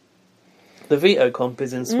me. The veto comp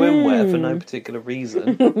is in swimwear for no particular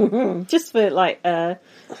reason. Just for, like,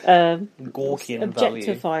 Gawkian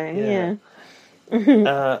objectifying, value.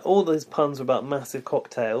 Yeah. All those puns were about massive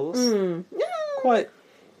cocktails.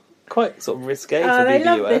 Quite sort of risque for BBUS. They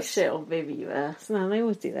love this shit on BBUS. No, they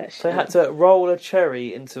always do that shit. They had to roll a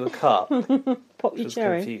cherry into a cup. Pop your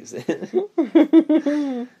cherry. Confusing.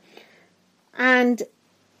 And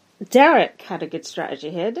Derek had a good strategy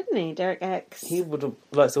here, didn't he? Derek X. He would have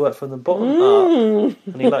liked to work from the bottom up,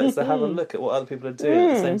 and he likes to have a look at what other people are doing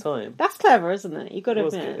at the same time. That's clever, isn't it? You've got to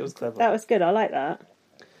admit. It was clever. That was good. I like that.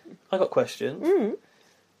 I got questions.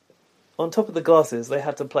 On top of the glasses, they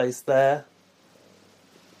had to place their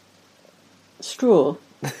straw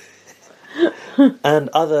and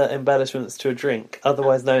other embellishments to a drink,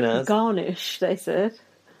 otherwise known as garnish. They said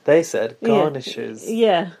garnishes.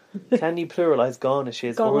 Yeah. Can you pluralise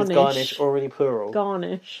garnishes, or is garnish already plural?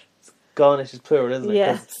 Garnish. Garnish is plural, isn't it?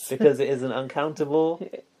 Yes. Because it is an uncountable.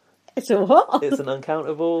 It's a what? It's an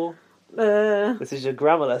uncountable. This is your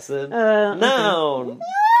grammar lesson. Noun.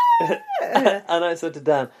 And I said to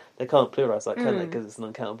Dan, they can't pluralise that, can they? Because it's an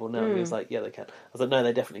uncountable noun. He was like, yeah, they can. I was like, no,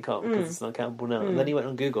 they definitely can't because it's an uncountable noun. And then he went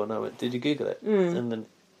on Google and I went, did you Google it? And then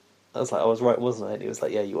I was like, I was right, wasn't I? And he was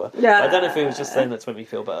like, yeah, you were. Yeah. I don't know if he was just saying that to make me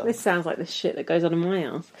feel better. This sounds like the shit that goes on in my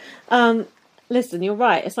house. Listen, you're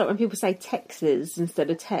right. It's like when people say Texas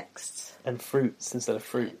instead of texts. And fruits instead of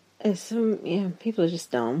fruit. It's people are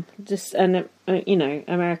just dumb. And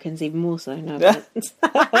Americans even more so. No,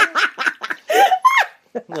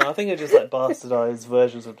 No, I think they're just like bastardised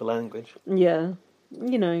versions of the language. Yeah.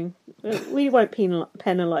 We won't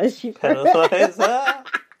penalise you. Penalise?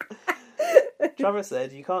 Trevor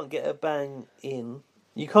said you can't get a bang in.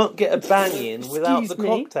 You can't get a bang in without the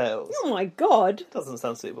cocktails. Oh my god. Doesn't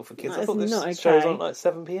sound suitable for kids. That I thought this okay. show's on like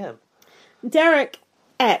 7 p.m. Derek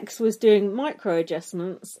X was doing micro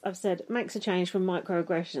adjustments. I've said makes a change from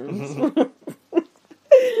microaggressions.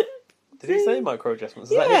 Did he say micro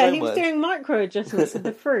adjustments? Yeah, he was doing micro adjustments of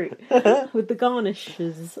the fruit with the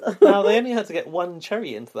garnishes. Now, they only had to get one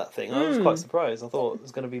cherry into that thing. I was quite surprised. I thought it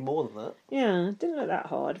was going to be more than that. Yeah, it didn't look that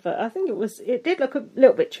hard, but I think it did look a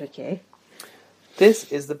little bit tricky.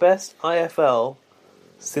 This is the best IFL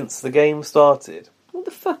since the game started. What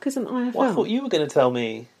the fuck is an IFL? Well, I thought you were going to tell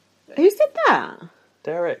me. Who said that?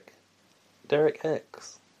 Derek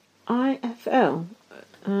X. IFL.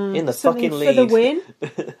 In the fucking league. For the win.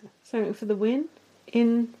 Something for the win.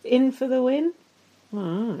 In for the win.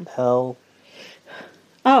 Oh. L.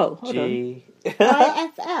 Oh, hold G. on.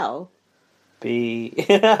 IFL. B.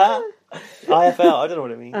 IFL. I don't know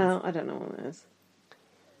what it means. Oh, I don't know what it is.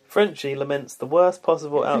 Frenchie laments the worst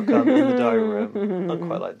possible outcome in the diary room. I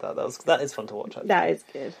quite like that. That is fun to watch, actually. That is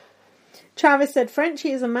good. Travis said,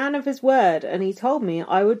 Frenchie is a man of his word, and he told me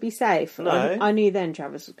I would be safe. No. I knew then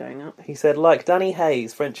Travis was going up. He said, like Danny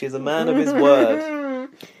Hayes, Frenchie is a man of his word.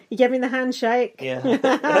 He gave me the handshake.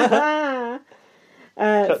 Yeah.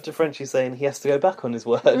 Cut to Frenchie saying he has to go back on his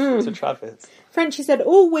word to Travis. Frenchie said,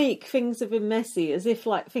 all week things have been messy, as if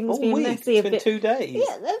like things all being week? messy. It's been 2 days.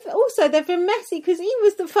 Yeah, they've been messy because he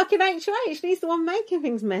was the fucking HOH, and he's the one making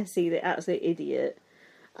things messy, the absolute idiot.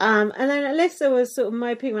 And then Alyssa was sort of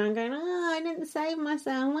moping around going, I didn't save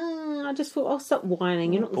myself. I just thought, stop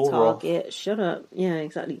whining. You're not the target. Off. Shut up. Yeah,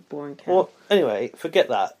 exactly. Boring cat. Well, anyway, forget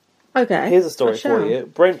that. Okay. Here's a story for you.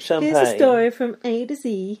 Brent Champagne. Here's a story from A to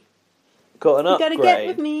Z. Got an upgrade. You gotta get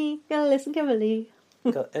with me. Gotta listen carefully.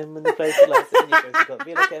 Got him in the place who likes it in your face. You got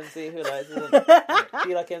be like MC who likes it.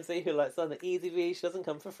 Be like MC who likes it on the easy V. She doesn't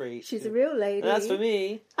come for free. She's a real lady. And that's for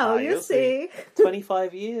me. Oh, you'll see.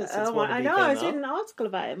 25 years since I know. I was reading an article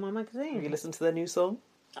about it in my magazine. Have you listened to their new song?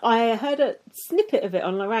 I heard a snippet of it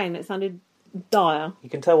on Lorraine. It sounded dire. You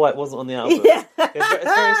can tell why it wasn't on the album. Yeah. It's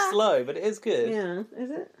very slow, but it is good. Yeah, is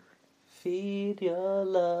it? Feed your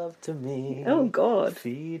love to me. Oh God!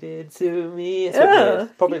 Feed it to me. It's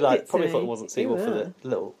probably thought it wasn't suitable for the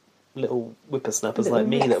little whippersnappers like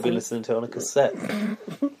me that'll be listening to it on a cassette.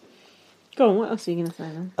 Go on. What else are you going to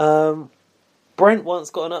say then? Brent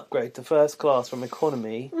once got an upgrade to first class from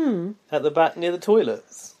economy at the back near the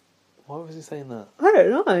toilets. Why was he saying that? I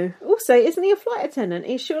don't know. Also, isn't he a flight attendant?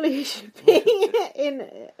 He should be in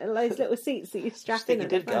those little seats that you strap in. He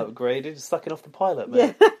did get upgraded, just sucking off the pilot,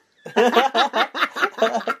 mate. Yeah.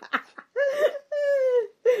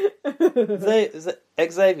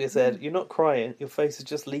 Xavier said, "You're not crying. Your face is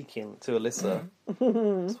just leaking." To Alyssa,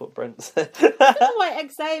 that's what Brent said. I don't know why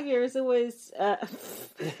Xavier is always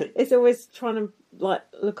trying to like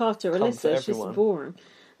look after Alyssa. She's boring.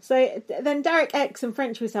 So then Derek X and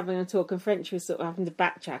French was having a talk, and French was sort of having to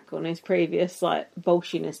backtrack on his previous like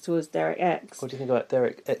bolshiness towards Derek X. What do you think about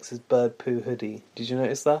Derek X's bird poo hoodie? Did you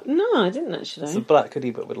notice that? No, I didn't actually. It's a black hoodie,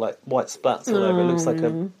 but with like white splats all over. It looks like a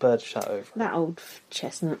bird shat over it. That old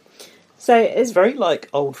chestnut. So it's very like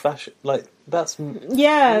old fashioned. Like that's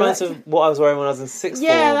reminds of what I was wearing when I was in sixth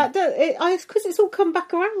form. Yeah, that does. Because it's all come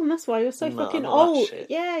back around. That's why you're so fucking old.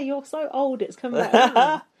 Yeah, you're so old. It's come back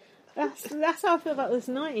around. That's how I feel about this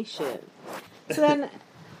 90s shit. So then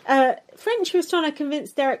French was trying to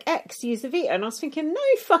convince Derek X to use the veto, and I was thinking, no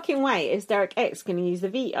fucking way is Derek X going to use the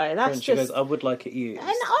veto. That's Frenchie goes, I would like it used. And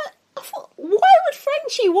I thought, why would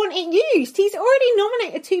Frenchie want it used? He's already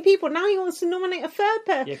nominated 2 people. Now he wants to nominate a third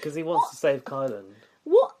person. Yeah, because he wants to save Kylan.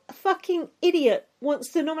 What fucking idiot wants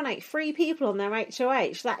to nominate 3 people on their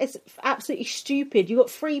HOH? That is absolutely stupid. You've got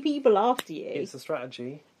 3 people after you. It's a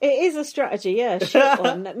strategy. It is a strategy, yeah. A shit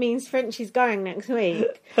one. That means Frenchie's going next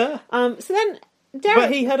week. So then Derek...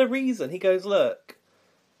 But he had a reason. He goes, look,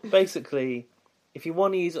 basically, if you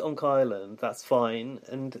want to use it on Kylan, that's fine.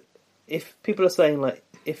 And if people are saying, like,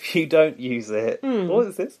 if you don't use it... What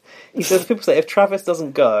is this? He says, people say, if Travis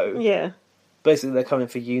doesn't go... Yeah. Basically, they're coming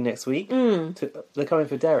for you next week. They're coming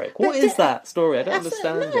for Derek. What is that story? I don't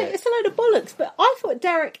understand it. It's a load of bollocks. But I thought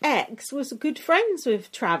Derek X was good friends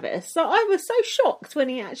with Travis. So I was so shocked when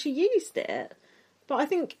he actually used it. But I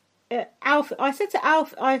think Alfie... I said to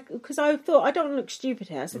Alfie... Because I thought, I don't want to look stupid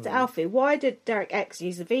here. I said to Alfie, why did Derek X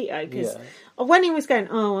use the veto? Because when he was going,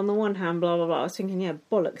 on the one hand, blah, blah, blah, I was thinking, yeah,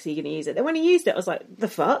 bollocks, are you going to use it? Then when he used it, I was like, the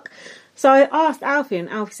fuck? So I asked Alfie, and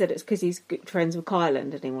Alfie said it's because he's good friends with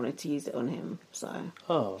Kylan, and he wanted to use it on him. So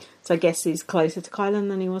I guess he's closer to Kylan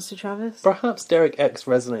than he was to Travis. Perhaps Derek X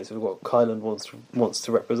resonates with what Kylan wants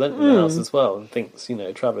to represent in the house as well, and thinks,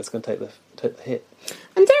 Travis can take the hit.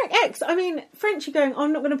 And Derek X, I mean, Frenchie going,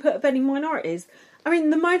 I'm not going to put up any minorities. I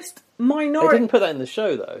mean, the most minority... They didn't put that in the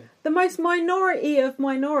show, though. The most minority of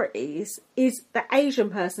minorities is the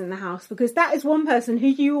Asian person in the house, because that is one person who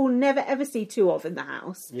you will never ever see two of in the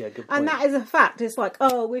house. Yeah, good point. And that is a fact. It's like,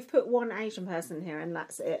 oh, we've put one Asian person here and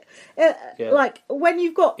that's it. Like, when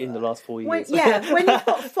you've got... In the last 4 years. when you've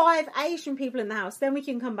got 5 Asian people in the house, then we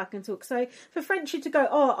can come back and talk. So for Frenchie to go,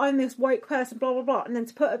 oh, I'm this woke person, blah, blah, blah, and then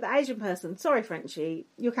to put up the Asian person, sorry, Frenchie,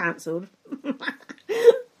 you're cancelled.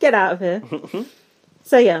 Get out of here.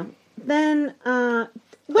 So yeah, then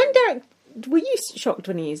when Derek, were you shocked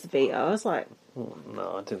when he used the veto? I was like,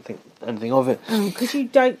 no, I didn't think anything of it. Because you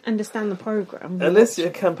don't understand the programme. Alicia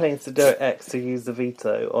campaigns to Derek X to use the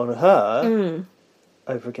veto on her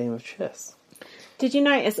over a game of chess. Did you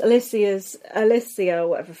notice Alicia,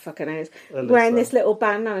 whatever the fuck her name is, wearing this little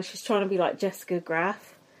bandana? She's trying to be like Jessica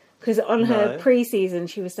Graf. Because on her pre-season,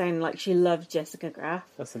 she was saying like she loved Jessica Graf.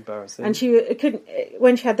 That's embarrassing. And she couldn't,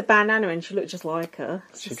 when she had the bandana and she looked just like her.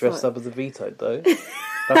 She dressed up as a veto, though.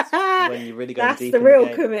 That's when you really go deep in the game. That's the real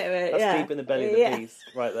commitment. That's deep in the belly of the beast,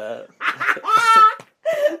 right there.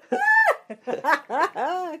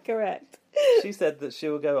 Correct. She said that she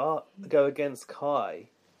will go against Kai.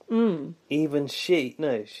 Even she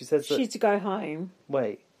says that... She's to go home.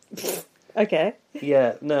 Wait. Okay.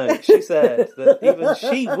 Yeah, no, she said that even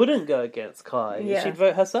she wouldn't go against Kai. Yeah. She'd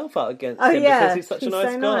vote herself out against him because he's such a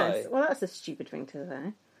nice guy. Nice. Well, that's a stupid thing to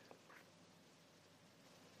say.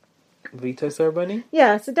 Veto ceremony?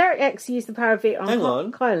 Yeah, so Derek X used the power of veto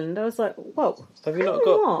on Kyland. I was like, whoa. Have you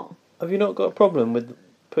not got a problem with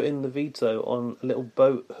putting the veto on a little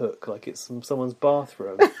boat hook like it's from someone's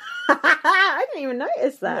bathroom? I didn't even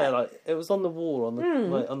notice that. Yeah, like it was on the wall on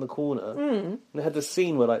the corner. And they had the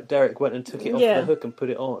scene where like Derek went and took it off the hook and put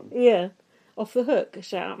it on. Yeah, off the hook.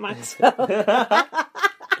 Shout out Maxwell.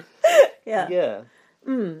 Yeah.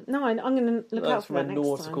 No, I'm going to look out for that next time. From a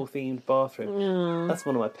nautical themed bathroom. That's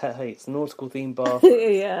one of my pet hates. Nautical themed bathroom.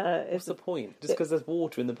 Yeah. What's the point? Just because there's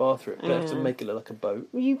water in the bathroom, you have to make it look like a boat.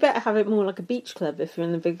 Well, you better have it more like a beach club if you're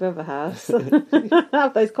in the Big Brother house.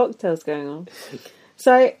 Have those cocktails going on.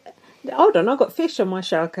 So, hold on, I've got fish on my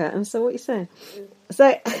shower curtain. So what are you saying?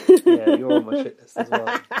 So yeah, you're on my shit list as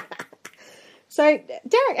well. So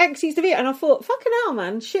Derek X used to veto, and I thought, fucking hell,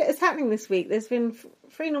 man, shit is happening this week. There's been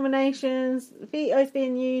 3 nominations, veto's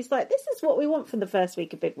being used. Like, this is what we want for the first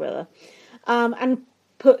week of Big Brother. And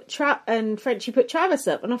Frenchie put Travis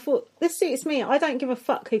up, and I thought, this suits me. I don't give a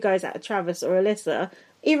fuck who goes out of Travis or Alyssa.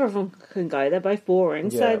 Either of them can go. They're both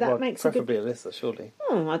boring. Yeah, so that makes preferably Alyssa, surely.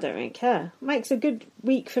 I don't really care. Makes a good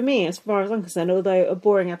week for me as far as I'm concerned, although a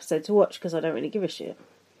boring episode to watch because I don't really give a shit.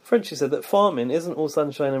 Frenchie said that farming isn't all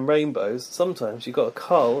sunshine and rainbows. Sometimes you've got to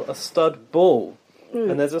cull a stud bull.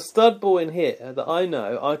 And there's a stud bull in here that I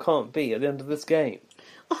know I can't beat at the end of this game.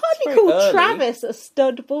 I hardly call Travis a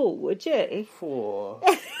stud bull, would you? Like,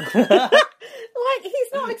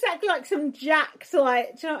 he's not exactly like some jacked,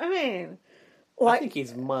 like, do you know what I mean? Like, I think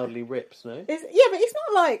he's mildly ripped, no? Yeah, but he's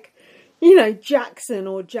not like, you know, Jackson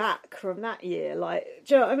or Jack from that year. Like,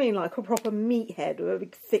 do you know what I mean? Like a proper meathead with a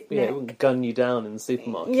big thick neck. Yeah, it wouldn't gun you down in the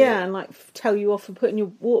supermarket. Yeah, and like tell you off for putting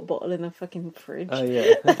your water bottle in the fucking fridge. Oh,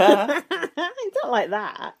 yeah. He's not like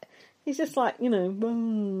that. He's just like, you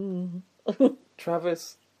know...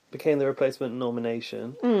 Travis became the replacement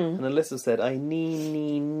nomination, and Alyssa said, I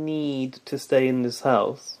need to stay in this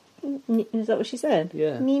house. Is that what she said?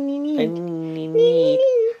 Yeah. I need.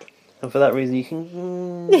 And for that reason, you can...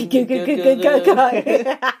 Go.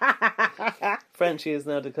 Frenchie is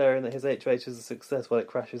now declaring that his HOH is a success while it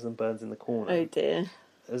crashes and burns in the corner. Oh, dear.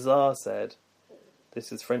 Azar said,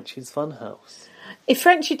 this is Frenchie's funhouse. If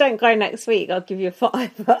Frenchie don't go next week, I'll give you a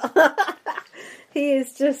 5. He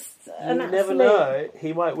is just an absolute... You never know.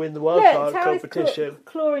 He might win the wildcard competition.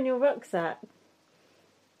 Clawing your rucksack.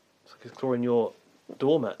 It's like he's clawing your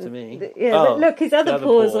doormat to me. Yeah, but look, his other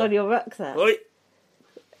paws on your rucksack. Oi.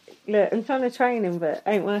 Look, I'm trying to train him, but it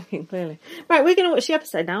ain't working, clearly. Right, we're going to watch the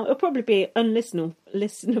episode now. It'll probably be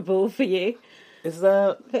unlistenable for you. Is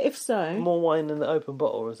there but if so, more wine in the open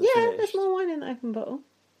bottle, or is it finished? There's more wine in the open bottle.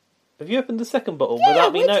 Have you opened the second bottle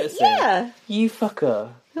without me noticing? Yeah. You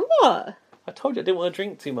fucker. What? I told you I didn't want to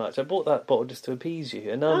drink too much. I bought that bottle just to appease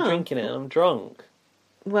you, and now I'm drinking it and I'm drunk.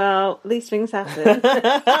 Well, these things happen.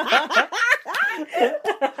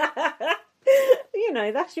 You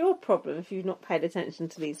know, that's your problem if you've not paid attention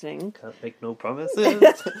to these things. Can't make no promises.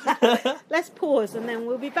 Let's pause and then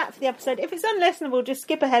we'll be back for the episode. If it's unlistenable, just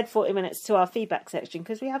skip ahead 40 minutes to our feedback section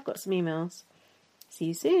because we have got some emails. See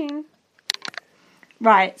you soon.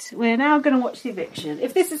 Right, we're now going to watch the eviction.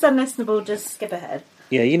 If this is unlistenable, just skip ahead.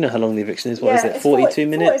 Yeah, you know how long the eviction is. What is it? 42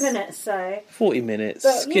 minutes? 40 minutes, so... 40 minutes.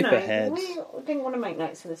 But, skip ahead. We didn't want to make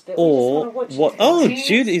notes for this bit. Or, what? Oh,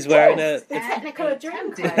 Judy's wearing a Technicolor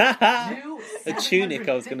Dreamcoat. a tunic,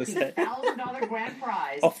 I was going to say. $1,000 grand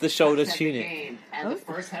prize. Off-the-shoulder tunic. And the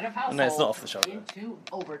first head of household No, it's not off the shoulder. Into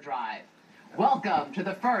overdrive. Welcome to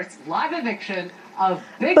the first live eviction of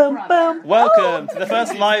Big Bum, Brother. bum. Welcome to the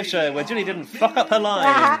first live show where Julie didn't fuck up her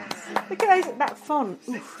lines. Look at that font.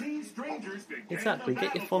 Oof. Exactly,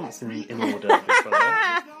 get your fonts in order, Big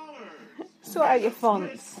Brother. Sort out your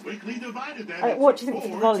fonts. What do you think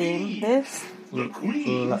of the volume? This?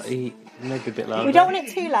 Maybe a bit louder. We don't want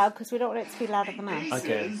it too loud because we don't want it to be louder than us.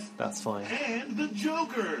 Okay, that's fine. And the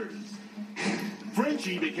Jokers.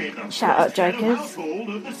 Frenchie became the Shout out, first head of Jokers. household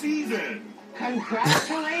of the season.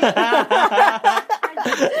 Congratulations.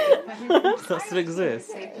 That still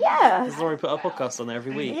exists. Yeah. Does Laurie put our podcast on there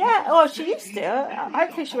every week? Yeah, well, she used to.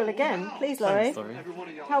 Hopefully she will again. Please, Laurie. Thanks, Laurie.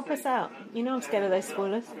 Help us out. You know I'm scared of those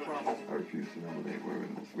spoilers.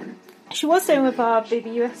 She was doing with our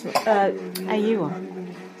BBUS AU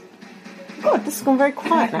one. God, this has gone very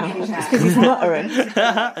quiet now. It's because he's muttering.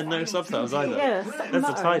 And no subtitles either. Yeah,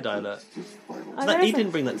 That's a tie-dye look. He didn't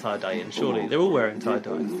bring that tie-dye in, surely. They're all wearing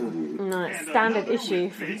tie-dye. No, it's standard issue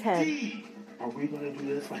from Ted.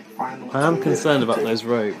 I am concerned about those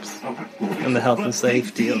ropes and the health and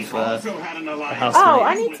safety of the housemates. Oh,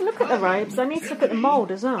 I need to look at the robes. I need to look at the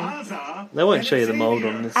mould as well. They won't show you the mould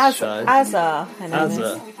on this show. Azar. her name is.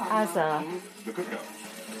 Azar. Azar.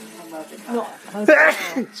 Not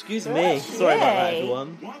Excuse me. Sorry about that,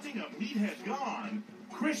 everyone. Wanting a meathead gone,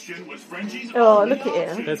 Christian was Frenchie's Oh, only look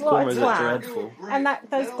at him. Those What a cornrows twat. are dreadful. And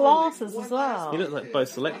those glasses as well. He looks like both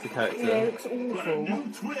Selector Yeah, he character. looks awful.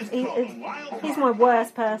 new twist He, called Wild he's my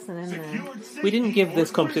worst person in there. Secured safety We didn't give this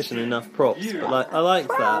competition enough props, but I liked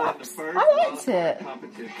that. Props. I liked it.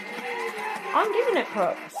 I'm giving it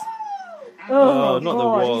props. Oh, Oh, not God, the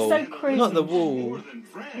wall. He's so crazy. Not the wall.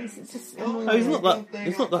 He's just Oh, he's not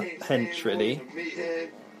that hench, really.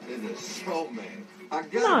 I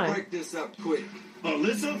No. gotta break this up quick.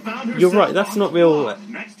 Alyssa found herself You're right, that's on not the real block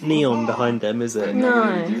next to a neon bar. behind them, is it?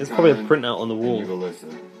 No. There's probably a printout on the wall.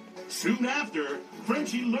 Soon after,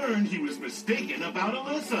 Frenchie learned he was mistaken about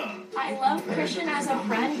Alyssa. I love Christian as a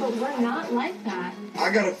friend, but we're not like that.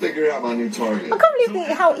 I gotta figure out my new target. I can't believe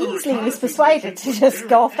how easily he was persuaded to just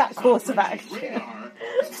go off that course of action. Radar,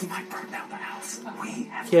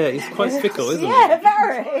 Yeah, he's quite fickle, isn't he? Yeah,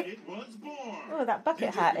 very. it was born. Oh, that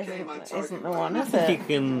bucket hat isn't the one, is He it?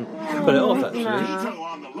 can put it off, actually. No. So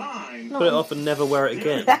on the line, Put it off and never wear it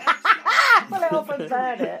again. Pull it off and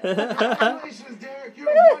burn it. Congratulations, Derek. You're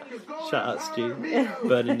one. You're going Shout out, Stu.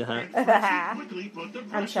 Burning the hat. quickly put the And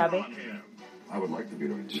pressure Shabby. on him. I would like to be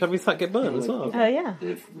on Shabby's hat get burnt as well. Oh, yeah.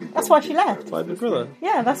 That's why she left. By Big Brother.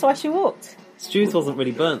 Yeah, that's why she walked. Stu's wasn't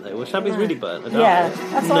really burnt though. Well, Shabby's really burnt. I doubt Yeah, it.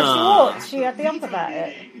 that's why Nah. she walked. She had the ump about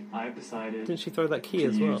it. I've decided Didn't she throw that key to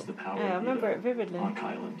as well? use the power Yeah, I remember it vividly. on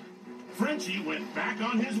Kylan. Frenchie went back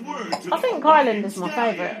on his word to I think the Kylan is my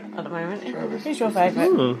stallion. favourite at the moment. Who's your favourite?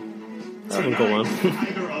 Hmm. I haven't got one.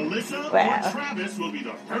 Either Alyssa Well. or Travis will be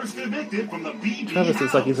the first evicted from the BB Travis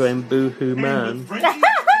looks like he's wearing Boohoo Man.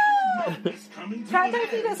 Don't you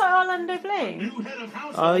think it's like Orlando Bloom?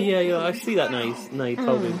 Oh yeah, I see that now. You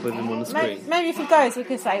told me to put him on the screen. Maybe if he goes, we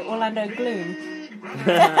could say Orlando Gloom.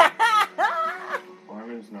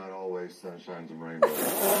 Farming's not always sunshines and rainbows.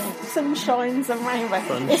 Sunshines and rainbows.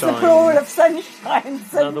 Sunshine. It's the plural of sunshine.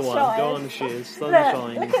 Another one. Sunshine. Go on, Shiz. Look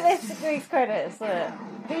Sunshine. at these credits. Look.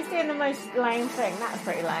 Who's doing the most lame thing? That's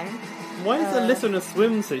pretty lame. Why is Alyssa in a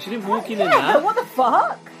swimsuit? She didn't walk in Yeah, that. but what the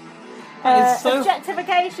fuck? That is so-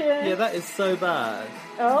 Objectification. Yeah, that is so bad.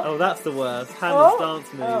 Oh. Oh, that's the worst. Hannah's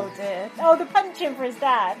dance move. Oh dear. Oh, the punching for his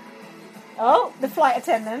dad. Oh, the flight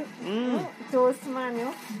attendant. Doors to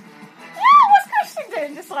manual. Yeah, what's Christian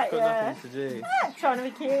doing? Just like, Got nothing to do. trying to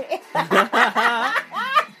be cute.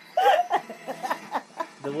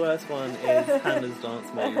 The worst one is Hannah's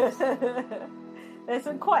dance moves. There's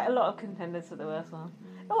quite a lot of contenders for the worst one.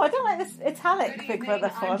 Oh, I don't like this italic Big Brother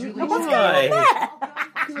font. Julie. What's going Why?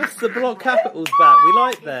 on there? It's the block capitals back. We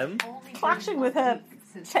like them. Clashing with her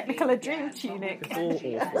Technicolor Dream tunic. It's all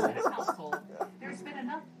awful. Household, there's been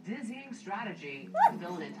enough dizzying strategy to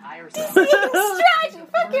fill an entire Strategy, fucking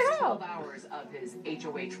first hell. 12 hours of his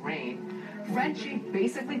HOH reign, Frenchie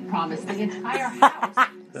basically promised the entire house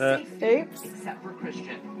safety, Oops. except for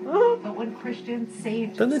Christian. Mhm. But when Christian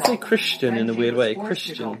saved Don't they himself, say Christian in a Frenchie weird way? was forced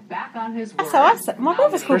to go Christian. back on his That's word. how I say. My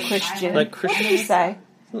brother's called Christ- Christian. like What did you say?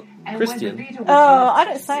 And when Christian. the veto was Oh, used I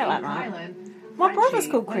don't to say it like save that. Kylan, My brother's Frenchie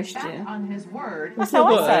called went back Christian. on his word. That's It's not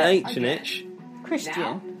how I got say an it. H in it. Christian.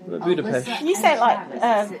 Now, Budapest. You say it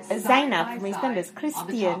like Zainab from EastEnders,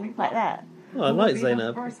 Christian, like that. Oh, I like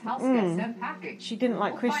Zainab. She didn't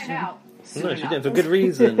like Christian. No, she didn't, for good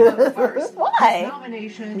reason. Why?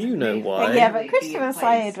 You know why. Yeah, but Christian and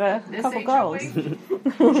Slade were a couple goals.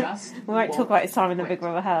 We won't talk about his time in the Big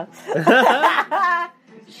Brother house.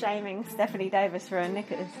 Shaming Stephanie Davis for her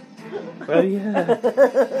knickers. Oh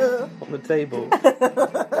yeah, on the table.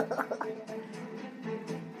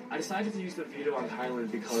 I decided to use the veto on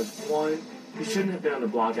Kylan because, one, he shouldn't have been on the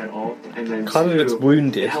block at all, and then Kylan looks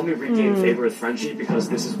wounded. It helped me regain favor with Frenchie because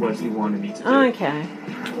this is what he wanted me to do. Okay.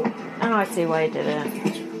 Oh, I see why he did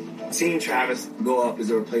it. Seeing Travis go up as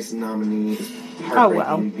a replacement nominee is well.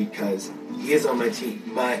 heartbreaking because he is on my team,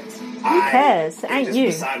 but Who cares? It I'm ain't just you.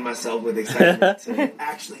 beside myself with excitement to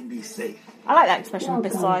actually be safe. I like that expression,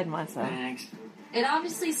 beside myself. Thanks. It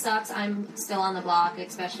obviously sucks. I'm still on the block,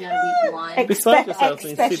 especially on week one. Beside yourself and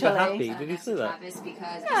especially. super happy. Did you see that?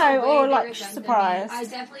 No, or like surprised. I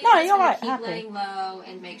definitely No, you're right, keep happy. laying low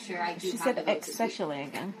and make sure I do. She said especially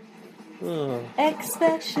again. Oh.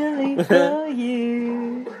 Especially for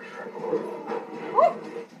you.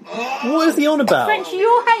 What is he on about? French,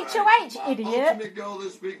 you're HOH, idiot. Ultimate goal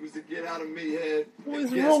this week was to get out of meathead. What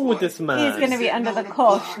is wrong with this man? He's going to be under the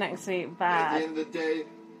cosh next week. At the Bad. end of the day,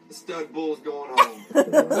 the stud bull's going home.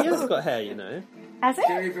 He has got hair, you know. Has it?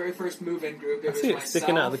 Very first move-in group. It I was see it myself,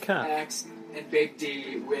 sticking out of the cap. X, and Big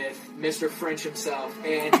D with Mr. French himself,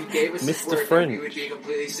 and he gave us his Mr. word that French. we would be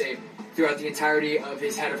completely safe throughout the entirety of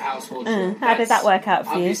his head of household. How did that work out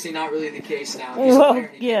for you? Obviously not really the case now. He's Well, a player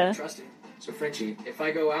and he yeah. can't be trusted. So Frenchie, if I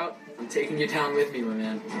go out, I'm taking you down with me, my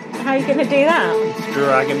man. How are you going to do that?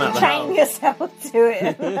 Drag him out the Chain house. yourself to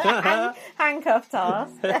it. Handcuff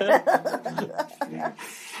task. I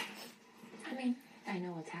mean, I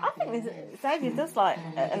know what's I happening. think Xavier does like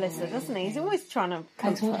Alyssa, doesn't he? He's always trying to I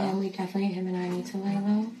comfort told her. him him and I need to lay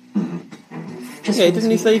low. Yeah, didn't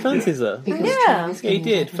he say he fancies her? Because Yeah. Travis Yeah, he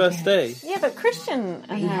getting did, back first with day. Yeah, but Christian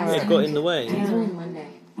and her. Yeah, got in the way. He's on Monday.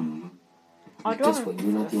 I'd Guess what?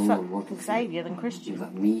 You're not the only one rather working fuck for me. Xavier than You Christian.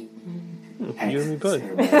 got me. You and me both.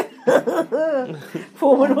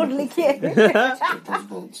 Form an orderly kid. Get those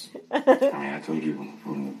votes. I told you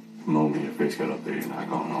from the moment your face got up there, you're not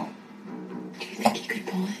going home. Do you think he could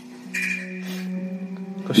pull it?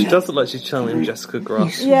 Because she does look like she's channeling Jessica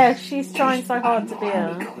Gross. Yeah, she's trying so hard to be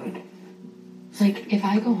her. Like, if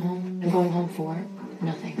I go home, I'm going home for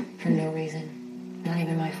nothing, for no reason. Not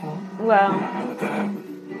even my fault. Well, I let that happen.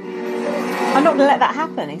 I'm not going to let that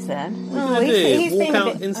happen, he said. Oh, he's Walk being a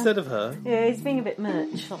out bit, instead of her. yeah, he's being a bit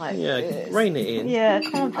much. Like, Yeah, rein it in. yeah,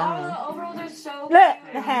 calm down. Overall, they're so Look,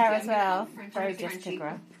 the hair as well. Very Jessica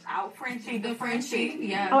Gross. Out Frenchie, the Frenchie,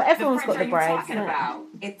 yeah. Oh, everyone's got the French braids, are you talking isn't it? about?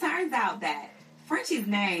 It turns out that Frenchie's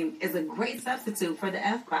name is a great substitute for the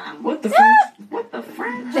F-bomb. What the French? What the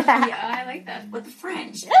French? Yeah, I like that. What the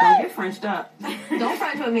French? Don't get Frenched up. Don't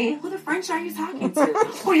French with me. Who the French are you talking to?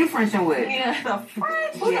 Who you Frenching with? Yeah. The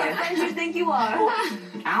French? Who the Yeah. French you think you are? I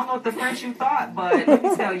don't know what the French you thought, but let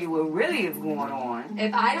me tell you what really is going on.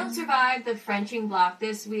 If I don't survive the Frenching block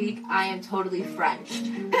this week, I am totally Frenched.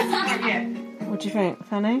 Yeah. What do you think,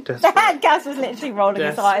 Fanny? Desperate. Gaz was literally rolling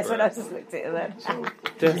his eyes when I Desperate. just looked at her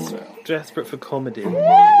then. Desperate for comedy. While you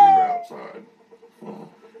were outside, well,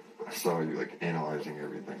 I saw you like analyzing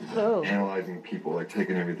everything, Oh. analyzing people, like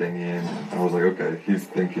taking everything in. I was like, okay, he's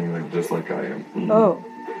thinking like just like I am. Oh,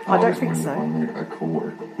 I don't always think wanted to so. find a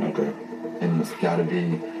core, okay, and it's got to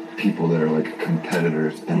be people that are like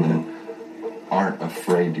competitors and that aren't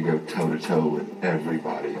afraid to go toe to toe with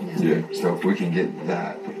everybody. Yeah. So if we can get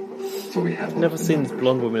that, so we have. Never seen this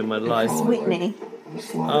blonde woman in my life. Whitney.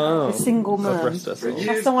 Oh, The single God mum. rest her soul.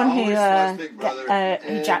 That's the one who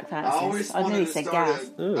Jack I fancies. always I knew he wanted to said start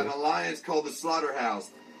Gaz. an alliance called the Slaughterhouse.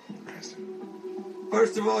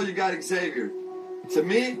 First of all, you got Xavier. To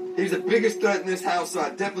me, he's the biggest threat in this house, so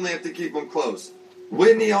I definitely have to keep him close.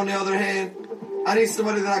 Whitney, on the other hand, I need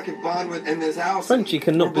somebody that I can bond with in this house. Frenchie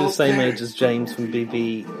cannot We're be the both same parents. age as James from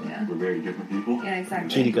BB We're very different people. Yeah, exactly.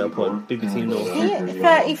 Judy Girl Pod, BBC North. He,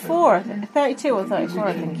 34, 32 or 34,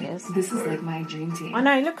 I think he is. This is like my dream team. I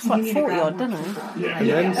know, he looks like 40 odd, doesn't he? Yeah.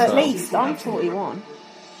 Yeah, At so. least, I'm 41.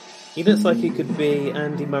 He looks like he could be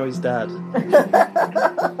Andy Murray's dad. My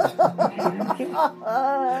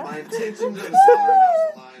intentions of the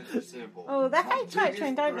Slaughterhouse alliance are simple. Oh, the My HH train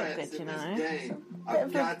biggest don't look threats good, you in this know. game,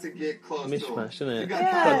 I've got to get close to them. Mishmash, isn't it? You got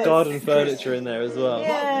Yeah. Got Yes. garden furniture in there as well.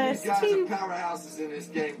 Yeah, These it's guys are too powerhouses in this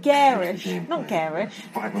game. garish. Not garish.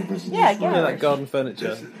 Yeah, You know that garish. garden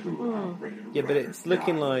furniture? Yeah, but it's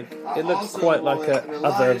looking like it looks quite like a other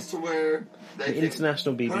alliance to where they an can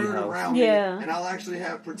international BB turn house. around me, Yeah. and I'll actually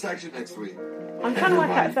have protection next week. I'm trying to work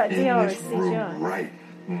out if that Everybody DR in is this room CGI. right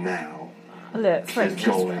now Look, French is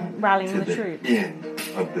going rallying to the troops. end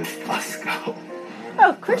of this Costco.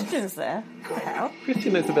 Oh, Christian's there. What the hell?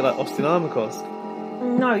 Christian looks a bit like Austin Armacost.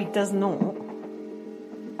 No, he does not.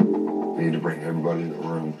 We need to bring everybody in the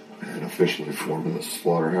room and officially form the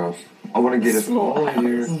slaughterhouse. I want to get us all in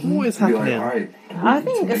here. What is Be like, happening? all right, I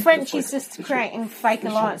think the make French this is like just creating fake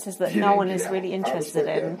alliances that no one is really interested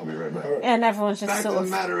in. I'll be right back. And everyone's just Fact sort of of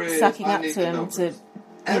the matter is, sucking I up need to the him numbers. to, you know,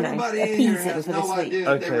 Everybody in here appease him has for no this idea week.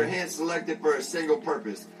 that they were Okay. hand-selected for a single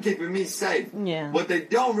purpose, keeping me safe. Yeah. What they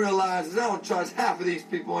don't realize is I don't trust half of these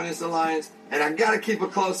people in this alliance, and I gotta keep a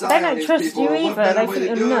close eye They on don't these trust people. you and what either. better They way think to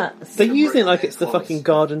you're do it nuts. They're than using it bring like them it's the close. fucking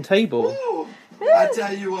garden table. Woo. I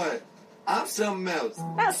tell you what, I'm something else.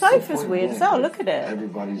 That sofa's weird as well. Look at it.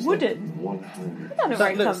 Everybody's Wooden. 100. Not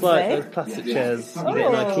very That looks comfy. like those plastic chairs you get in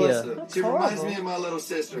Oh. IKEA. She reminds horrible. me of my little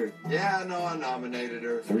sister. Yeah, I know I nominated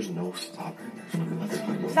her. There's no stopping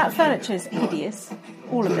this. That furniture's hideous.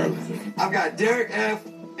 All of it. I've got Derek F.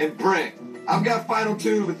 and Brent. I've got final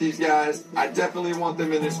two with these guys. I definitely want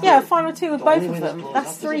them in this group. Yeah, final two with both of them.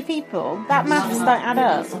 That's 3 people. That maths don't add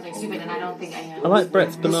up. Something stupid, and I don't think I am. I like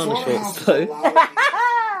Brett's banana shorts though.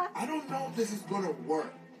 I don't know if this is going to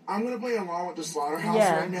work. I'm going to play along with the slaughterhouse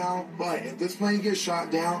Yeah. right now, but if this plane gets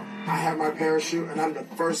shot down, I have my parachute and I'm the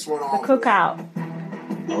first one The off. cookout.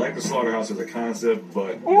 I like the slaughterhouse as a concept,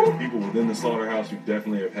 but there are people within the slaughterhouse who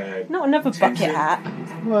definitely have had. Not another bucket tension.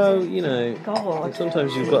 hat. Well, you know, God.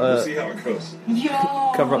 sometimes you've We'll got see to how it goes.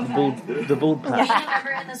 cover up the bald patch. Any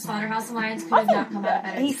member in the Slaughterhouse Alliance could have not come out at a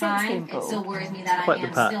better he thinks time. simple. It still worries me that Quite I the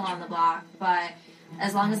am patch. still on the block, but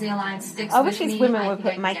as long as the Alliance sticks I with wish me, these women I would think I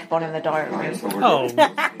put can makeup get on in the diary room. Oh,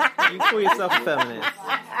 you call yourself a feminist?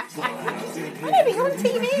 I know, but you're on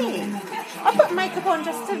TV. I put makeup on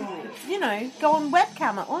just to, you know, go on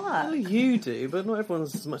webcam at Well, work. you do, but not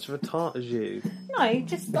everyone's as much of a tart as you. No,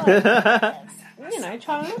 just like, you know,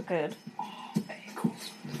 try and look good.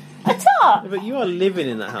 A tart! But you are living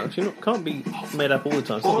in that house. You can't be made up all the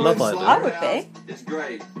time. It's not Foreign Love I Island. would be. It's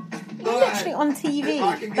great. You're literally on TV. If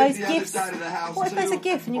I can get Those the other gifts. side of the house What if there's a too,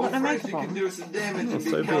 gift and you've got no or makeup Frenchie on? can do some damage Oh, and be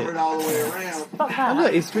so be covered it. all the way around. Fuck Oh, that.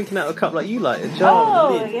 look, he's drinking out a cup like you like, a jar.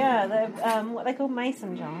 Oh, with a lid. yeah, the, what they call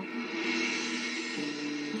mason jar.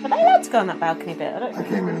 Are they allowed to go on that balcony bit? I don't I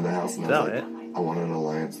came into the house and I Doubt was like, it. I want an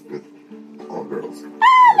alliance with all girls.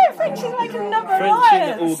 Ah, look, Frenchie's making another French in the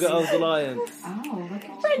alliance. All Girls Alliance. Oh, look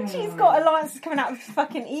at Frenchie's got alliances coming out of his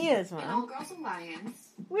fucking ears, An man. all girls alliance.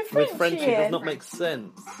 With With Frenchie Frenchie does in. not make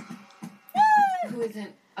sense. Who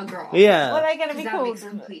isn't a girl? Yeah. What are they going to be That called? makes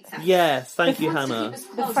complete sense. Yes, thank He you, wants to Hannah. keep us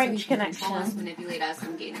close The French so he can connection. control us, manipulate us,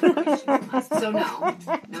 and gain information from us. So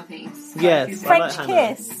no thanks. Yes, I French like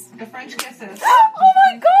Hannah. kiss. The French kisses. Oh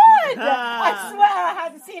my god! Ah. I swear I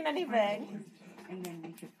hadn't seen anything. And then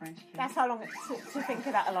make it French kiss. That's how long it took to think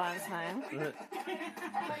of that alliance name.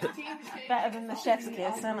 Better than the chef's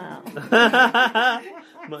kiss, isn't it? Much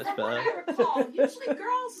From what better. I recall, usually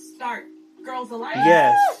girls start girls alliance.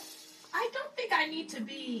 Yes. I don't think I need to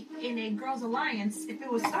be in a girls alliance if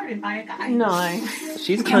it was started by a guy. No.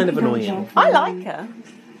 She's kind of annoying. I like her.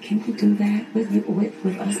 Can we do that with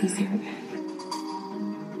us and Sarah?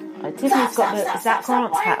 Tiffany's got the Zach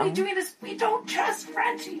Grant's Why hat are we on. doing this? We don't trust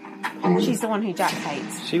Frenchie. She's the one who Jack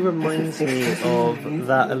hates. She reminds me of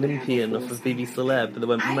that Olympian off of BB Celeb that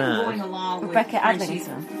went I'm going mad. along with Rebecca Frenchie's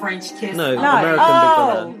Adlington. French kiss. No, No. American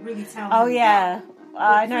Oh. Big Brother. Really tell Oh me yeah.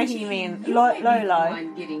 I know who Frenchie, you mean. you might be the Lolo.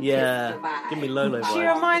 one getting Yeah, kissed goodbye. give me Lolo She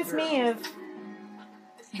vibes. reminds me of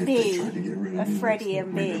B, of Freddie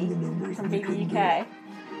and B from BBUK.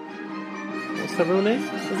 What's her real name?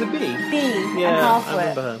 Was it B? B and Yeah, I Halfwit.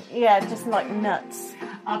 remember her. Yeah, just like nuts.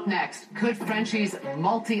 Up next, could Frenchie's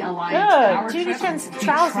multi-alliance Oh, power Judy trip Chen's be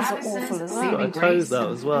trousers are Travis's awful as well. saving Got her grace? toes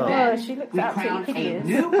out as well. Oh, she looks We crown absolutely a hideous.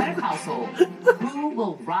 new head of household. Who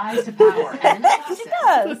will rise to power? And in the She process,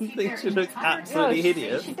 does. I think she looks absolutely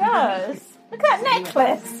hideous. She does. Look at that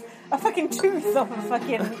necklace. A fucking tooth off a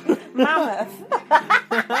fucking mammoth.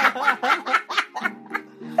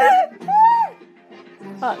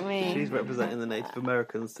 Fuck me. She's representing the Native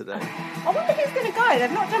Americans today. I wonder who's going to go.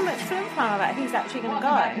 They've not done much film time about who's actually going to welcome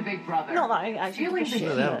back to go. Big Brother. Not that I actually Feeling give a the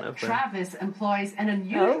shit. they haven't, heat, have they? Travis employs an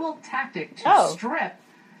unusual tactic to Oh. strip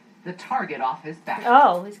the target off his back.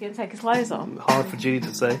 Oh, he's going to take his clothes off. Hard for Judy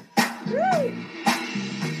to say.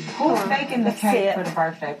 Who's baking the Let's see cake it. for the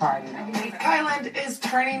birthday party? Kyland is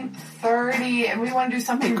turning 30 and we want to do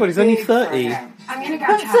something. Oh God, he's only 30. I'm gonna go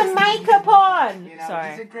Put some makeup on. You know,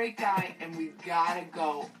 Sorry. he's a great guy and we've gotta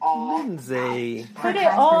go all Lindsay. Put it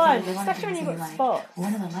on, especially when you've got spots.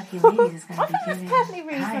 One of the lucky ladies is going to be That's giving perfectly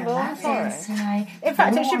reasonable. I'm sorry. tonight. In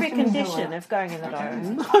fact, it should be a condition of going in the diary.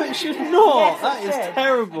 No, it should not. Yes, it That is should.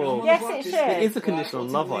 terrible. Yes, it should. It is a condition on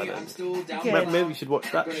Love Island. Maybe we should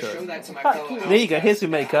watch that show. Fuck you. There you go. Here's your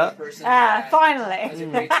makeup.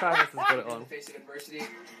 Finally. Travis has got it on.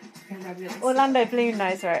 Orlando Bloom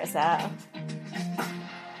knows where it's at.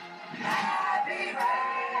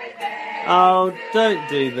 Oh, don't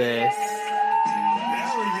do this.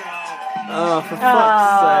 Oh, for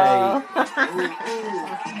fuck's sake.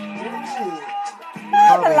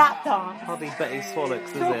 The lap dance. Hardly Betty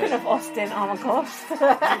Swallocks, is Talking it? of Austin Armacost.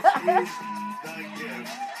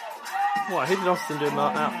 What, who did Austin do an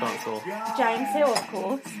lap dance for? James Hill, of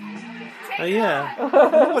course. Oh, yeah.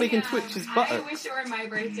 Nobody can twitch his I buttock. wish it were my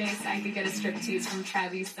birthday so I could get a striptease from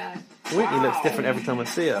Travista. Whitney looks different every time I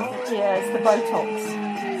see her. Yeah, it's the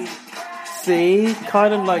Botox. See?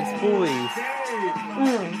 Kylan likes boys.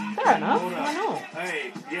 Fair enough. Why not?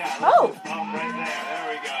 Hey, yeah. Oh. Right there. There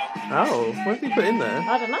we go. Oh, what did he put in there?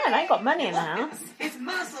 I don't know. They ain't got money in the house.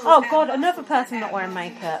 Oh God, another person not wearing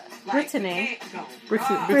makeup. Brittany.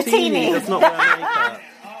 Brittany does not wear makeup.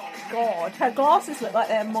 God, her glasses look like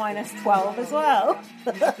they're -12 as well.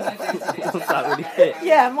 Does that really fit?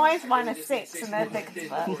 Yeah, mine's -6 and they're thick as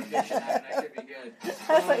fuck.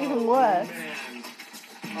 That's not even worse.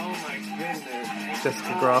 Oh my goodness.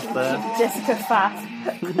 Jessica Graf there. Jessica Fast.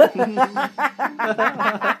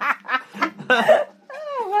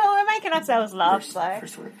 Oh, well, we're making ourselves laugh, so.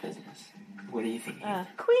 First order of business. What do you think?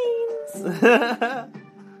 Queens.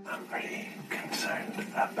 I'm pretty concerned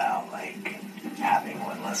about, having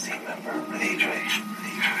one less team member for the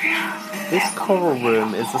HOH. This coral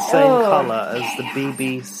room is the same colour as the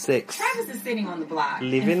BB6 Travis is sitting on the block.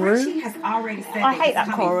 living and Frenchie room. has already said I that hate he's that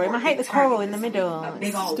coming coral room. for I hate the his coral turn. in the middle. A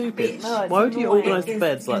big old Stupid. bitch. No, it's Why would you annoying. organise the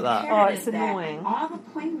beds like that? Oh, it's That annoying. all the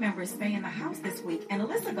Queen members stay in the house this week, and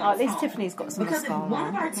Alyssa goes Oh, at least home. Tiffany's got some Because if mascara one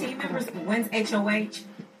of on. our team members wins HOH,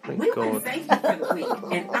 Thank we win God. safety for the week,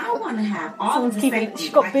 and I want to have all Someone's of the keeping. safety.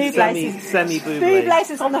 She's got like boob laces. Semi-boob Boob lace.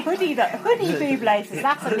 laces on the hoodie. Hoodie boob laces.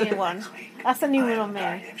 That's a new one. That's a new one on me.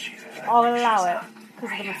 I'll allow it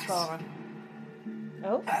because of the mascara.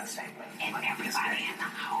 Oh. And everybody in the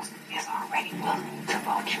house is already willing to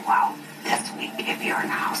vote you out this week. If you're in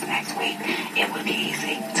the house next week, it would be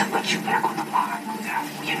easy to put you back on the block.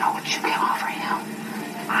 You know what you can offer him?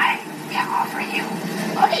 I can offer you.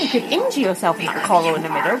 I think you could injure yourself with that coral in the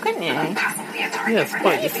middle, couldn't you? Yeah,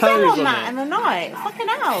 spike your Fell toes on on that it. in the night. Fucking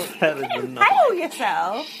hell. Hell is You a can nut. impale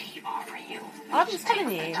yourself. I'm just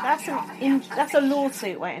telling you, that's a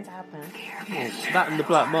lawsuit waiting to happen. That and the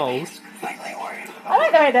black mold. I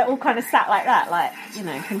like the way they're all kind of sat like that,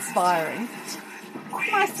 conspiring. It's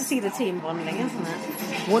nice to see the team bonding, isn't it?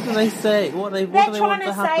 What do they say? What do they They're want trying to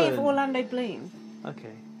to happen? save Orlando Bloom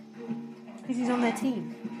Okay. because he's on their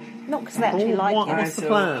team, not because they actually like him. What's the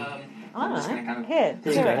plan? I don't know. Here,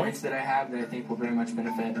 do Some it. points that I have that I think will very much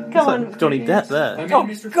benefit. Come on. Johnny Depp there. Oh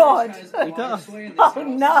God! He does. Oh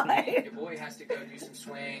no! Your boy has to go do some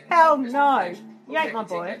swing. Hell no! You ain't my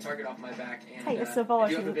boy. Target off my back and, Take the Savage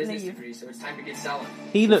you have a and business leave. degree, so it's time to get selling.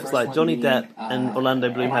 He looks like Johnny Depp and Orlando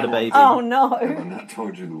Bloom had a baby. Oh no! I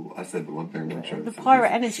told you, I said the one thing we're trying The pirate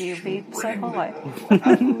energy would be so high.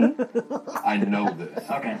 I know this.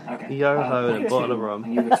 Okay. Yo-ho and a bottle of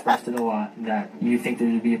rum. You've expressed it a lot that you think there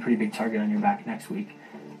would be a pretty big target on your back next week.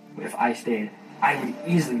 But if I stayed, I would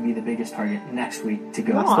easily be the biggest target next week to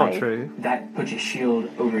go. That's not true. That puts a shield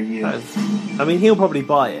over you. I mean, he'll probably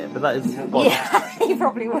buy it, but that is... Yeah, he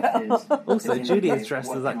probably will. Also, Judy is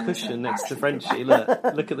dressed as that cushion next to Frenchie. Look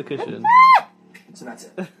at the cushion. So that's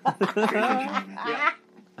it.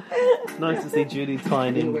 Nice to see Judy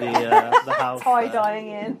tying in the house. Tie-dyeing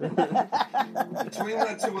in. Between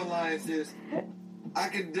the two alliances, I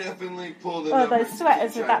could definitely pull the Oh, number those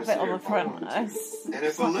sweaters to with that Travis bit on here. the front. It's And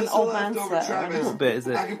if like an Alyssa old left man over sweater. Travis, What bit is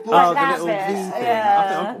it? I could pull Oh, Like the that little V bit, thing. yeah. I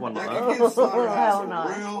think I've got one I like could that. give Slaughterhouse Hell a no.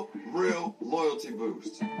 real loyalty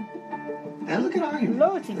boost. And look at argument.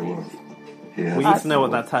 Loyalty boost. We We used to know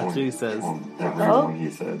what that tattoo says. That was Oh. what he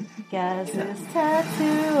said. Gaz's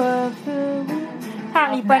tattoo of the week.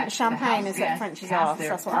 Apparently Brent Champagne is at French's ass.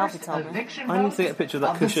 That's what Alfie told me. I need to get a picture of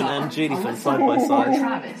that cushion and Judy from side by side.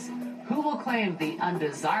 Travis, who will claim the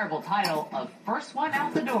undesirable title of first one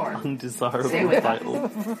out the door? Stay Undesirable with title.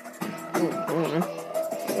 us. Where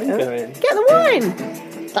are you going? Get the wine!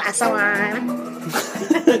 Glass of wine.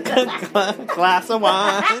 Glass of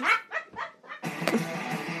wine.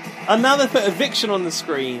 And now they put eviction on the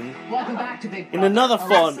screen. Welcome back to Big In Brother. another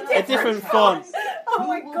font, a different font. Oh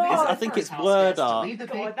my god! I think it's word art. Leave the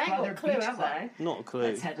God, Big they got Brother a clue, Beach have Club. they? Not a clue.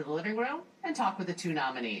 Let's head to the living room and talk with the two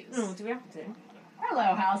nominees. Oh, do we have to?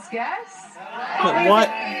 Hello, house guests. But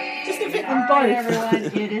why? Just evict All them right, both.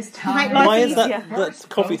 everyone, it is time. Life Why is easier. that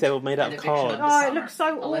coffee table made out of cards? Oh, it looks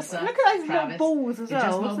so Alyssa, awful. Look at those Travis, little balls as in just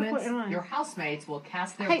well. What's the moments, point in that? your housemates will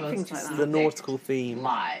cast their Hate votes things to like see The that. nautical theme.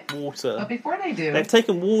 live. Water. But before they do, They've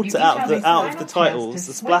taken you water each out have of a the final chance titles, to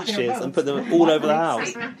the split their splashes, and votes put them with all one over the quick house.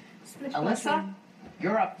 statement. Alyssa,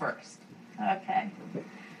 you're up first. Okay.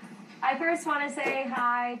 I first want to say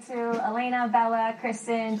hi to Elena, Bella,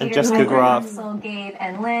 Kristen, Peter, Jessica Piper, Graf. Axel, Gabe,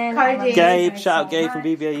 and Lynn. Cody. I love you Gabe, guys shout out so Gabe from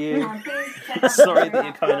much. BBAU. Please check out Sorry their that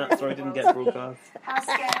you're coming up. Sorry I didn't get broadcast. House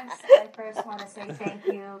guests, I first want to say thank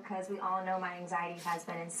you because we all know my anxiety has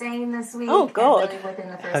been insane this week. Oh, God. And really within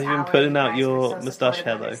the first Have you been hour, pulling out guys were your so moustache supportive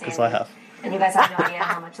hair and though? Because I understanding. have. And you guys have no idea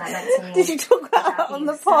how much that meant to me. Did you talk about that on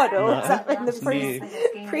the pod, or was that in the it's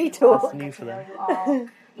new. pre-talk? It's new for them.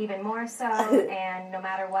 Even more so, and no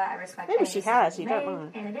matter what, I respect Maybe any she decision has, you don't made,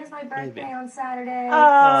 know. And it is my birthday Maybe. on Saturday.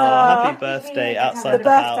 Oh, happy birthday outside The the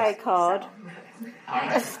house. birthday card. All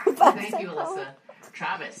right. Thank you, Alyssa.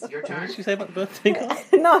 Travis, your What turn. did you say about the birthday card?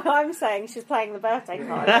 No, I'm saying she's playing the birthday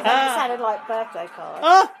card. It sounded like birthday card.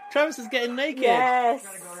 Oh, Travis is getting naked. Yes.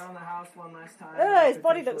 Gotta go around the house one last time. Ugh, his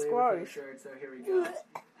body looks Officially with no gross. shirt, so here we go.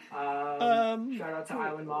 Shout out to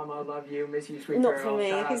Island Mama, love you, miss you, sweet Not girl. for me.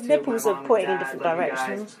 Shout out His to nipples my are mom and pointing in dad, different love you guys.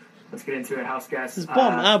 directions. Let's get into it, house guests. His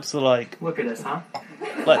bum abs are like Look at this, huh?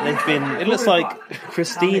 they've been. It looks like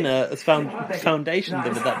Christina has found foundationed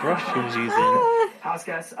them with that brush she was using. House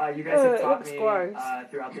guests, you guys have it taught looks me gross.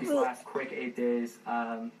 throughout these last quick 8 days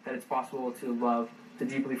that it's possible to love, to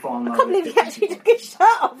deeply fall in love. I can't believe he actually took his shirt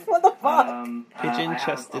off. What the fuck?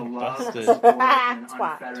 Pigeon-chested bastard.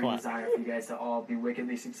 Unfettering desire for you guys to all be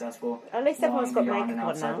wickedly successful. At least everyone's got beyond makeup and on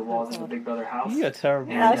outside now. the walls of the Big Brother house. You are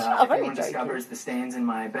terrible. And I'm if only anyone joking. discovers the stains in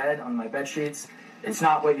my bed, on my bed sheets, it's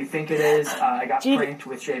not what you think it is. I got pranked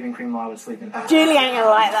with shaving cream while I was sleeping. Julie ain't gonna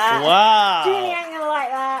like that. Wow. Julie ain't gonna like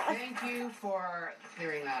that. Thank you for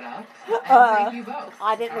clearing that up. And thank you both.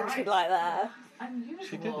 I didn't think All she'd right. like that.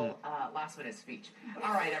 Unusual last minute speech.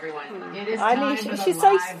 All right, everyone. It is I time knew for the she's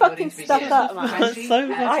so live fucking voting stuck begin. up, man. Frenchie,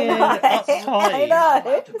 So as fucking always, I know.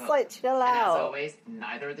 It's like chill And as out. always,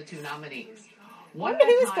 neither of the two nominees. I One wonder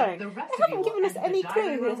who is at a time, going. the They rest of haven't you given will us enter any the clue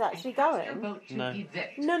diary who's room actually and cast your going. vote to No.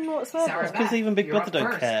 evict. None Sarah whatsoever. Beth, Because even Big you're Brother up don't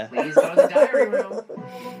first. care. Please go to the diary room.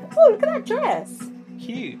 Oh, look at that dress.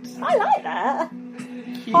 Cute. I like that.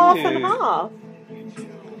 Cute. Half and half.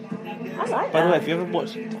 I like By the way, that. if you ever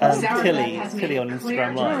watched Sarah Tilly Beth has Tilly made on it clear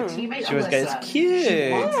Instagram to her Live, teammate she always goes, Alyssa cute. she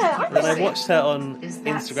wants to keep And I her watched safe. her on Is that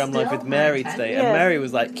Instagram Live still with Mary her today, intent? and Mary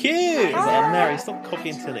was like, cute. I was like, Mary, stop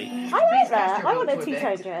copying Tilly. I like that. I want a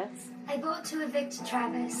two-tone dress. I vote to evict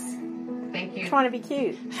Travis. Thank you. Trying to be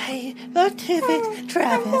cute. Hey, vote to evict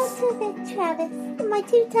Travis. Travis. My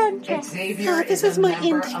two-tone dress. Xavier Oh, this is is a my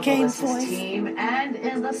member indie of game Alyssa's voice. team and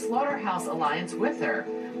in the Slaughterhouse Alliance with her.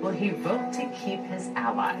 Will he vote to keep his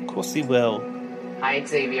ally? Of course he will. Hi,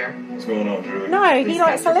 Xavier. What's going on, Drew? No, he Please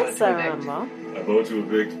likes cast your vote to Alyssa, evict. remember? I vote to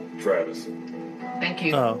evict Travis. Thank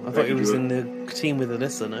you. Oh, I thought he was in the team with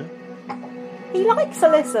Alyssa, no? He likes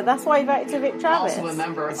Alyssa, that's why he voted to evict Travis. Also a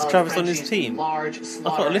member Is of Travis on his Frenchie's team? large I thought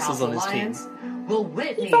Slaughterhouse Alyssa's on his team. Alliance. Will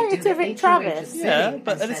Whitney He voted do to the evict HOH's Travis. thing Yeah,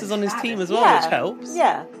 but and Alyssa's send on his Travis? team as well, Yeah. which helps.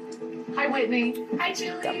 Yeah. Hi, Whitney. Hi,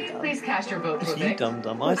 Julie. Please cast your vote to You evict.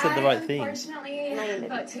 dum-dum. I said the right thing. Unfortunately,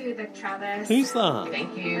 vote to evict Travis. Who's that?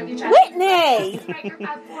 Thank you. Whitney!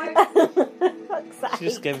 She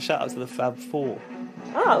just gave a shout out to the Fab Four.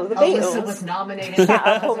 Oh, the Alyssa was Beatles. nominated Shout out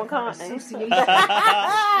as Paul a McCartney. association.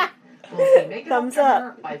 Will he make it Thumbs up to up.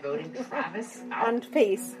 her by voting Travis out? And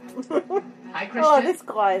peace. Hi, Christian. Oh, this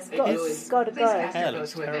guy's got, Please got to cast go. your Hell, vote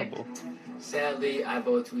it's to evict. terrible. Sadly, I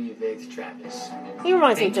vote to evict Travis. He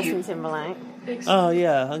reminds me of Thank you. Justin Timberlake. Oh,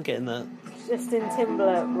 yeah, I'm getting that. Justin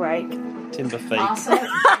Timberlake. Timber fake. Also,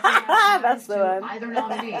 That's the one. either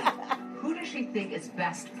nominee. Who does she think is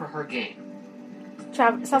best for her game?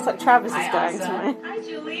 Sounds like Travis is Hi, going Asa. tonight. Hi,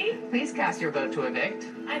 Julie. Please cast your vote to evict.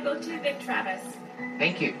 I vote to evict Travis.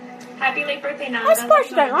 Thank you. Happy late birthday, Nana. I'm surprised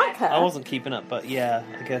you don't like I her. wasn't keeping up, but yeah,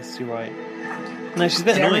 I guess you're right. No, she's a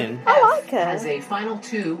bit Derek annoying. I like her. Has a final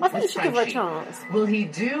two I think you with should give her a Frenchie. chance. Will he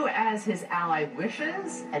do as his ally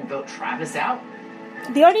wishes and vote Travis out?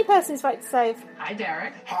 The only person who's voted to save... Hi,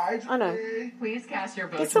 Derek. Hi, I know. Please cast your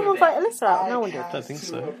vote Did to someone evict. vote Alyssa out? No one did. I don't think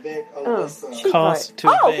so. Oh, she Cast voted. to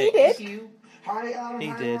Oh, he evict. did. You. Hi, Adam. He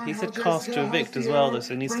Hi, did. everyone. He said How's cast to Jessica? evict How's as well, Sierra? though,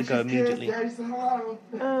 so he needs to Frenchie's go kids, immediately. Daddy said hello.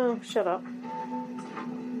 Oh, shut up.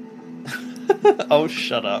 Oh,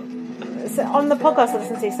 shut up. So on the podcast I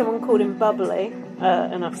listened to, someone called him bubbly,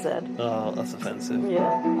 enough said. Oh, that's offensive.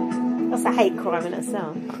 Yeah. That's a hate crime in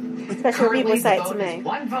itself. Especially when people say it to me.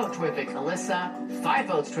 1 vote to evict Alyssa, 5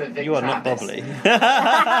 votes to evict You are not Travis. bubbly.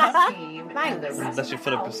 Thanks. Unless you're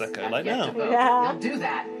full of Prosecco, like now. Yeah. You'll do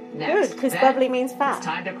that next. Good, because Then bubbly means fat. It's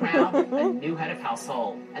time to crown a new head of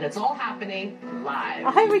household. And it's all happening live.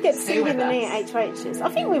 I hope we get to Stay see with him in the us. HHs. I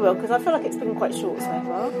think we will, because I feel like it's been quite short so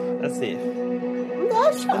far. As if.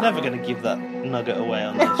 No, shut They're up. never going to give that nugget away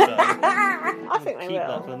on the show. I think they Keep that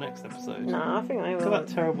will. for the next episode. No, I think they Look will. at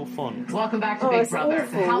that terrible font. Welcome back to Oh, Big it's Brother. The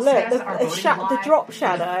awful. house Look, guests are voting the live. drop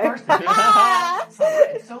shadow.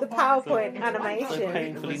 The PowerPoint So animation.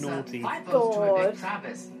 painfully naughty. 5 votes to God. evict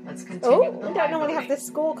Travis. Let's continue Oh, with the we don't normally live have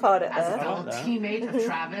the scorecard at As a there. fellow teammate of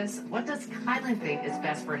Travis, what does Kylan think is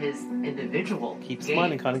best for his individual Keep game?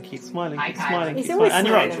 smiling, Kylan. Keep smiling. Hi, Keep Kylan. smiling. He's Keep always smiling.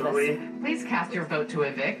 And you're right. smiling. Please cast your vote to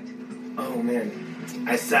evict. Oh man,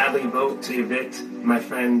 I sadly vote to evict my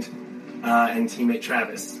friend and teammate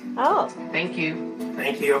Travis. Oh, Thank you.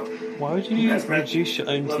 Thank you. Why would you That's right. reduce your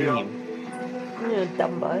own Love y'all. team? you're a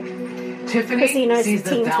dumbo. Tiffany Because he knows sees his the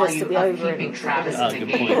team's supposed value to be of over keeping it. Travis Ah, in the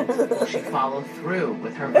good game. Will she follow through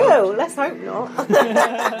with her Oh, vote? let's hope not.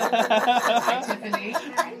 Hi, Tiffany.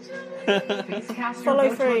 Please cast your Follow vote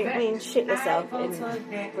to through evict. means shit yourself I in vote to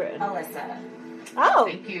evict Britain. Alyssa. Oh,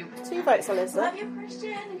 Thank you. 2 votes, Alyssa. Love you,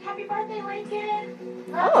 Christian. Happy birthday, Lincoln.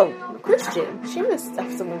 Oh, Christian. She must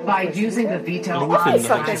have someone. By using the veto Lincoln, on I think she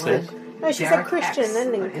Kylan, said. No, she said Derek Christian, X then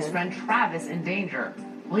put Lincoln. his friend Travis in danger.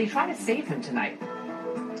 Will he try to save him tonight?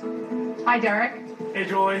 Hi, Derek. Hey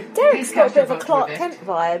Joy. Derek's Please got a cast bit your of a vote to Clark evict. Kent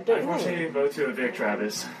vibe, don't you? Unfortunately, vote to evict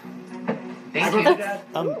Travis. Thank you.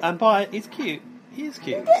 And by he's cute. He is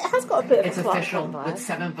cute. It has got a bit of It's a Clark official. Kent With vibe.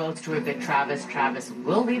 7 votes to evict Travis, Travis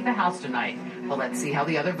will leave the house tonight. But let's see how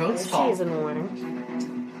the other votes fall. She's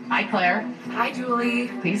annoying. Hi, Claire. Hi, Julie.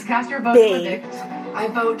 Please cast your vote B. to evict. I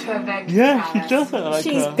vote to evict Yeah, she Travis. does look like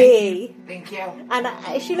She's her. B. Thank you. And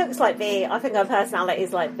she looks like B. I think her personality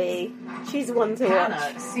is like B. She's the one to Hannah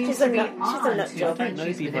watch. seems She's to a be nut. on She's a nut to job. I don't know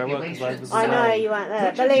Frenchie's people I work with, manipulations. I I know you weren't there.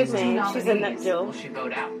 Which of Believe these me, two she's a nut nominees job. will she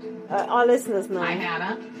vote out? Our listeners know. Hi,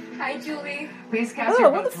 Hannah. Hi, Julie. Please cast Oh,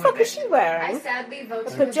 your what vote the to fuck is evict. she I wearing? sadly vote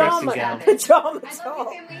to Pajama, Dressing gown. pajama I love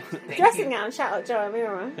top. you, family. Thank Dressing you. gown. Shout out Joe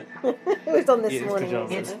Amira. It was on this Yeah, it's morning.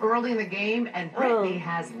 pajamas. It's early in the game, and Brittany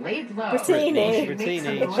has laid low. Brittany. She makes some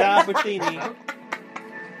Brittany. noise. Ciao, Brittany.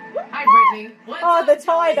 Hi, Brittany. What's Oh, up, the Julie?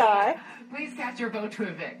 tie-dye. Please cast your vote to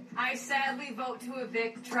evict. I sadly vote to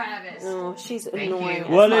evict Travis. Oh, she's Thank annoying.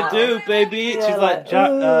 you. What it do, baby? Yeah, She's like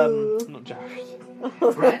ooh. not Jack.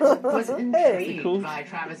 Brett was Who? intrigued Cool. by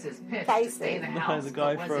Travis's pitch Casey. to stay in the No, house. the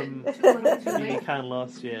guy but was from it too little too BB late? Can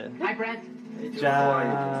last year. Hi, Brett.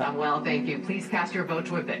 Jack. I'm well, thank you. Please cast your vote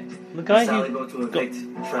to evict. The guy Sadly, who vote to evict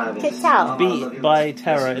Travis. Kicked out. beat by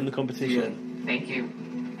Terra in the competition. Thank you.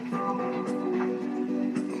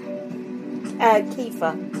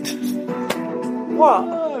 Kiefer. What?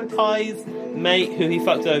 Oh, Ty's mate who he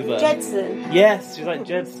fucked over. Jedson. Yes, she's like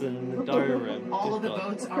Jedson in the diary room. All of the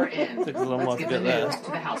votes are in. Took us a long while Let's to give the get there. news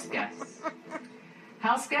to the house guests.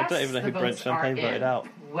 House I guests, don't even know the who Brent votes are Champagne in. voted out.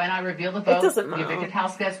 When I reveal the vote, doesn't the matter. evicted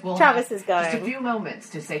house guests will Travis have is going. just a few moments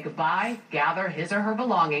to say goodbye, gather his or her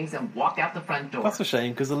belongings, and walk out the front door. That's a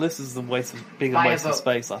shame because Alyssa's a waste of bigger By a waste of vote.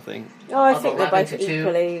 space. I think. Oh, I Of think they're 11 both to 2.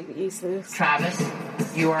 equally useless. Travis,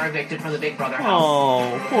 you are evicted from the Big Brother house.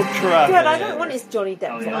 Oh, poor Travis. Good, I don't want his Johnny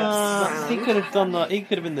Depp vibes He around. could have done that. He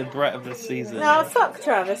could have been the Brett of the season. No, fuck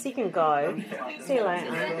Travis, he can go. See you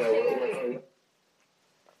later.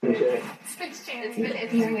 It's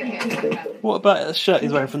been What about the shirt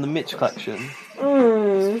he's wearing from the Mitch collection?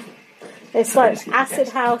 It's like Acid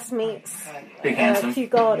House meets Big handsome. Kew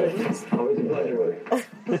Gardens. What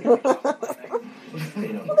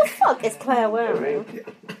the fuck is Claire wearing?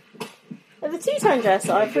 The two-tone dress,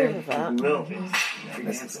 I approve of that. No.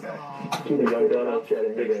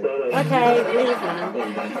 Okay, leave now.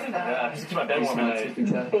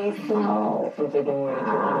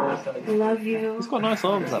 Love you. He's got nice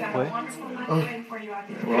arms, that boy.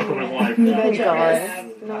 Welcome to life. Good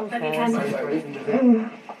guy. No offense.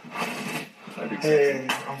 Hey.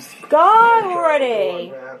 Go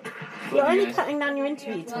already! You're only cutting down your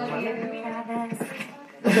interview time.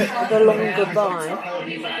 The long goodbye.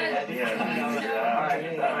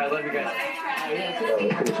 Alright, love you guys.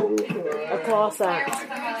 A class act.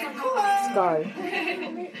 Let's go.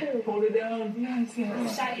 Hold it down.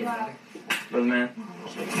 Love, man.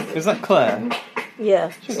 Is that Claire?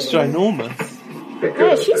 Yeah. She looks ginormous.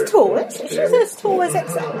 Yeah, she's tall. She's as tall as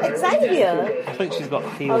Xavier. I think she's got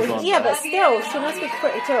heels Oh, on. yeah, but still, she must be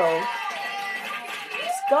pretty tall.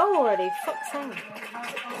 Let's go already. Fuck's sake.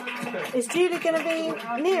 Is Julie going to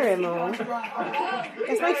be near him or?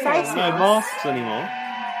 There's no face. No masks anymore.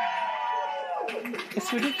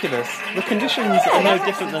 It's ridiculous. The conditions are no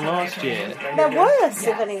different than last year. They're worse,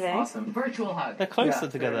 if anything. Awesome. Virtual hug. They're closer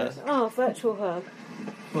together. Oh, virtual hug.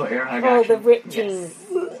 Little air hug Oh, action. the ripped jeans.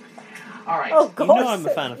 All right. Oh, God. You know I'm a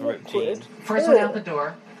fan of ripped jeans. First one out the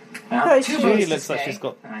door. Julie looks like she's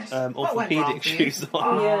got orthopedic shoes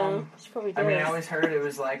on. Yeah, she probably does. I mean, I always heard it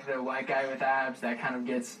was like the white guy with abs that kind of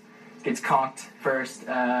gets conked first.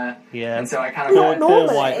 Yeah. And so I kind of poor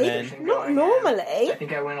white men. Not normally. I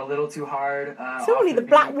think I went a little too hard. It's only the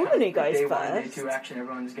black woman who goes day one, day first. two action,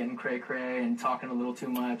 everyone's getting cray-cray and talking a little too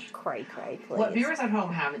much. Cray-cray, please. What viewers at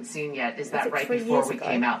home haven't seen yet is that it right 3 before years we ago?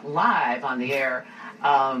 came out live on the air,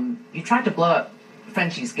 you tried to blow up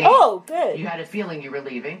Frenchie's game. Oh, good. You had a feeling you were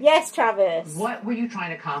leaving. Yes, Travis. What were you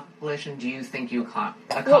trying to accomplish, and do you think you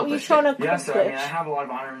accomplished? What were you trying to accomplish? Yeah, so I mean, I have a lot of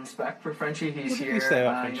honor and respect for Frenchie. He's What did here. you say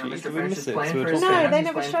about you know, Frenchie? Mr. Did we French miss is it? playing So we're for his talking- No, fans. they He's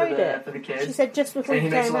never playing showed for it. the kids. She said just before And you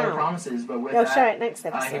he makes a came lot of out. promises, but with They'll that, show it next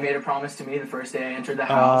episode. he made a promise to me the first day I entered the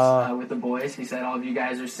house with the boys. He said, all of you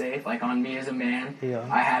guys are safe, like on me as a man. Yeah.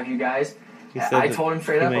 I have you guys. said I that told him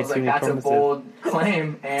straight he up, I made was too like, many that's a promises. bold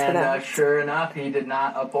claim. And sure enough, he did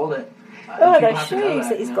not uphold it. Oh, People those have to know shoes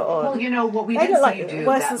that he's you got know? on. Well, you know, what we They did look see like you do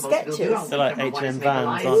worse that than most people do Skechers. on They're like Number One is H&M make Vans,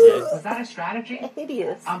 alliances. aren't they? Was that a strategy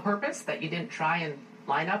Hideous. on purpose that you didn't try and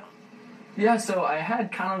line up? Yeah, so I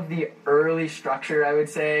had kind of the early structure, I would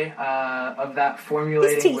say, of that His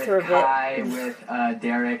formulating teeth with are a bit- Kai, with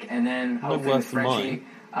Derek, and then No hopefully with worse than Frenchie. mine.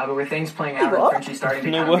 But with things playing You out and what? Frenchie starting to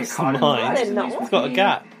No kind of get worse caught than in the mine. vibes, They're at not. least It's with got a me,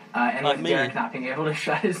 gap. And like with me. Derek not being able to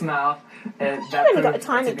shut his mouth. That You've only got a proved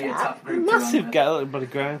tiny to be a gap. tough group Massive to gap, like by the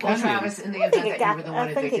Grand Well, Canyon. Travis, in the I event think a that gap- you were the I one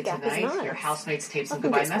think a evicted gap is tonight, nice. your housemates taped some I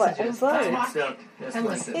think goodbye it's quite messages. on Let's vogue. watch it Yes, and please.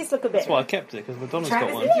 listen. These look a bit. That's why I kept it, because Madonna's got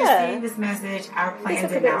Travis, one. if you're Yeah. seeing this message, our plans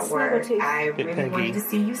look a did bit not work. snuggle I Bit really peggy. wanted to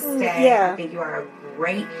see you stay. Yeah. I think you are a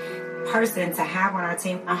great person to have on our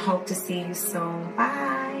team. I hope to see you soon.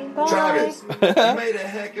 Bye. Bye. Travis, you made a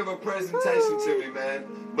heck of a presentation to me, man.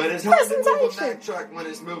 But it's hard to move a Presentation. Mack truck when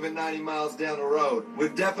it's moving 90 miles down the road. We'll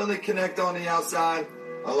definitely connect on the outside.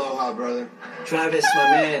 Aloha, brother. Travis, my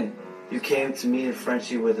man, you came to me and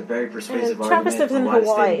Frenchie with a very persuasive Travis argument lives in on why to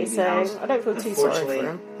stay Hawaii, in so the house. I don't feel too sorry for Unfortunately,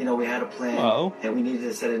 him. you know, we had a plan, Well, and we needed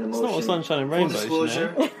to set it in It's motion. not all sunshine and Full rainbows, you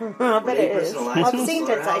disclosure, I bet it is. personal I've license seen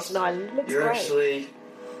slaughterhouse. Temptation Island. Looks You're great. actually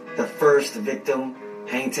the first victim.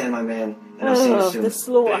 Hang 10, my man. And I'll see you Oh, soon. the Big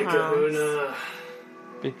slaughterhouse. kahuna.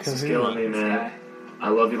 Big This is killing me, kahuna. man. I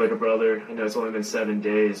love you like a brother. I know it's only been 7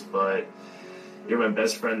 days, but you're my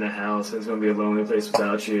best friend in the house, and it's going to be a lonely place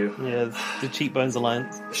without you. Yeah, the Cheekbones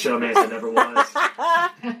Alliance. The showman that never was.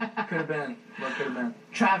 Could have been. What could have been?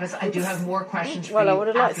 Travis, I do have more questions for Well, I you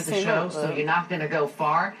would've liked after to the see show, that, so but- you're not going to go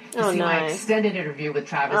far. To Oh, see my no. extended interview with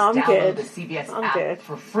Travis, Oh, I'm download good. the CBS I'm app good.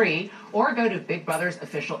 for free, or go to Big Brother's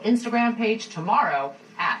official Instagram page tomorrow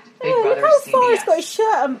at Big Oh, look Brother how far he's got CBS. his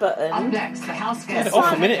shirt Up unbuttoned. next, the house Had it guest.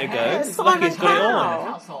 off a minute ago. It's Lucky Simon he's got it on. Cowell.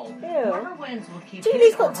 Household. Ew. Whoever wins will keep Julie's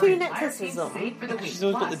his or got her two entire necklaces team on. safe for the week. She's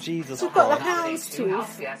always got the Plus, Jesus She's got the on. nominate two houndstooth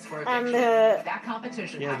house guests for and eviction. the- That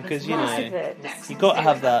competition Yeah, happens because, you live know, next you got to Tuesday.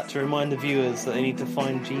 have that to remind the viewers that they need to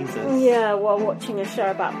find Jesus. Yeah, while watching a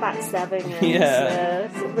show about backstabbing and Yeah.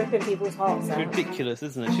 ripping people's hearts It's out. ridiculous,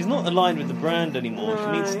 isn't it? She's not aligned with the brand anymore. She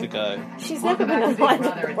No. needs to go. She's never Welcome been back to Big aligned with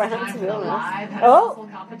Brother. the It's brand, time to for be the honest. live head Oh, hustle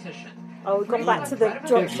competition. oh, we've gone back to the Free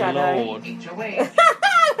drop with shadow. Lord. HOH.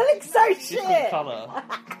 That looks so Different shit. colour.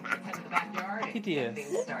 Head to the backyard and Hideous. get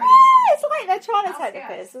things started. It's like they're trying to take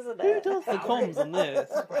the piss, isn't Who it? does the comms on this?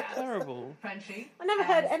 Terrible. Frenchie, I never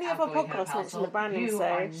heard as any of our outgoing head of podcasts mention the household, branding, you so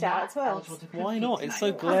are shout out not to us. eligible to Why compete not? It's so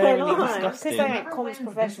tonight. glaringly Because disgusting. they ain't Whoever comms wins this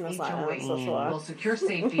professionals like us, that's HOH why. will secure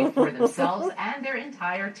safety for themselves and their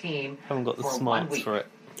entire team. Haven't got the for 1 smarts week. for it.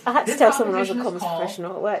 I had to This tell someone I was a competition comms is called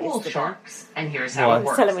professional at work Pool yesterday. Sharks, and here's Why? how it He was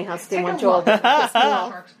works. telling me how to do Take my a job. look It pissed me at the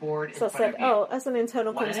off. Sharks board in So I front said, of you. oh, as an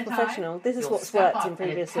internal One comms at a time, professional, this is you'll what's step worked up in and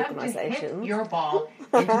previous attempt to hit organisations. your ball into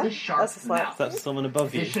the That's shark's just like, mouth. That's someone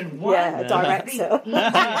above you. Position 1 yeah, a is director. the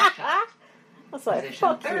easiest shot. I was like, Position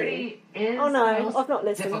fuck 30 you. is Oh the no, most I've not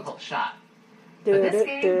listened. difficult shot. Do But this it,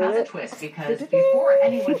 game do has a it. twist because before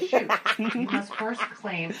anyone shoots, you must first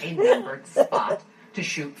claim a numbered spot to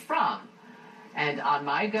shoot from. And on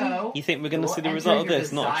my go, You think we're going to you'll see the enter result of your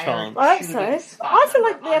this? Not a desired chance. I hope shooting so. spot I feel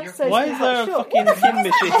like number the on your episode's Why cut is there a short. fucking pin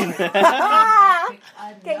machine there?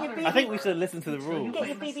 Get your I think we should listen to the rules. Get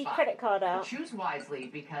your BB credit card out. Choose wisely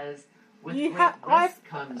because with You great ha- risk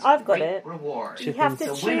comes I've got great it. reward. You have to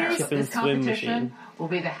The winner choose- of this Chip and swim competition machine. will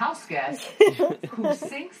be the house guest who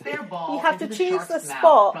sinks their ball You have to into choose shark's the mouth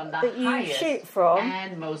spot from the that you highest shoot from.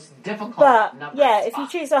 and most difficult But numbered yeah, if you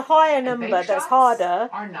spot. choose a higher And number big that's shots harder,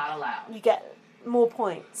 are not allowed. you get more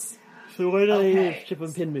points. So why don't they use chip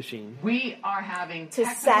and pin machine? We are having To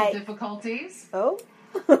technical say- difficulties. Oh.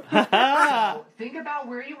 So think about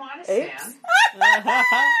where you want to stand.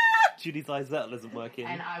 Judy's Izettle isn't working.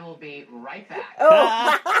 And I will be right back.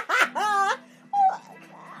 Oh.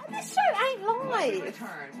 This show ain't live.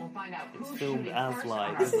 We'll find out It's filmed as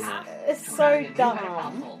live, This isn't is it? it's so dumb.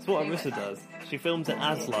 It's what Arissa does. She films it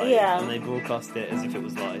as live, Yeah. and they broadcast it as if it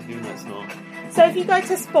was live, even though it's not. So if you go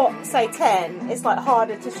to spot, say 10, it's like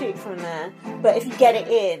harder to shoot from there. But if you get it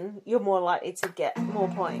in, you're more likely to get more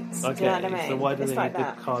points. Okay, Do you know what I mean? so why do It's they like need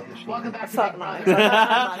that. the card machine? Welcome back to Fuck Big no.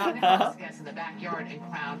 Brother. House guests in the backyard and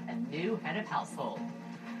crown a new head of household.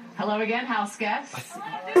 Hello again, house guests.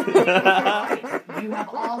 You have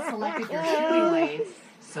all selected your shooting lanes,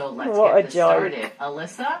 so let's What get a this joke. started.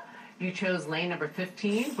 Alyssa, you chose lane number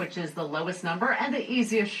 15, which is the lowest number and the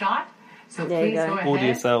easiest shot. So There you please go. go ahead. Order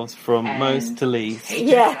yourselves from and most to least.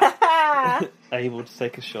 Yeah. Able to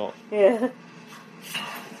take a shot. Yeah.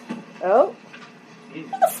 Oh.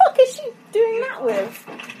 What the fuck is she doing that with?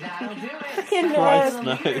 That'll do it. Fucking, Christ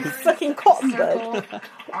knows. fucking cotton Circle. bud.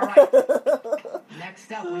 All right. Next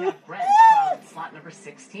up, we have Brent from slot number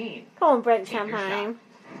 16. Come on, Brent Take your Champagne.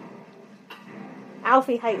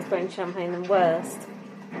 Alfie hates Brent Champagne the worst.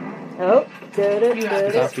 Oh.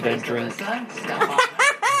 Because Alfie don't drink.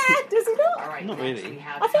 Does he not? Not really.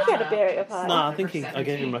 I think he had a beer at your party. No, I think I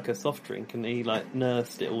gave him like a soft drink and he like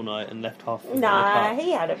nursed it all night and left half of it in Nah, the cup.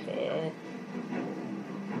 he had a beer.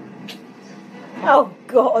 Oh,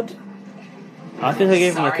 God. I think I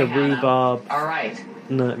gave him like a Sorry, Hannah. rhubarb. All right.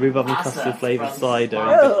 No, rhubarb and Asa custard flavoured from cider. Slot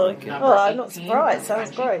I didn't Oh, like it. oh, I'm not 18, surprised.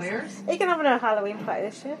 Sounds Frenchie gross. clears. Are you going to have a Halloween party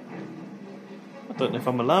this year? I don't know if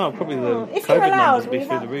I'm allowed. Probably the If you're COVID allowed, numbers will be we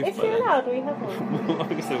through have. the roof. If by you're then. allowed, we have one.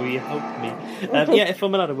 I guess will you help me? Yeah, if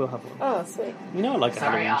I'm allowed, I will have one. Oh, sweet. You know I like a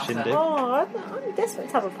Sorry, Halloween Asa. shindig. Oh, I'm desperate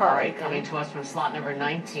to have a All party. right, coming to us from slot number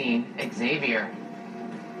 19, Xavier.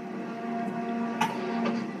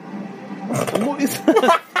 And what is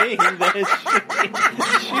that thing they're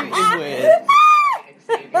shooting with?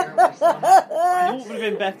 What would have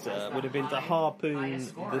been better would have been to harpoon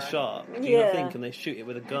the shark. Do you Yeah. not think? And they shoot it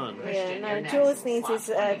with a gun. Yeah, no, Jules needs his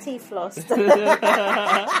teeth flossed.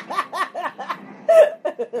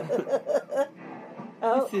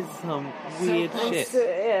 Oh. This is some weird shit.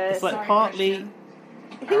 Yeah, It's like partly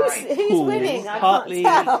who's cool, winning? I partly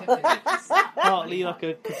can't tell. partly like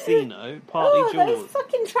a casino, partly Oh, Jaws. those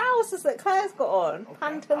fucking trousers that Claire's got on.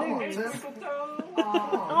 Pantaloons.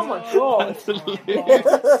 Oh my god.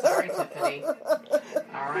 Sorry, Tiffany. All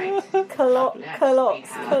right. Culottes.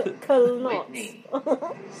 Whitney.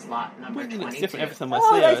 Slot number Whitney looks 22. different every time I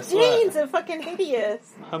Oh, see her. I those swear. jeans are fucking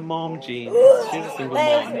hideous. Her mom jeans. She's a single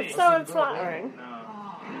mom. They're so unflattering.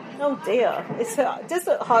 Oh dear. It does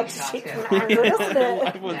look hard to shoot from an angle, doesn't it?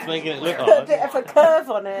 Everyone's making it look Put a hard. bit of a curve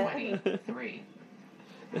on it. 23.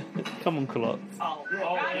 Come on, Culottes.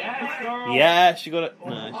 Yeah, she got it.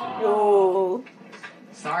 No, she didn't. Oh.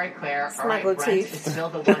 Sorry, Claire. All right, Snuggle Brent tooth. is still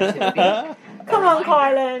the one to beat. Come on, Reminder,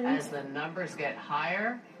 Kylan. As the numbers get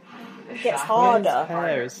higher, the Gets shot harder. Her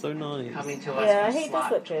hair is so nice. coming to us Yeah, from he does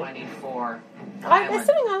slot look good. 24. There's Kylan.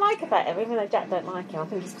 something I like about him, even though Jack don't like him. I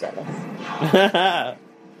think he's jealous.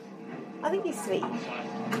 I think he's sweet. Yes,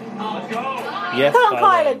 Come on,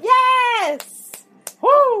 Kylan. Kylan. Yes! Woo!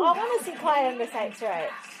 I want to see Kylan this X-ray.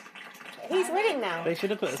 He's winning now. They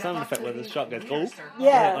should have put a sound effect where the shark goes, oh,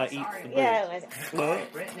 Yeah. and it like eats the boob. Yeah.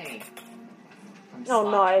 Brittany. Oh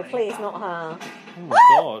no, please, not her. Oh my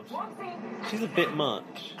god. She's a bit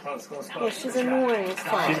much. Yeah, she's annoying as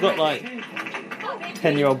fuck. She's got like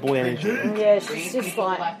 10-year-old boy energy. Yeah, she's just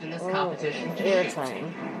like left in this competition.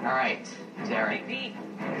 irritating. All right, Derek.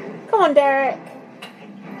 Come on, Derek.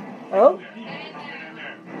 Oh.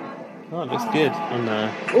 Oh, it looks good on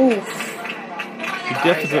there. Oof. You do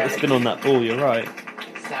have to put the spin on that ball, you're right.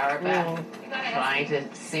 Sarah Beth trying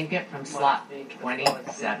to sink it from slot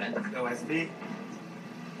 27. OSB.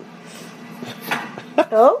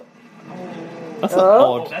 Oh. That's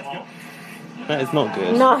Oh. odd. That is not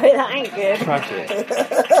good. No, that ain't good. Tragic.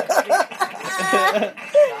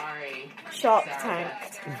 Sorry. Shark Sarah Tank.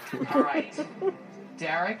 Beth. All right.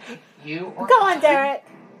 Derek, you or Go on, Kylan Derek.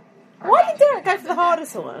 are Why about did to Derek go become for the the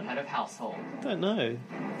hardest one? head of household. I don't know.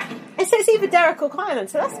 It says either Derek or Kylan,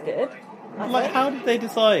 so that's good. I Like, think. how did they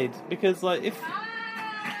decide? Because, like, if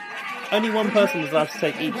only one person was allowed to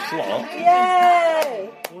take each slot, Yay!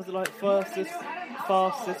 was it like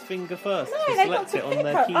fastest finger first No, to they got select to it on pick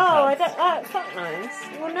their up. keypad? Oh, I don't. Oh, fuck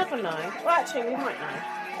knows. We'll never know. Well, actually, we might know.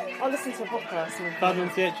 I'll listen to a podcast. And Found on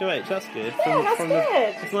CHOH, that's good. Yeah, that's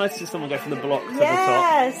good. It's nice to see someone go from the block to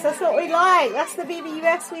Yes, that's what we like. That's the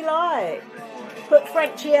BBUS we like. Put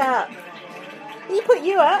Frenchie up. He put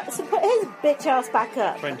you up, so put his bitch ass back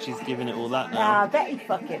up. Frenchie's giving it all that now. Nah, I bet he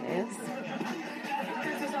fucking is.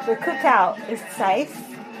 The cookout is safe.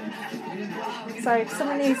 So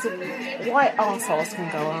someone needs white arseholes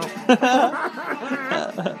can go out.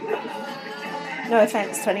 No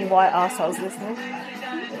offence to any white arseholes listening.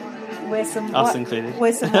 We're some Us white, included.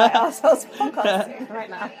 We're some white arseholes podcasting right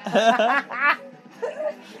now.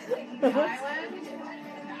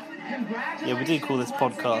 Yeah, we do call this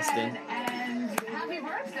podcasting.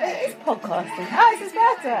 It is podcasting. Oh, it's his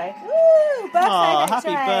birthday. Woo! Birthday Happy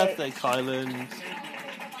handshake. birthday, Kylan.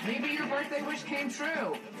 Maybe your birthday wish came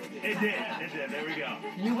true. It did. There we go.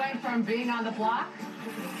 You went from being on the block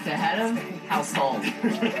to head of household. You got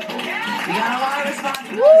a lot of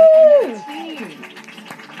responsibility.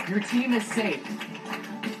 And your team is safe.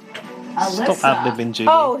 Stop ad-libbing, Julie.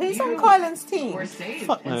 Oh, who's on Kylan's team?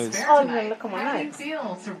 Fuck knows. Oh, I'm going to look on my How do you notes.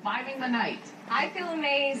 feel surviving the night? I feel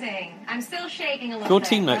amazing. I'm still shaking a little Your bit.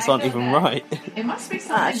 team notes aren't even right. It must be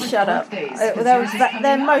something with Shut up. birthdays, 'cause They're yours is coming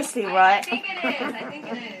up. mostly right. I think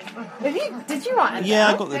it is. Did you write it Yeah, I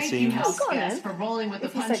down? got the Thank you, teams. house Go on, guests, then. for rolling with the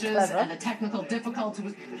If you said punches clever. and the technical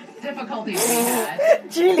difficulties we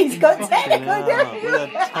had. Julie's got technical Yeah, with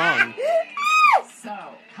a tongue. So,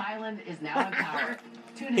 Kylan is now in power.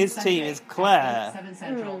 Tune in His Sunday team is Claire, 7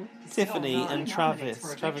 Central. Tiffany, and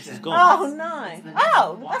Travis. Travis is gone. Oh, no.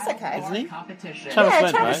 Oh, that's okay. Isn't he? Competition. Travis Yeah,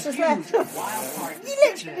 went, Travis right? just left. You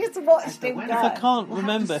literally just watched him I go. can't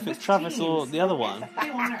remember if it's Travis or the other one. They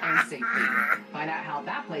want to earn safety. Find out how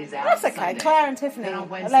that plays out. That's okay. Sunday. Claire and Tiffany. Then on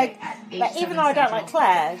Wednesday Like at 8, even 7 though I don't like Central,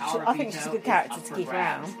 Claire, Power I think she's a Veto good is character up to for keep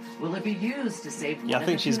grabs. around. Will it be used to save Yeah, I one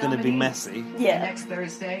think of the she's two going to be nominees? messy. Yeah. Next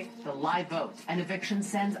Thursday, the live vote and eviction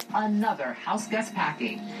sends another house guest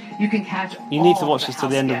packing. You can catch. You need to all watch the this till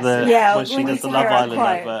the house end of guests the Yeah, when she we does need the to Love hear a Island quote.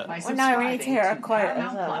 advert. by Well, no, we need to hear a subscribing quote to as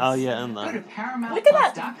well. Paramount Oh yeah, and Go to that. Look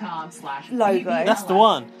at that ParamountPlus.com/BBLS logo. That's the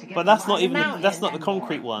one, to get but that's not live even mountain that's not the and more.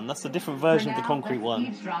 concrete one. That's a different version of the concrete Let's one.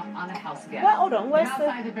 eavesdrop on a house guest. Well, hold on, where's From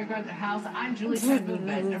outside the Big Brother house, I'm Julie Moonves,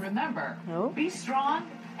 and remember, be strong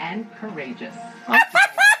and courageous.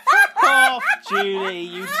 Fuck off, Julie,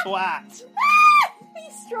 you twat. Be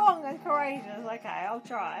strong and courageous. Okay, I'll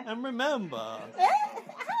try. And remember, How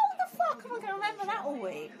the fuck am I going to remember that all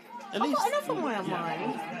week? At I've least- got enough on my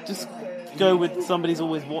mind. just go with somebody's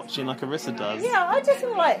always watching like Arissa does. Yeah, I just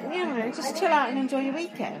feel like, just chill out and enjoy your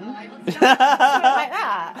weekend. Something like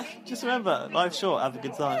that. Just remember, life's short, have a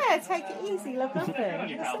good time. Yeah, take it easy, love nothing.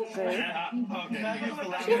 It's all good.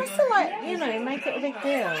 She has to, make it a big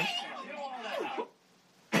deal.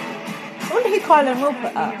 I wonder who Kylan will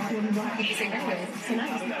put up.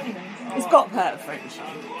 It's got to put up Frenchie.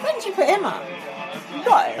 Frenchie put him up. You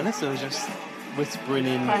got it. Alyssa was just whispering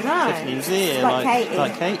in I know. Tiffany's ear Like Katie.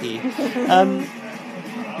 like Katie.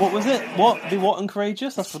 What was it? What? Be what and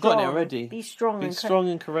courageous? I've forgotten it Strong. already. Be strong Be and strong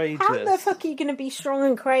and courageous. How the fuck are you going to be strong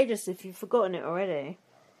and courageous if you've forgotten it already?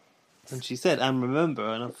 And she said, and remember,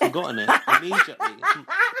 and I've forgotten it immediately.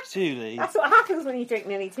 Julie. That's what happens when you drink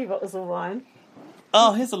nearly 2 bottles of wine.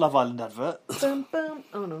 Oh, here's a Love Island advert. Boom, boom.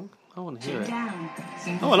 Oh no. I want to hear it.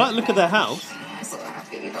 Oh, I like look at their house. So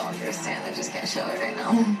happy you don't understand. I just can't show it right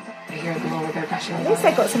now. You're the lower pressure. At least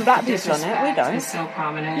they've got some black people on it. We don't. So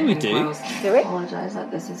prominent. Yeah, we do. Do we? I apologize that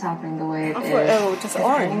this is happening the way it I is. thought they were just If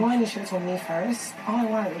orange. anyone, you should have told me first. All I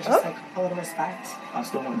wanted was just a little respect. I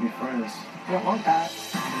still want to be friends. I don't want that.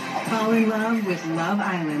 Fall in love with Love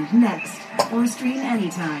Island next, or stream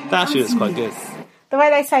anytime. That actually looks quite good. The way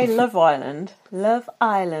they say Love Island. Love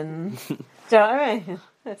Island. Do you know what I mean?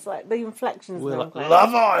 It's like the inflections. We're now, like, okay?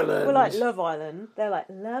 Love Island. We're like Love Island. They're like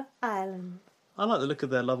Love Island. I like the look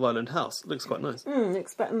of their Love Island house. It looks quite nice.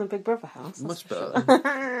 It's better than the Big Brother house. Much better.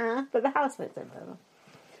 But the housemates are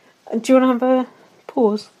better. Do you want to have a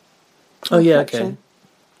pause? Oh, yeah, Reflection okay.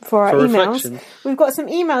 For our For emails. reflection. We've got some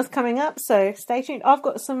emails coming up, so stay tuned. I've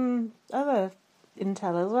got some other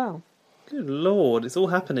intel as well. Good Lord, it's all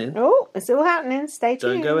happening. Oh, it's all happening. Stay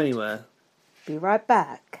tuned. Don't go anywhere. Be right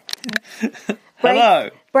back. Hello.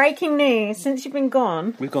 Breaking news. Since you've been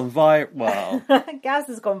gone, We've gone viral. Gaz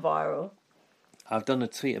has gone viral. I've done a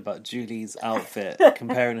tweet about Julie's outfit,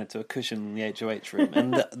 comparing her to a cushion in the HOH room,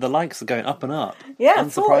 and the likes are going up and up. Yeah,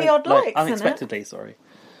 40 odd likes, isn't it? Unexpectedly, sorry.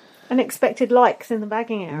 Unexpected likes in the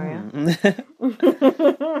bagging area.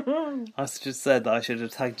 I just said that I should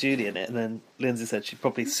have tagged Julie in it, and then Lindsay said she'd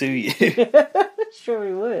probably sue you. Sure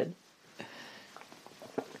we would.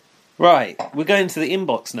 Right, we're going to the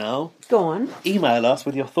inbox now. Go on. Email us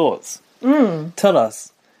with your thoughts. Tell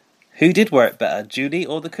us, who did wear it better, Julie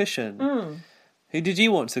or the cushion? Who did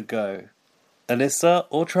you want to go, Alyssa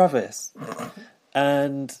or Travis?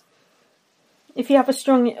 And If you have a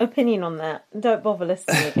strong opinion on that, don't bother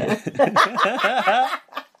listening again.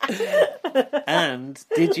 And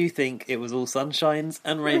did you think it was all sunshines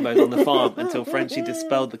and rainbows on the farm until Frenchie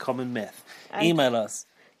dispelled the common myth? Email us.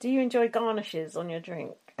 Do you enjoy garnishes on your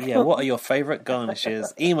drink? Yeah, what are your favourite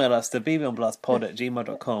garnishes? Email us to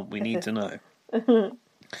bbonblastpod@gmail.com. We need to know.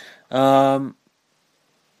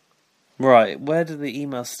 Right, where did the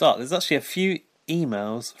email start? There's actually a few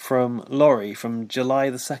emails from Laurie from July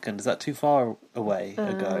the 2nd. Is that too far away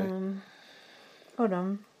ago? Hold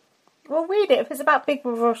on. Well, read it. If it's about Big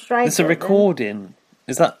Brother Australia... It's a recording.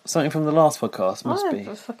 Is that something from the last podcast? Must be.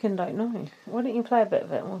 I fucking don't know. Why don't you play a bit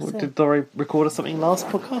of it? We'll see. Did Laurie record us something last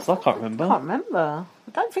podcast? I can't remember. I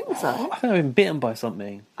don't think so. I think I've been bitten by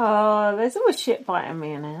something. Oh, there's always shit biting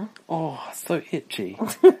me now. Oh, so itchy.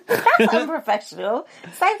 That's unprofessional.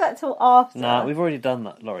 Save that till after. Nah, we've already done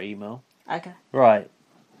that Laurie email. Okay. Right.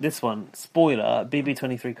 This one, spoiler,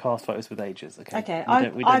 BB23 cast photos with ages. Okay.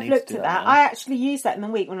 I've looked at that. I actually used that in the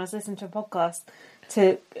week when I was listening to a podcast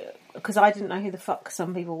because I didn't know who the fuck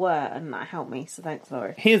some people were, and that helped me. So thanks,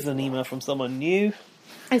 Laurie. Here's an email from someone new.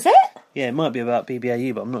 Is it? Yeah, it might be about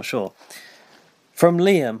BBAU, but I'm not sure. From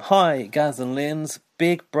Liam. Hi, Gaz and Lynn's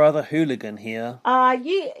Big Brother Hooligan here.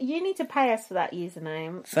 You need to pay us for that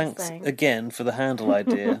username. Thanks again for the handle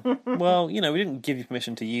idea. Well, we didn't give you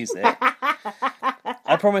permission to use it.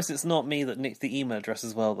 I promise it's not me that nicked the email address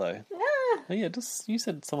as well, though. Yeah. Oh, yeah, you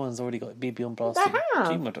said someone's already got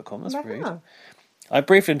bbonblast@gmail.com. That's rude. Have. I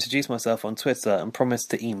briefly introduced myself on Twitter and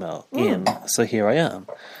promised to email in, so here I am.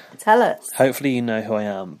 Tell us. Hopefully you know who I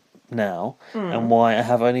am now and why I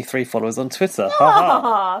have only 3 followers on Twitter.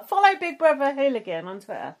 Follow Big Brother Hooligan on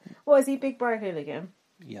Twitter. What is he, Big Bro Hooligan?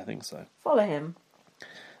 Yeah, I think so. Follow him.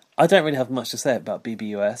 I don't really have much to say about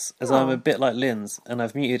BBUS, as I'm a bit like Lynn's, and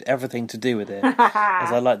I've muted everything to do with it, as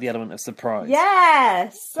I like the element of surprise.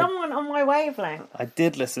 Yes! Someone on my wavelength. I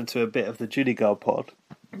did listen to a bit of the Judy Girl pod.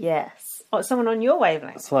 Yes. Oh, someone on your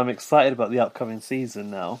wavelength. So I'm excited about the upcoming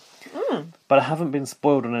season now. But I haven't been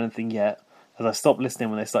spoiled on anything yet, as I stopped listening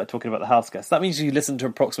when they started talking about the house guests. That means you listen to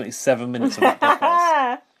approximately 7 minutes of that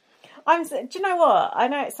podcast. Do you know what? I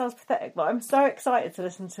know it sounds pathetic, but I'm so excited to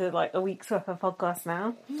listen to like a week's worth of podcasts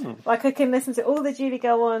now. Like I can listen to all the Judy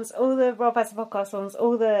Girl ones, all the Rob Has a Podcast ones,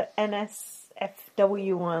 all the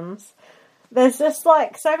NSFW ones. There's just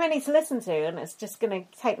like so many to listen to, and it's just going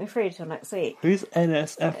to take me through till next week. Who's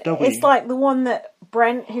NSFW? It's like the one that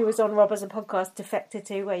Brent, who was on Rob Has a Podcast, defected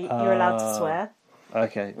to, where you're allowed to swear.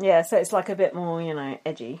 Okay. Yeah, so it's like a bit more,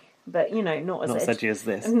 edgy. But, not as edgy as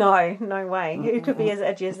this. No way. Who could be as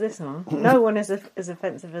edgy as this one? No one is as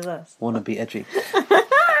offensive as us. Wanna be edgy.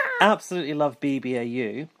 Absolutely love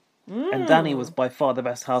BBAU. And Danny was by far the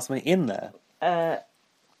best housemate in there.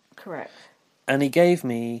 Correct. And he gave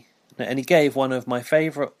one of my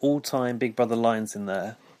favourite all-time Big Brother lines in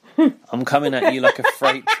there. I'm coming at you like a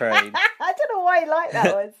freight train. I don't know why you like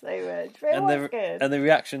that one so much. But it was good. And the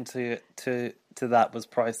reaction to that was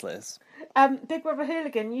priceless. Big Brother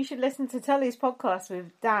Hooligan, you should listen to Tully's podcast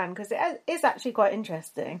with Dan, because it is actually quite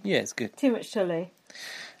interesting. Yeah, it's good. Too much Tully.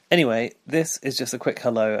 Anyway, this is just a quick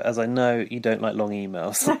hello, as I know you don't like long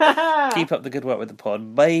emails. Keep up the good work with the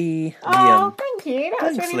pod. Bye, oh, Liam. Thank you. That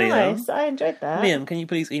was really Liam. nice. I enjoyed that. Liam, can you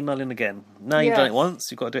please email in again? Now you've done it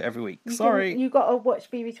once, you've got to do it every week. Sorry. You've got to watch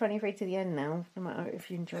BB23 to the end now, no matter if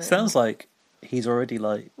you enjoy it. Sounds like he's already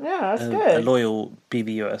like that's good. A loyal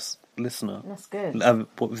BBUS listener. That's good.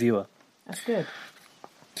 Viewer. That's good.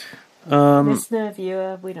 Listener,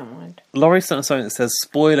 viewer, we don't mind. Laurie sent us something that says,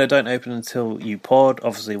 spoiler, don't open until you pod.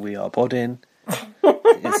 Obviously, we are podding.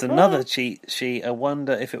 It's another cheat sheet. I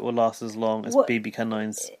wonder if it will last as long as BB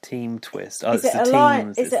Can9's team twist. Oh, is it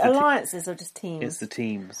alliances or just teams? It's the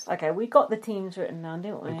teams. Okay, we got the teams written down,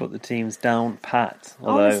 didn't we? We've got the teams down pat. I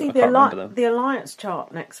want to see the alliance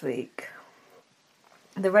chart next week.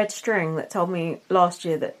 The red string that told me last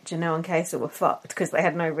year that Janelle and Kaysa were fucked because they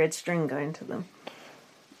had no red string going to them.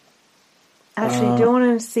 Actually, do you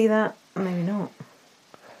want to see that? Maybe not.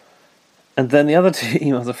 And then the other 2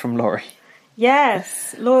 emails are from Laurie.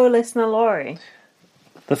 Yes, loyal listener Laurie.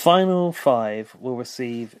 The final 5 will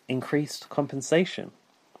receive increased compensation.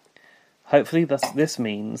 Hopefully this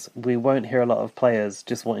means we won't hear a lot of players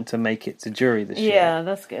just wanting to make it to jury this year. Yeah,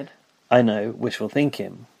 that's good. I know, wishful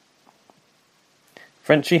thinking.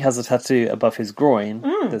 Frenchie has a tattoo above his groin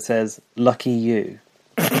that says, lucky you.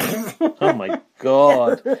 Oh my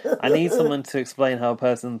god. I need someone to explain how a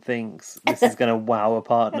person thinks this is going to wow a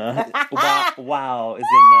partner. Wow is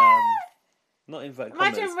in, not inverted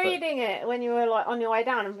commas. Imagine reading it when you were like on your way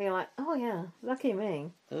down and being like, oh yeah, lucky me.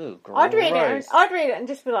 Oh, gross. I'd read it and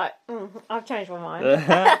just be like, I've changed my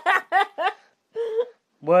mind.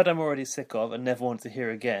 Word I'm already sick of and never want to hear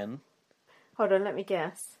again. Hold on, let me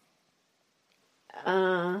guess.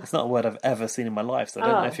 It's not a word I've ever seen in my life, so I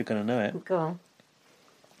don't know if you're going to know it. Go on.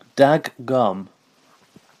 Dag gum.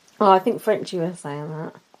 Oh, I think Frenchie was saying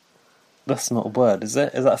that. That's not a word, is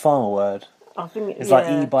it? Is that a farmer word? I think it's like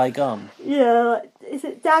e by gum. Yeah, is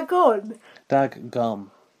it dagon? Dag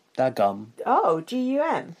gum. Dag gum. Oh,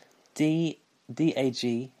 G-U-M. D-A-G-G-U-M.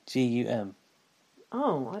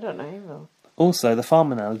 Oh, I don't know either. Also, the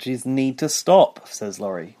farm analogies need to stop, says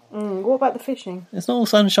Laurie. What about the fishing? It's not all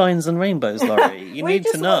sunshines and rainbows, Laurie. You need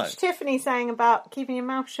to know. We just watched Tiffany saying about keeping your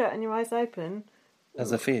mouth shut and your eyes open.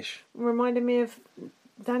 As a fish. Reminded me of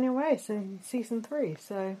Daniel Reyes in season 3,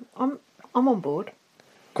 so I'm on board.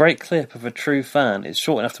 Great clip of a true fan. It's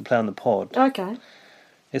short enough to play on the pod. Okay.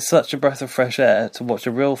 It's such a breath of fresh air to watch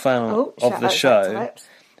a real fan of the show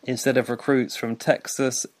instead of recruits from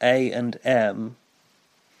Texas A&M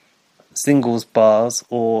singles bars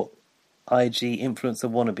or IG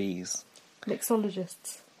influencer wannabes.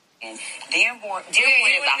 Mixologists. Dan Warren is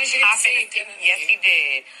our topic. Yes, he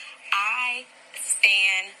did. I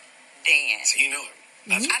stand Dan. So you know him?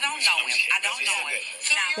 I don't know him.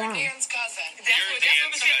 So you're Dan's cousin. That's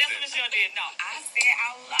what Michelle did. No, I said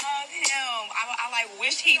I love him. I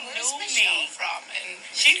wish he knew me. From? And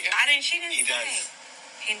she didn't say. He does.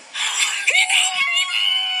 He knows me.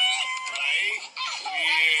 Right?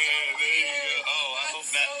 Yeah, there you go. Oh, I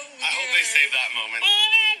hope they save that moment. That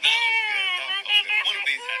was good. One of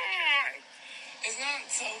these had a kid. Isn't that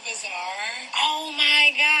so bizarre? Oh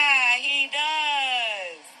my God, he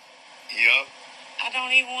does. Yup. I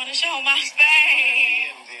don't even want to show my face.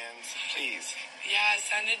 Dan, please. Yeah,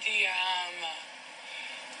 send a DM.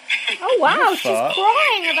 Oh wow, she's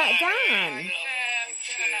crying about Dan.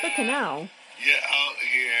 Fucking hell. Yeah,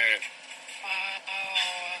 yeah. Wow.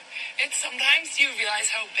 It's sometimes you realize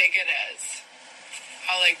how big it is.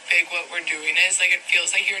 How big what we're doing is. It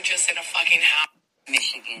feels like you're just in a fucking house.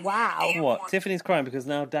 Michigan. Wow. What? Tiffany's crying because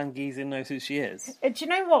now Dan Giesen knows who she is. Do you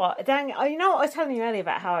know what? Dan, you know what I was telling you earlier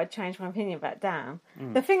about how I changed my opinion about Dan?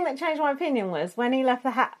 The thing that changed my opinion was when he left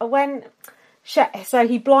the so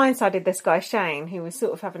he blindsided this guy Shane, who was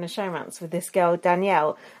sort of having a showmance with this girl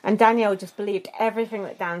Danielle, and Danielle just believed everything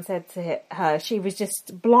that Dan said to her. She was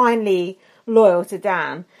just blindly loyal to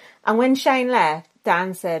Dan. And when Shane left,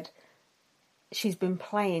 Dan said, "She's been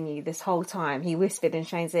playing you this whole time." He whispered in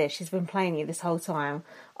Shane's ear, "She's been playing you this whole time.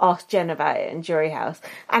 Ask Jen about it in Jury House."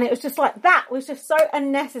 And it was just that was just so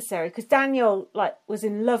unnecessary because Danielle was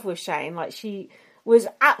in love with Shane. She was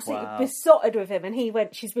absolutely besotted with him, and he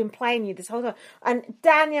went, "She's been playing you this whole time." And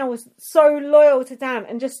Danielle was so loyal to Dan,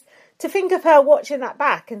 and just to think of her watching that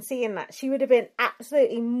back and seeing that, she would have been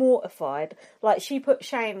absolutely mortified. She put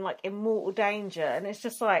Shane in mortal danger, and it's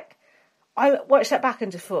just I watched that back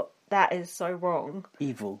and just thought, that is so wrong.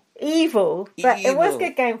 Evil. But it was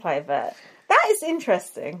good gameplay, but that is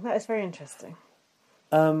interesting. That is very interesting.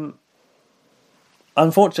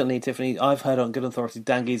 Unfortunately, Tiffany, I've heard on good authority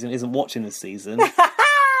Dan Giesen isn't watching this season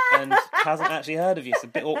and hasn't actually heard of you. It's a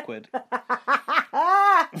bit awkward.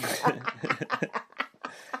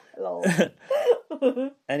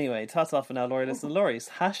 Anyway, ta-ta for now, Laurie. Listen, Laurie's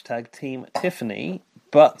hashtag Team Tiffany,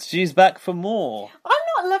 but she's back for more. I'm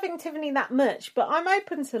not loving Tiffany that much, but I'm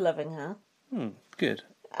open to loving her. Good.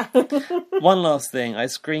 One last thing. I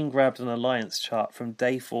screen grabbed an alliance chart from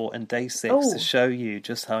day 4 and day 6 to show you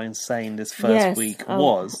just how insane this first week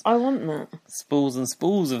was. I want that. Spools and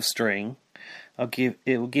spools of string. It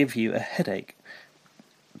will give you a headache.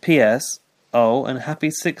 P.S. Oh, and happy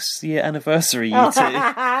 6th-year anniversary, you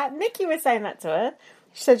two. Nikki was saying that to her.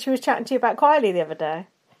 She said she was chatting to you about Kylie the other day.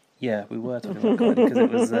 Yeah, we were talking about Kylie because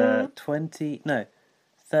it was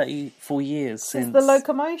 34 years since the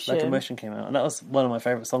Locomotion. Locomotion came out, and that was one of my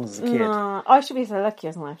favourite songs as a kid. No, I Should Be So Lucky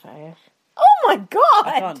was my favourite. Oh my god!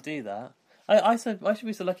 I can't do that. I said I Should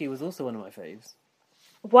Be So Lucky was also one of my faves.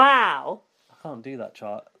 Wow. I can't do that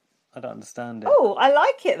chart. I don't understand it. Oh, I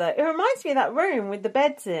like it though. It reminds me of that room with the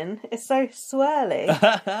beds in. It's so swirly.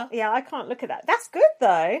 Yeah, I can't look at that. That's good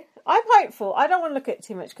though. I'm hopeful. I don't want to look at it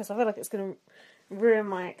too much because I feel like it's going to ruin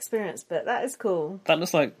my experience, but that is cool. That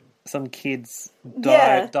looks like some kid's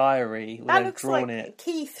diary where they've drawn it.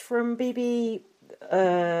 Keith from BB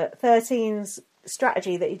 13's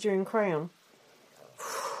strategy that he drew in crayon.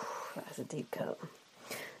 That's a deep cut.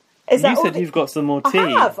 You said you've got some more tea.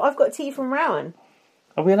 I've got tea from Rowan.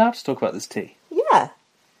 Are we allowed to talk about this tea? Yeah.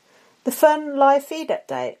 The fun live feed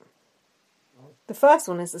update. The first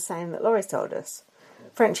one is the same that Laurie's told us.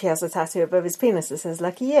 Frenchie has a tattoo above his penis that says,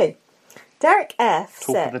 "Lucky you." Derek F.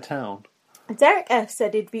 Talk of the town. Derek F.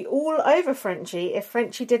 said he'd be all over Frenchie if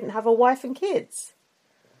Frenchie didn't have a wife and kids.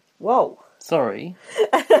 Whoa. Sorry.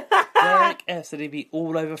 Derek F said he'd be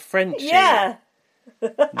all over Frenchie. Yeah.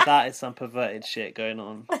 That is some perverted shit going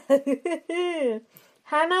on.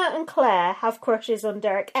 Hannah and Claire have crushes on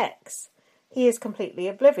Derek X. He is completely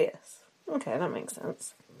oblivious. Okay, that makes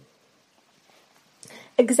sense.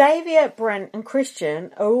 Xavier, Brent and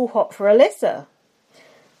Christian are all hot for Alyssa.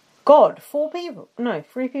 God, 4 people. No,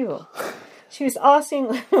 3 people. She was asking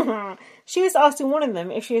one of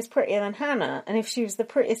them if she was prettier than Hannah and if she was the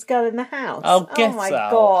prettiest girl in the house. Oh, get my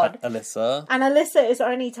out, God. Alyssa. And Alyssa is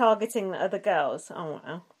only targeting the other girls. Oh,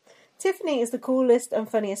 wow. Tiffany is the coolest and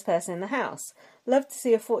funniest person in the house. Love to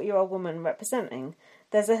see a 40-year-old woman representing.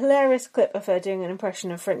 There's a hilarious clip of her doing an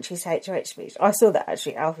impression of Frenchie's HOH speech. I saw that,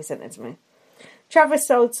 actually. Alfie sent it to me. Travis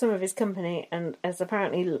sold some of his company and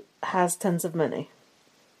apparently has tons of money.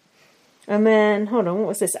 And then, hold on, what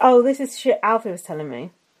was this? Oh, this is shit Alfie was telling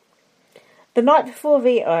me. The night before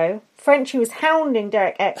Veto, Frenchie was hounding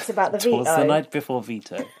Derek X about the veto. It was the night before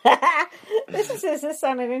Veto. This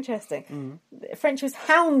sounded interesting. Frenchie was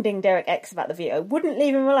hounding Derek X about the veto. Wouldn't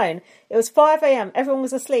leave him alone. It was 5 a.m. Everyone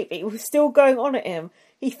was asleep. He was still going on at him.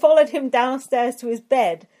 He followed him downstairs to his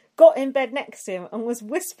bed, got in bed next to him, and was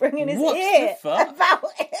whispering in his ear about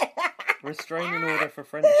it. Restraining order for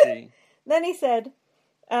Frenchie. Then he said,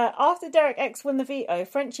 after Derek X won the veto,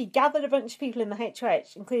 Frenchie gathered a bunch of people in the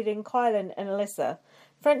HOH, including Kylan and Alyssa.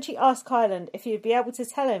 Frenchie asked Kylan if he would be able to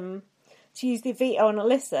tell him to use the veto on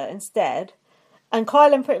Alyssa instead. And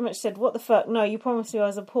Kylan pretty much said, what the fuck, no, you promised me I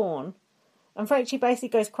was a pawn. And Frenchie basically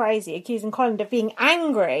goes crazy, accusing Kylan of being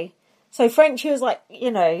angry. So Frenchie was like,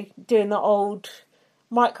 you know, doing the old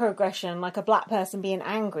microaggression, like a black person being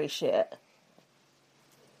angry shit.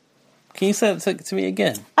 Can you say it to me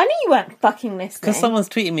again? I knew you weren't fucking listening. Because someone's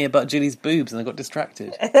tweeting me about Julie's boobs and I got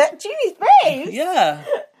distracted. Julie's boobs? Yeah.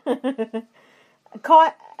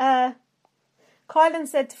 Kylan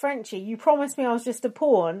said to Frenchie, you promised me I was just a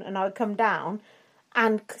pawn and I would come down,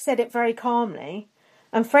 and said it very calmly.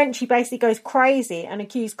 And Frenchie basically goes crazy and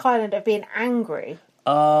accused Kylan of being angry.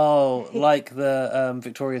 Oh, like the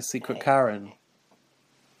Victoria's Secret Karen.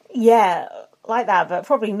 Yeah, like that, but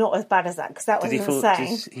probably not as bad as that, because that was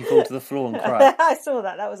insane. Did he fall to the floor and cry? I saw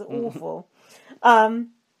that. That was awful.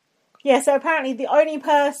 Yeah, so apparently the only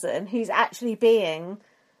person who's actually being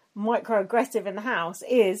microaggressive in the house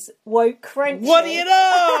is woke Frenchie. What do you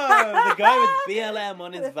know? The guy with BLM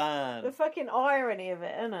on his van. The fucking irony of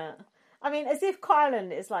it, isn't it? I mean, as if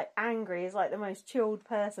Kylan is like angry, is like the most chilled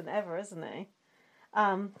person ever, isn't he?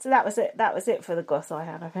 So that was it. That was it for the goss I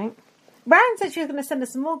had, I think. Brown said she was going to send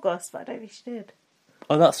us some more goss, but I don't think she did.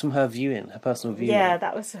 Oh, that's from her viewing, her personal viewing. Yeah,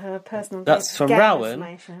 that was her personal. That's from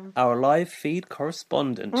Rowan, our live feed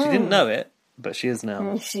correspondent. She didn't know it, but she is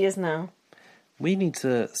now. She is now. We need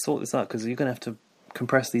to sort this out because you're going to have to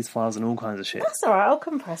compress these files and all kinds of shit. That's all right. I'll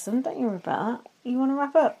compress them. Don't you worry about that. You want to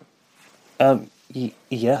wrap up?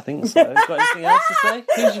 Yeah, I think so. Got anything else to say?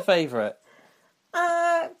 Who's your favourite?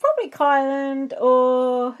 Probably Kylan,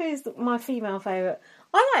 or who's my female favourite?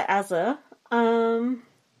 I like Azza.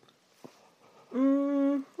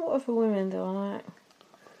 What other women do I like?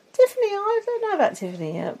 Tiffany, I don't know about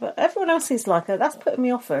Tiffany yet, but everyone else is like her. That's putting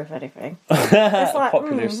me off her, if anything. It's like, I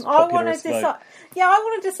want to decide. Yeah, I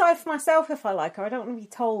want to decide for myself if I like her. I don't want to be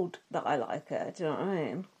told that I like her. Do you know what I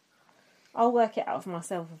mean? I'll work it out for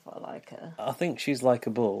myself if I like her. I think she's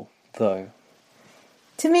likeable, though.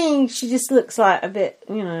 To me, she just looks like a bit,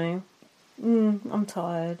 you know, I'm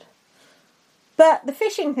tired. But the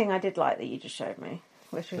fishing thing I did like that you just showed me.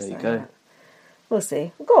 Which was there you go. That. We'll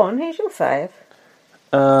see. Go on, who's your fave?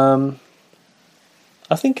 I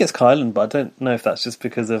think it's Kylan, but I don't know if that's just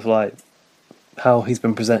because of like how he's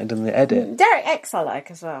been presented in the edit. Derek X I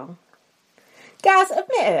like as well. Gaz, admit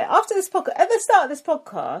it. After this podcast, at the start of this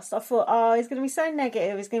podcast, I thought, oh, he's going to be so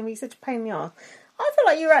negative. He's going to be such a pain in the arse. I feel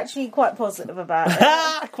like you were actually quite positive about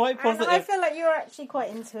it. Quite positive. And I feel like you were actually quite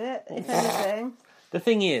into it, if anything. The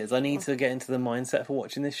thing is, I need to get into the mindset for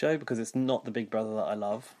watching this show because it's not the Big Brother that I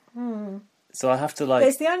love. So I have to like... But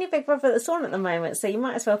it's the only Big Brother that's on at the moment, so you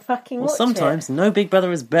might as well fucking watch it. Well, sometimes no Big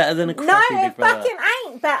Brother is better than a crappy Big Brother. No, it fucking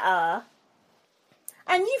ain't better.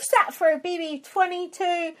 And you've sat through BB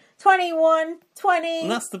 22, 21, 20...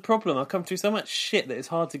 And that's the problem. I've come through so much shit that it's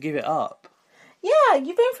hard to give it up. Yeah,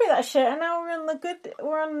 you've been through that shit, and now we're on the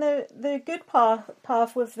good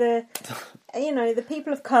path with the, you know, the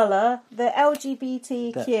people of colour, the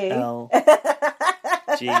LGBTQ,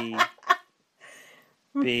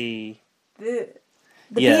 the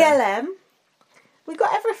BLM. We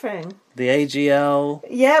got everything. The AGL.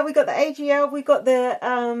 Yeah, we got the AGL. We got the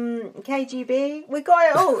KGB. We got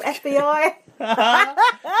it all. FBI. The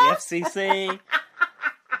FCC.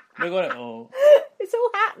 We got it all. It's all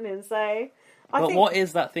still happening. So, But what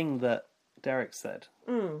is that thing that Derek said?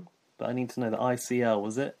 But I need to know the ICL,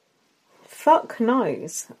 was it? Fuck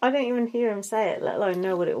knows. I didn't even hear him say it, let alone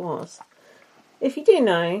know what it was. If you do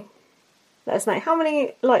know, let us know. How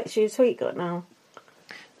many likes your tweet got now?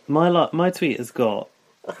 My tweet has got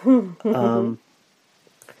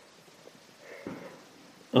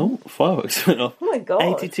fireworks went off. Oh my god!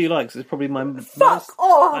 82 likes. It's probably my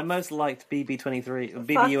most liked BB23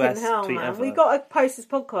 BBUS tweet ever. We got to post this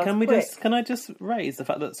podcast. Can I just raise the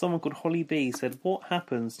fact that someone called Holly B said, "What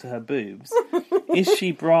happens to her boobs? Is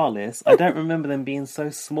she braless? I don't remember them being so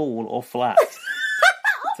small or flat."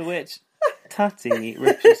 To which Tatty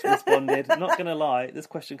just responded, "Not gonna lie, this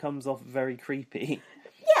question comes off very creepy."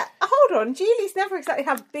 Yeah, hold on. Julie's never exactly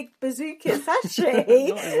had big bazookas, has she?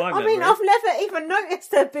 I mean, I've never even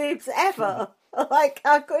noticed her boobs ever. Like,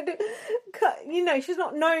 I could, she's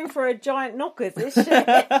not known for her giant knockers, is she?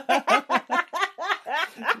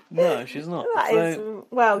 No, she's not.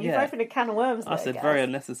 You've opened a can of worms. I said very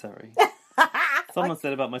unnecessary. Someone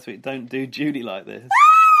said about my tweet, "Don't do Julie like this."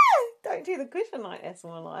 Don't do the cushion like this,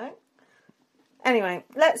 more like. Anyway,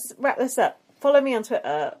 let's wrap this up. Follow me on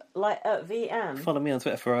Twitter, VM. Follow me on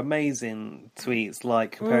Twitter for amazing tweets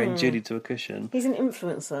like comparing Julie to a cushion. He's an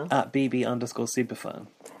influencer. At BB_superfan.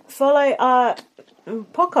 Follow our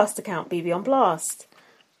podcast account, BB on Blast.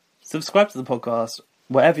 Subscribe to the podcast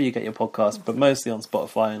wherever you get your podcast, but mostly on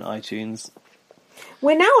Spotify and iTunes.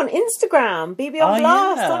 We're now on Instagram, BB on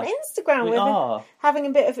Blast on Instagram. We're having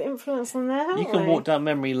a bit of influence on there, haven't we? You can walk down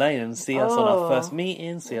memory lane and see us on our first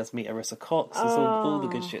meeting, see us meet Arissa Cox. There's all the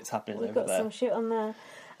good shit's happening over there. We've got some shit on there.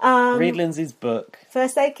 Read Lindsay's book.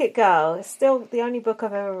 First Aid Kit Girl. It's still the only book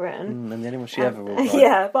I've ever written. And the only one she ever will write.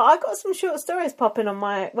 Yeah, but I got some short stories popping on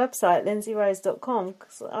my website, lyndsayrose.com,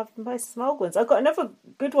 because I've been posting some old ones. I've got another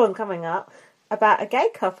good one coming up about a gay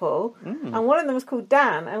couple, and one of them was called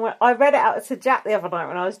Dan, and I read it out to Jack the other night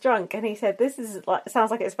when I was drunk, and he said, "This is sounds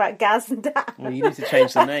like it's about Gaz and Dan." Well, you need to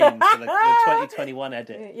change the name for the 2021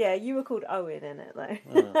 edit. Yeah, you were called Owen in it though.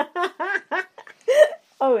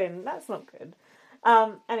 Owen, that's not good.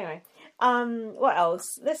 Anyway, what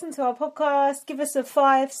else? Listen to our podcast. Give us a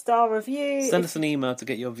 5-star review. Send us an email to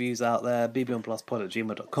get your views out there.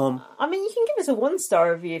 bbonpluspod@gmail.com. I mean, you can give us a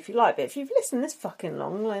 1-star review if you like, but if you've listened this fucking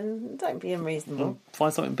long, then don't be unreasonable.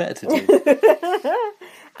 Find something better to do.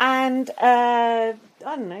 And I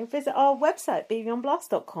don't know. Visit our website,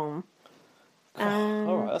 bbonblast.com.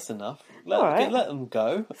 All right, that's enough. Let them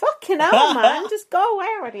go. Fucking hell, man. Just go away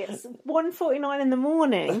already. It's 1:49 in the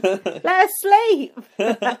morning. Let us sleep.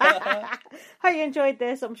 Hope you enjoyed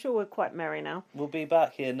this. I'm sure we're quite merry now. We'll be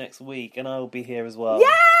back here next week, and I'll be here as well.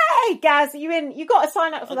 Yay, Gaz, you in? You got to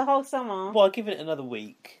sign up for the whole summer. Well, I'll give it another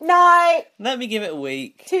week. No. Let me give it a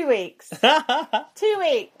week. 2 weeks. 2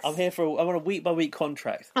 weeks. I'm here I'm on a week-by-week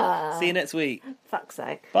contract. See you next week. Fuck's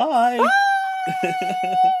sake. Bye. Bye.